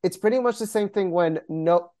 It's pretty much the same thing when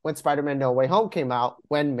Spider-Man No Way Home came out,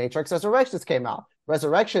 when Matrix Resurrections came out.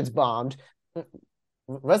 Resurrections bombed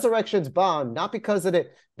not because it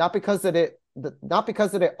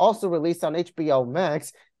also released on HBO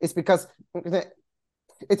Max. It's because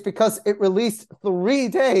it's because it released 3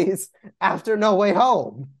 days after No Way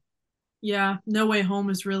Home. Yeah. No Way Home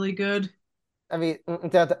is really good. I mean,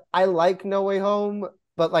 I like No Way Home,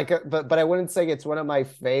 but I wouldn't say it's one of my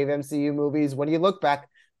fave MCU movies. When you look back,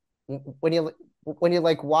 when you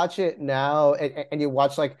like watch it now and you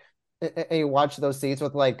watch and you watch those scenes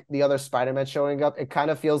with like the other Spider-Man showing up, it kind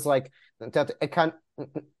of feels like it kind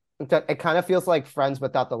of feels like Friends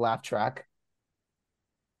without the laugh track.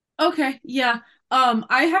 Okay, yeah.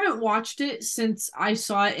 I haven't watched it since I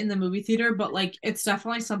saw it in the movie theater, but like it's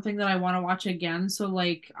definitely something that I want to watch again. So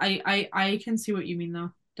like I can see what you mean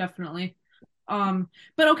though. Definitely. But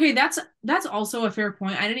okay, that's also a fair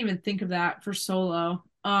point. I didn't even think of that for Solo.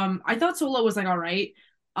 I thought Solo was like all right.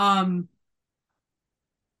 Um,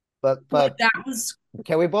 But like but that was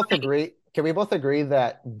can we both like, agree? Can we both agree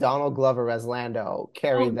that Donald Glover as Lando oh,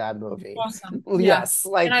 carried that movie? awesome. Yeah. Yes,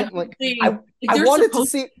 And I like believe like I they're wanted to supposed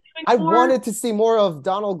see to be doing I more. wanted to see more of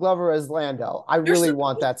Donald Glover as Lando. I They're really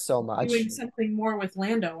want supposed that so to be doing much. something more with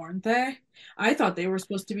Lando, aren't they? I thought they were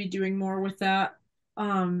supposed to be doing more with that.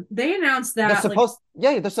 They announced that like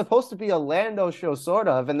They're supposed to be a Lando show, sort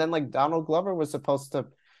of, and then like Donald Glover was supposed to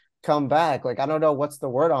come back. Like I don't know what's the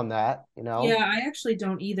word on that, you yeah, know? I actually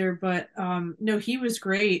don't either, but no, he was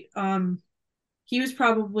great. He was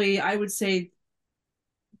probably I would say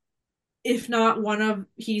if not one of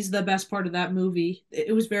he's the best part of that movie.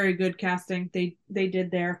 It was very good casting they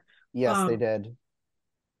did there. Yes, they Um, did.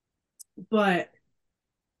 but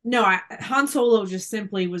no, Han Solo just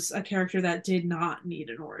simply was a character that did not need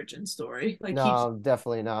an origin story. Like he No,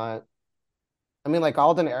 definitely not. I mean, like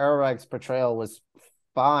Alden Ehrenreich's portrayal was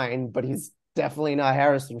fine, but he's definitely not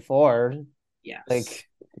Harrison Ford. yes. Like,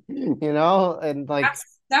 and like,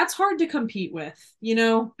 That's hard to compete with. You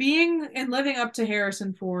know, being and living up to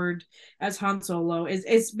Harrison Ford as Han Solo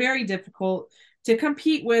is very difficult to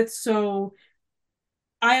compete with. So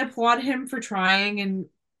I applaud him for trying and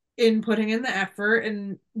in putting in the effort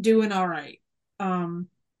and doing all right. Um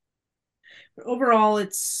Overall,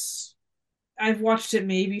 I've watched it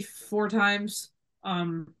maybe 4 times.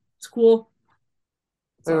 It's cool.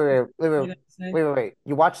 That's Wait, all, wait, that's wait, wait, all I wait, gotta say. wait.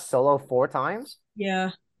 You watched Solo 4 times?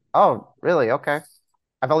 Yeah. Oh, really? Okay.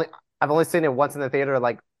 I've only I've only seen it once in the theater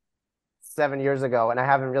like 7 years ago, and I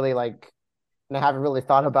haven't really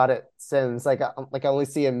thought about it since. I only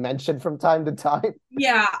see it mentioned from time to time.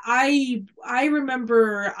 Yeah, I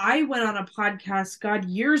remember I went on a podcast, God,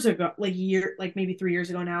 years ago, like maybe 3 years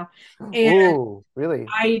ago now, and Ooh, really?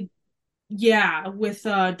 I yeah, with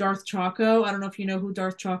Darth Chaco. I don't know if you know who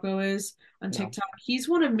Darth Chaco is on No. TikTok. He's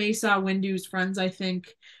one of Mesa Windu's friends, I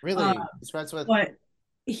think. Uh, Really? He's friends with. but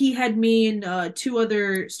he had me and two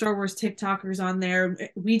other Star Wars TikTokers on there.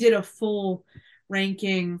 We did a full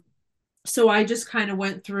ranking. So I just kind of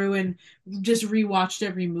went through and just rewatched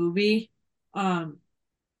every movie. Um,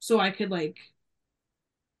 so I could like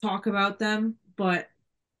talk about them. But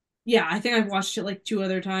yeah, I think I've watched it like 2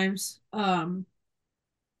 other times.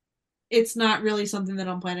 It's not really something that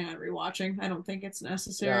I'm planning on rewatching. I don't think it's No,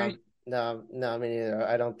 necessary. no, me neither.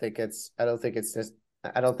 I don't think it's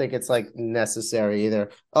like necessary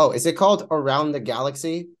either. Oh, is it called Around the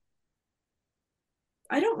Galaxy?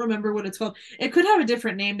 I don't remember what it's called. It could have a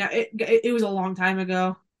different name now. It was a long time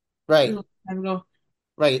ago. It was a Right, long time ago.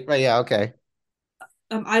 right, yeah, okay.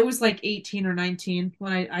 I was like 18 or 19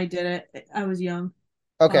 when I did it. I was young.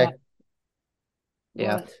 Uh, Okay.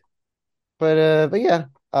 Yeah. but But yeah.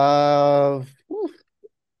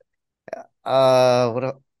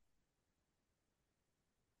 What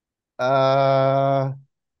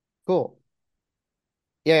cool.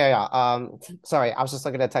 Yeah. Sorry, I was just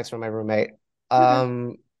looking at a text from my roommate. okay.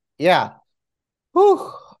 Yeah.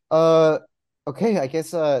 Whew. Uh, okay, I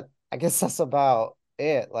guess that's about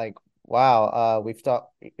it. Like, wow, we've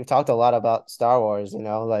talked a lot about Star Wars,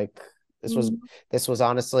 like this was Mhm. this was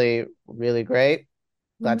honestly really great.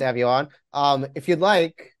 Glad to Mhm. have you on. If you'd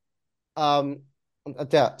like, um,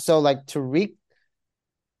 yeah, so like to re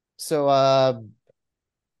so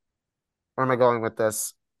where am I going with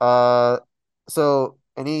this? So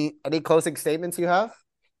any closing statements you have?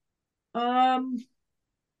 Um,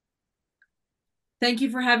 Thank you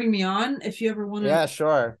for having me on. If you ever want to Yeah,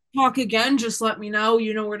 sure. talk again, just let me know.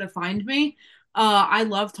 You know where to find me. I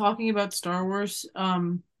love talking about Star Wars.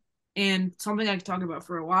 And something I could talk about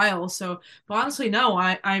for a while. So, but honestly, no,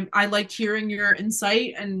 I liked hearing your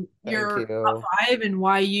insight and Thank your top you. five and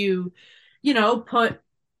why put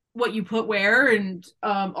what you put where, and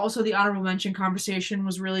also the honorable mention conversation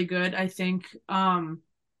was really good. I think,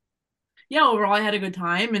 yeah, overall, I had a good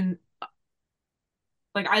time, and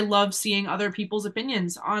like I love seeing other people's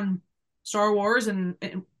opinions on Star Wars and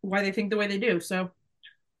why they think the way they do. So,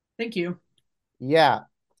 thank you. Yeah.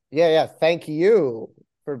 Yeah. Thank you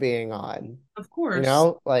for being on. Of course.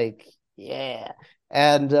 Yeah.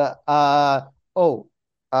 And oh,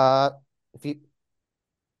 uh if you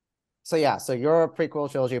so yeah, so you're a prequel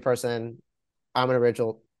trilogy person. I'm an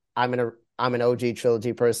original I'm an OG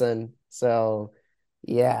trilogy person. So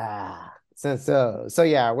yeah. So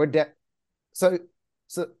yeah, so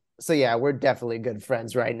so so yeah, we're definitely good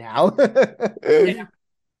friends right now. Yeah.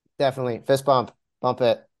 Definitely. Fist bump. Bump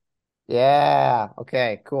it. Yeah.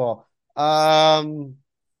 Okay, cool. Um,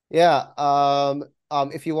 yeah.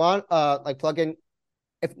 If you want, like plug in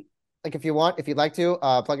if if you want, if you'd like to,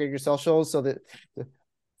 plug in your socials so that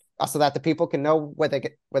the people can know where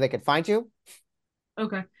they can find you.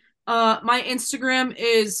 Okay. My Instagram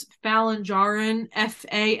is Fallon Jarin,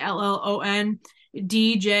 FALLON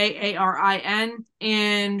DJARIN.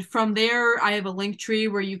 And from there, I have a link tree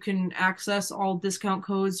where you can access all discount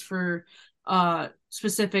codes for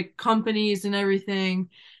specific companies and everything.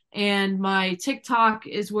 And my TikTok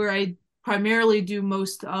is where I primarily do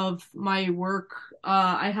most of my work.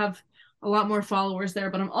 I have a lot more followers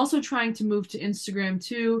there, but I'm also trying to move to Instagram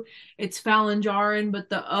too. It's Fallon Jarin, but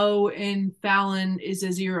the O in Fallon is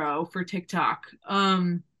a zero for TikTok.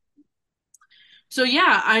 So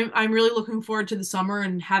yeah, I'm really looking forward to the summer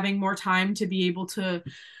and having more time to be able to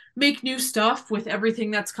make new stuff with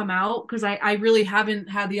everything that's come out because I really haven't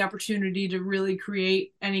had the opportunity to really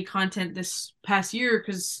create any content this past year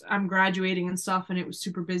because I'm graduating and stuff and it was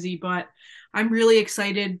super busy. But I'm really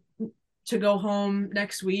excited to go home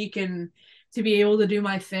next week and to be able to do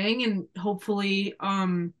my thing and hopefully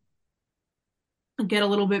get a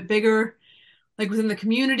little bit bigger like within the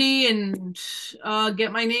community and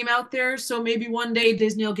get my name out there. So maybe one day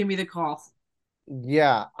Disney will give me the call.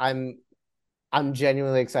 Yeah, I'm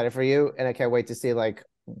genuinely excited for you, and I can't wait to see like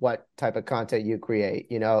what type of content you create.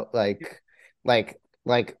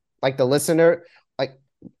 Like the listener, like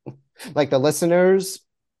like the listeners,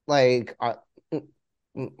 like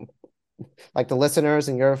like the listeners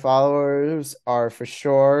and your followers are for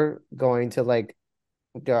sure going to like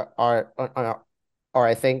are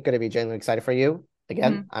I think going to be genuinely excited for you.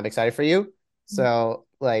 Again, Mhm. I'm excited for you. So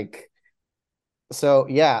like so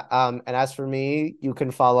yeah, and as for me, you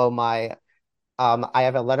can follow my I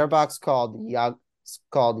have a letterbox called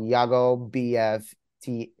Yago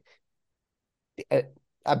BFT uh,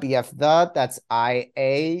 a BF that's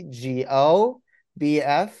IAGO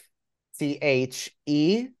BF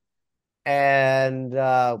and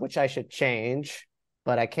which I should change,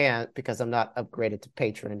 but I can't because I'm not upgraded to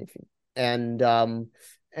patron. If you and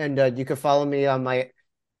you can follow me on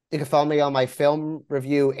my film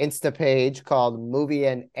review Insta page called Movie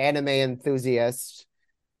and Anime Enthusiast.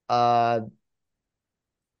 Uh,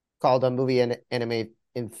 called a movie and anime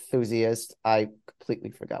enthusiast. I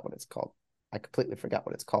completely forgot what it's called. I completely forgot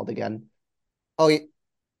what it's called again. Oh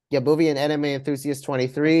yeah, movie and anime enthusiast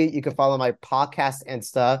 23. You can follow my podcast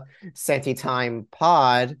Insta, Santi Time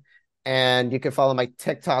Pod, and you can follow my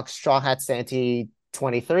TikTok Straw Hat Santi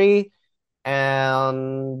 23.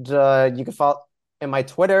 And you can follow and my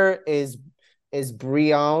Twitter is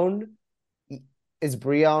Brion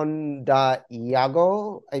dot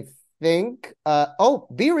Yago, I think. Oh,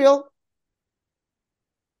 be real.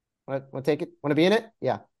 Want to take it? Want to be in it?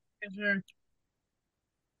 Yeah. Yeah, sure.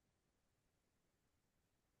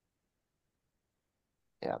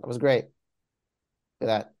 Yeah, that was great. Look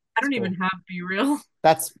at that. I It's don't even cool. have Be Real.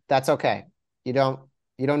 That's okay. You don't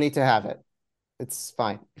you don't need to have it. It's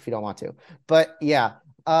fine if you don't want to. But yeah.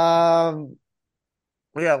 Um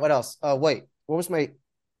yeah, what else? Wait. What was my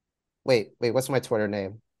what's my Twitter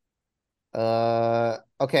name?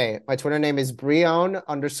 Okay, my Twitter name is Brion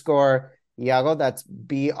underscore Iago. That's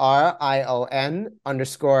BRION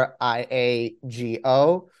underscore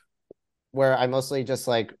IAGO, where I mostly just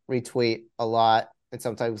like retweet a lot and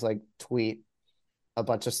sometimes like tweet a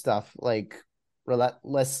bunch of stuff like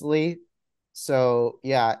relentlessly. So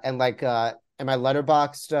yeah, and like and my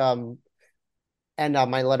letterboxed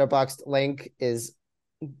link is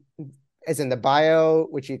in the bio,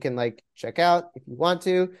 which you can like check out if you want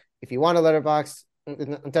to. If you want a letterbox,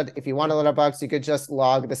 if you want a letterbox, you could just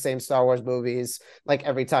log the same Star Wars movies like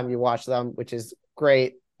every time you watch them, which is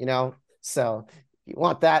great, you know. So if you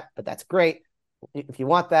want that, but that's great. If you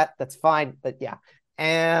want that, that's fine. But yeah,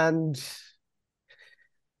 and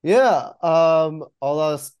yeah, all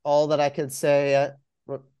that I could say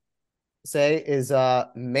is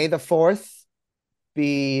May the 4th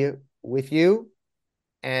be with you,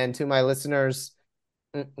 and to my listeners,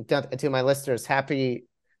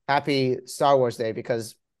 happy Star Wars Day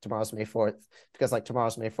because tomorrow's May 4th. Because like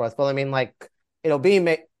tomorrow's May 4th. Well, I mean like it'll be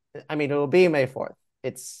May it'll be May 4th.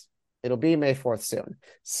 It'll be May 4th soon.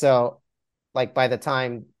 So like by the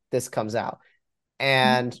time this comes out.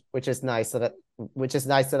 And which is nice that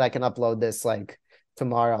I can upload this like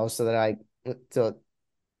tomorrow so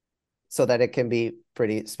so that it can be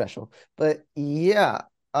pretty special. But yeah,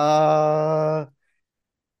 uh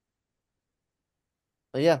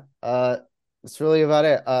yeah, that's really about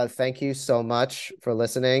it. Thank you so much for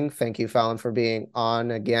listening. Thank you, Fallon, for being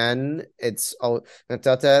on again. It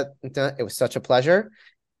was such a pleasure.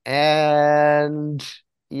 And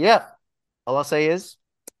yeah, all I'll say is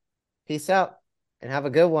peace out and have a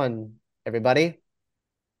good one, everybody.